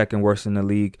 That's the second worst in the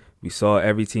league. We saw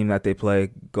every team that they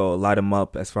play go light them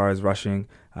up as far as rushing.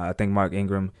 I think Mark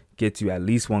Ingram gets you at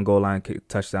least 1 goal line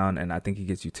touchdown, and I think he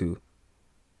gets you 2.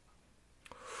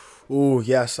 Ooh,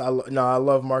 yes. I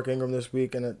love Mark Ingram this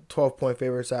week, and a 12-point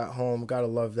favorites at home. Gotta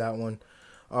love that one.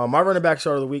 My running back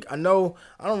start of the week. I know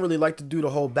I don't really like to do the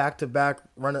whole back-to-back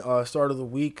start of the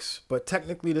weeks, but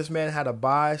technically this man had a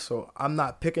bye, so I'm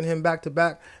not picking him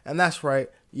back-to-back. And that's right,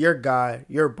 your guy,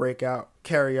 your breakout,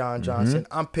 Kerryon Johnson.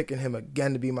 I'm picking him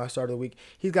again to be my start of the week.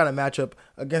 He's got a matchup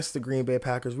against the Green Bay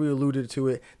Packers. We alluded to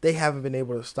it. They haven't been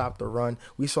able to stop the run.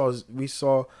 We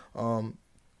saw.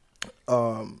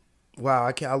 Wow,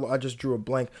 I just drew a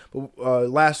blank. But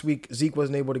last week, Zeke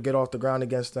wasn't able to get off the ground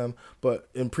against them. But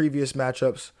in previous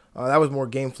matchups, that was more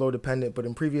game flow dependent. But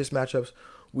in previous matchups,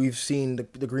 we've seen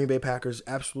the Green Bay Packers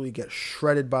absolutely get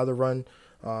shredded by the run.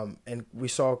 And we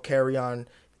saw Kerryon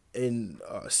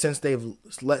since they've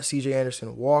let C.J.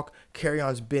 Anderson walk.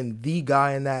 Kerryon's been the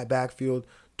guy in that backfield.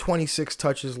 26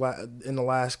 touches in the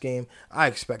last game. I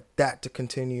expect that to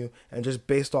continue, and just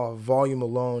based off volume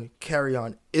alone,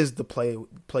 Kerryon is the play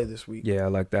this week. Yeah, I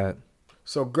like that.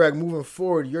 So, Greg, moving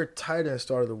forward, your tight end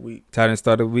start of the week. Tight end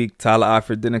start of the week. Tyler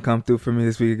Eifert didn't come through for me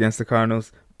this week against the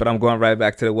Cardinals, but I'm going right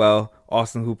back to the well.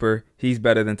 Austin Hooper, he's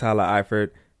better than Tyler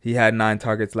Eifert. He had 9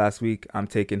 targets last week. I'm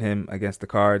taking him against the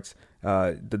Cards.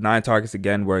 The 9 targets,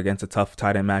 again, were against a tough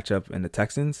tight end matchup in the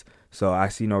Texans, so I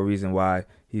see no reason why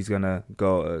he's going to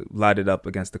go light it up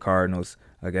against the Cardinals.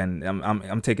 Again,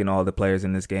 I'm taking all the players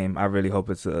in this game. I really hope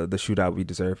it's the shootout we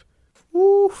deserve.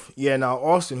 Woo. Yeah, now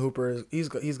Austin Hooper, he's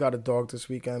got a dog this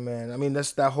weekend, man. I mean,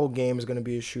 that whole game is going to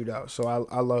be a shootout, so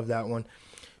I love that one.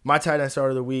 My tight end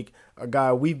start of the week, a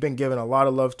guy we've been giving a lot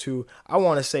of love to. I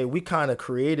want to say we kind of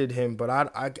created him, but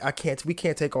we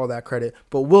can't take all that credit.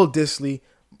 But Will Dissly,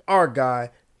 our guy,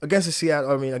 against the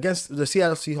Seattle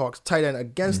Seahawks tight end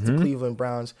against the Cleveland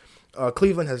Browns.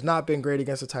 Cleveland has not been great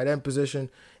against the tight end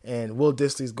position, and Will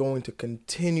Dissly is going to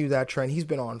continue that trend. He's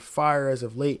been on fire as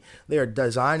of late. They are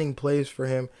designing plays for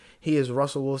him. He is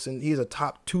Russell Wilson. He's a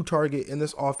top 2 target in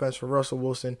this offense for Russell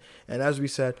Wilson. And as we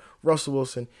said, Russell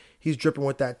Wilson, he's dripping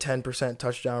with that 10%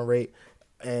 touchdown rate,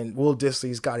 and Will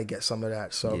Dissly's got to get some of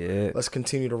that. So Let's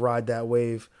continue to ride that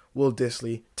wave. Will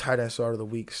Dissly, tight end start of the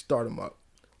week. Start him up.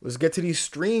 Let's get to these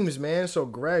streams, man. So,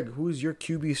 Greg, who's your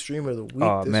QB streamer of the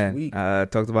week this week? I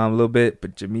talked about him a little bit,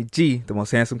 but Jimmy G, the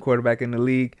most handsome quarterback in the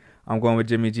league. I'm going with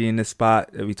Jimmy G in this spot.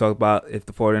 We talked about if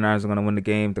the 49ers are going to win the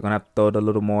game, they're going to have to throw it a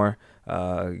little more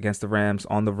against the Rams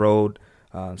on the road.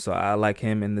 So I like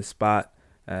him in this spot.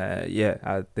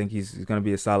 I think he's going to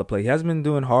be a solid play. He hasn't been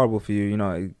doing horrible for you. You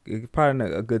know, he's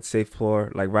probably a good safe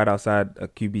floor, like right outside a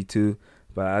QB2.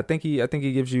 But I think he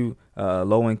gives you a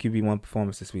low-end QB1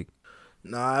 performance this week.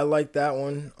 Nah, I like that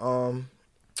one.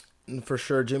 For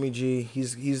sure, Jimmy G.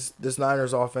 He's this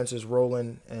Niners offense is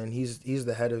rolling, and he's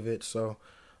the head of it. So,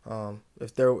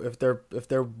 if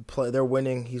they're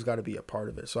winning, he's got to be a part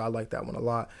of it. So I like that one a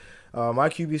lot. My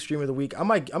QB stream of the week, I'm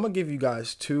gonna give you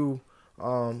guys 2.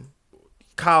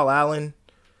 Kyle Allen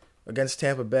against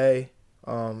Tampa Bay.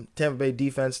 Tampa Bay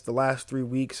defense the last 3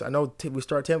 weeks. I know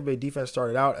Tampa Bay defense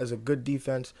started out as a good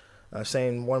defense.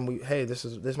 Saying 1 week, hey,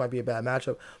 this might be a bad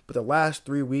matchup, but the last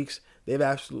 3 weeks they've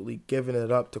absolutely given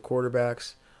it up to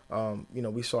quarterbacks.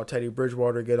 We saw Teddy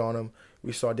Bridgewater get on him.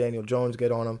 We saw Daniel Jones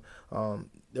get on him.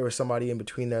 There was somebody in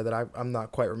between there that I'm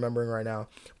not quite remembering right now.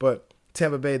 But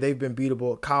Tampa Bay, they've been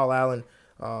beatable. Kyle Allen,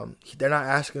 they're not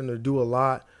asking him to do a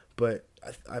lot, but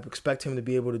I expect him to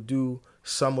be able to do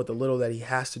some with the little that he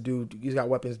has to do. He's got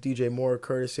weapons: DJ Moore,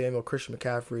 Curtis Samuel, Christian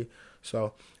McCaffrey.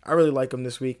 So I really like him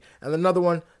this week. And another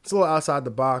one, it's a little outside the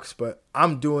box, but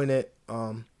I'm doing it.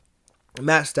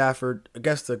 Matt Stafford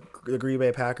against the Green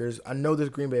Bay Packers. I know this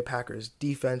Green Bay Packers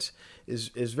defense is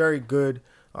very good.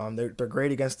 They're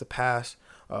great against the pass.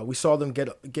 We saw them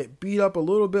get beat up a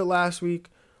little bit last week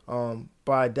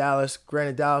by Dallas.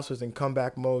 Granted, Dallas was in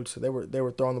comeback mode, so they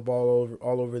were throwing the ball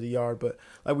all over the yard. But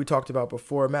like we talked about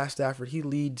before, Matt Stafford,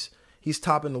 he's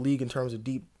top in the league in terms of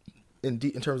deep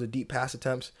pass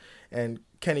attempts, and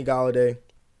Kenny Golladay,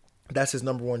 that's his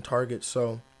number 1 target.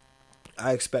 So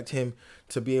I expect him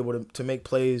to be able to make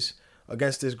plays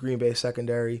against this Green Bay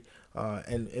secondary.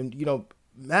 And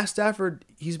Matt Stafford,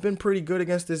 he's been pretty good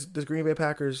against this Green Bay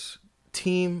Packers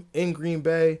team in Green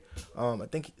Bay. I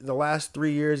think the last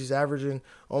 3 years he's averaging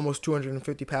almost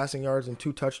 250 passing yards and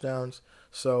 2 touchdowns.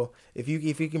 So if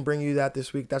he can bring you that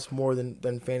this week, that's more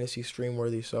than fantasy stream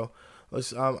worthy. So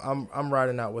I'm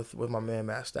riding out with my man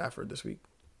Matt Stafford this week.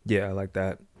 Yeah, I like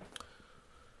that.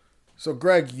 So,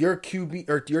 Greg, your QB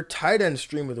or your tight end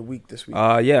stream of the week this week.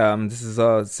 This is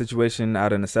a situation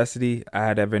out of necessity. I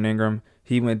had Evan Ingram.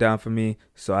 He went down for me,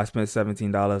 so I spent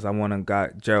 $17. I went and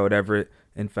got Gerald Everett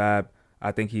in Fab.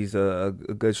 I think he's a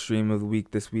good stream of the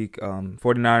week this week.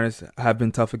 49ers have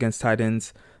been tough against tight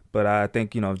ends, but I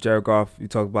think, Jared Goff, you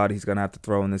talked about, he's going to have to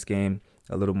throw in this game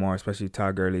a little more, especially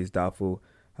Todd Gurley is doubtful.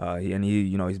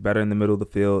 He's better in the middle of the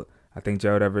field. I think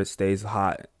Gerald Everett stays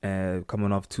hot and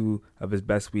coming off 2 of his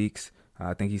best weeks.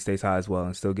 I think he stays high as well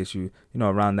and still gets you,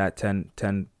 around that 10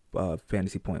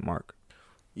 fantasy point mark.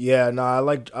 Yeah, no, I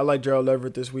like Gerald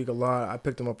Everett this week a lot. I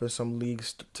picked him up in some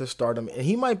leagues to start him, and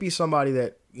he might be somebody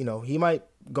that he might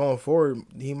going forward.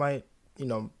 He might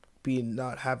be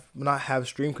not have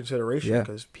stream consideration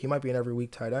because he might be an every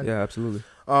week tight end. Yeah, absolutely.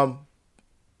 All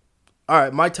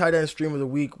right, my tight end stream of the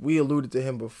week. We alluded to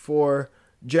him before.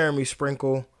 Jeremy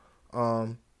Sprinkle.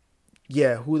 Who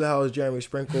the hell is Jeremy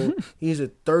Sprinkle? He's a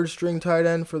 3rd string tight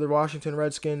end for the Washington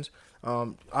Redskins.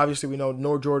 Obviously, we know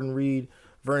nor Jordan Reed.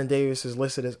 Vernon Davis is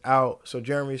listed as out. So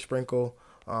Jeremy Sprinkle,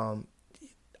 I'm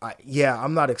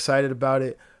not excited about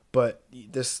it. But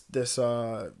this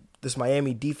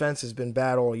Miami defense has been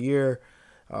bad all year.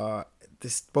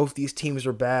 Both these teams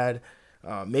are bad.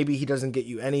 Maybe he doesn't get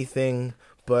you anything,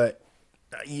 but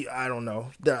I don't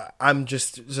know.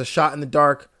 It's a shot in the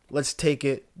dark. Let's take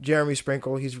it. Jeremy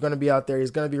Sprinkle, he's going to be out there.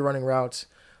 He's going to be running routes.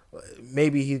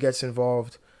 Maybe he gets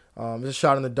involved. It's a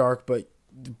shot in the dark, but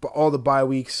all the bye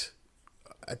weeks,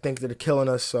 I think they're killing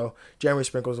us. So Jeremy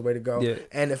Sprinkle's the way to go. Yeah.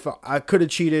 And if I could have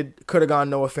cheated, could have gone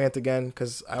Noah Fant again,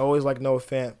 because I always like Noah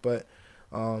Fant, but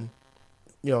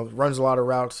runs a lot of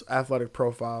routes, athletic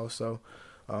profile. So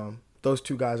those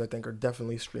two guys I think are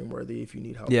definitely stream worthy if you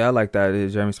need help. Yeah, I like that.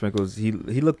 Jeremy Sprinkles, he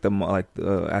looked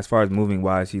as far as moving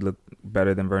wise, he looked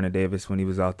better than Vernon Davis when he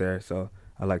was out there. So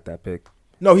I like that pick.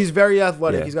 No, he's very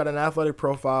athletic. Yeah. He's got an athletic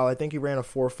profile. I think he ran a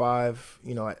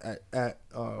 4.5,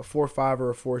 at 4.5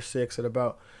 or a 4.6 at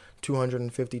about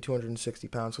 250, 260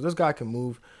 pounds. So this guy can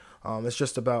move. It's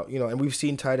just about, and we've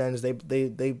seen tight ends.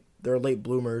 They're late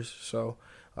bloomers. So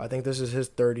I think this is his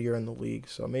third year in the league.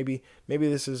 So maybe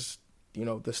this is,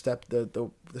 the step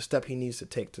he needs to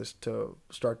take to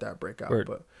start that breakout. Word.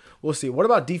 But we'll see. What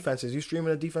about defenses? You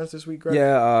streaming a defense this week, Greg?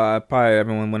 Yeah, probably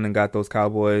everyone went and got those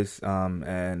Cowboys.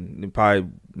 And probably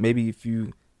maybe if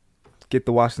you get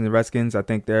the Washington Redskins, I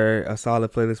think they're a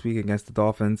solid play this week against the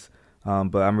Dolphins.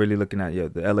 But I'm really looking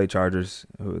at the LA Chargers.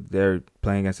 They're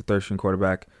playing against a third-string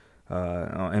quarterback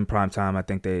in prime time. I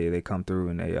think they come through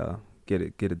and they get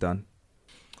it done.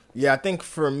 Yeah, I think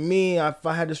for me, if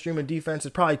I had to stream a defense,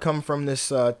 it'd probably come from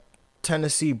this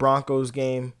Tennessee Broncos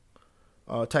game,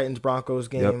 Titans Broncos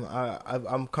game. Yep.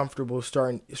 I'm comfortable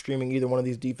streaming either one of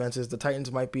these defenses. The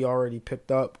Titans might be already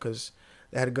picked up because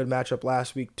they had a good matchup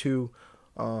last week too.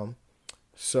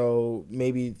 So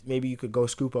maybe you could go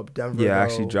scoop up Denver. Yeah, I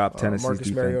actually dropped Tennessee's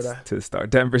defense Mariota to start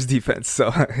Denver's defense. So,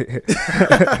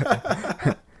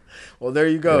 well, there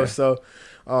you go. Yeah. So.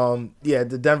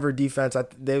 The Denver defense,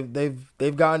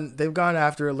 they've gone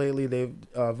after it lately.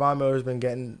 Von Miller's been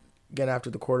getting after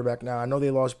the quarterback now. I know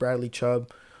they lost Bradley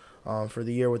Chubb for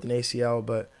the year with an ACL,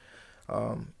 but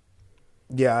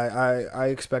I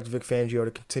expect Vic Fangio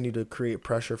to continue to create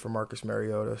pressure for Marcus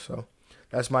Mariota. So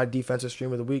that's my defensive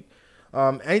stream of the week.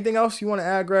 Anything else you want to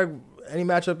add, Greg? Any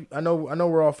matchup? I know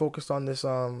we're all focused on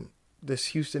this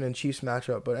Houston and Chiefs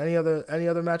matchup, but any other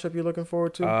matchup you're looking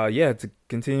forward to? To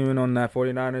continuing on that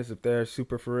 49ers, if they're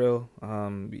super for real,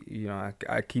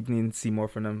 I keep needing to see more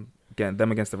from them. Again,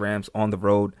 them against the Rams on the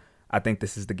road. I think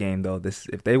this is the game though.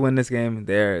 If they win this game,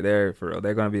 they're for real.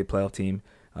 They're going to be a playoff team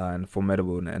and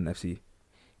formidable in the NFC.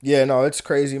 Yeah, no, it's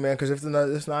crazy, man. Because if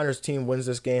this Niners team wins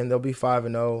this game, they'll be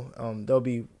 5-0. They'll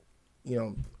be,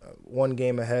 one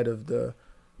game ahead of the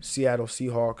Seattle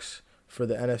Seahawks for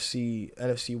the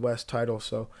NFC West title.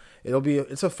 So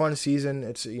it's a fun season.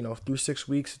 It's through 6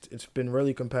 weeks it's been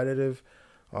really competitive.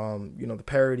 The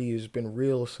parity has been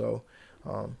real. So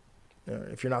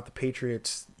if you're not the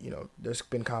Patriots, there's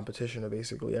been competition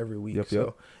basically every week. Yep.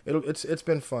 So it's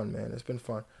been fun, man. It's been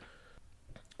fun.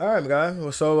 All right, guys.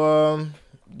 Well, so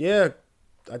I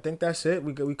think that's it.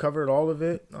 We covered all of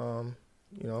it.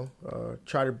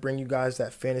 Try to bring you guys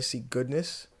that fantasy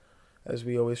goodness as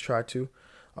we always try to.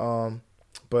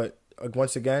 But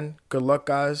once again, good luck,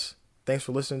 guys. Thanks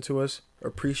for listening to us.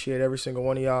 Appreciate every single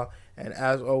one of y'all. And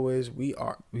as always, we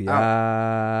out.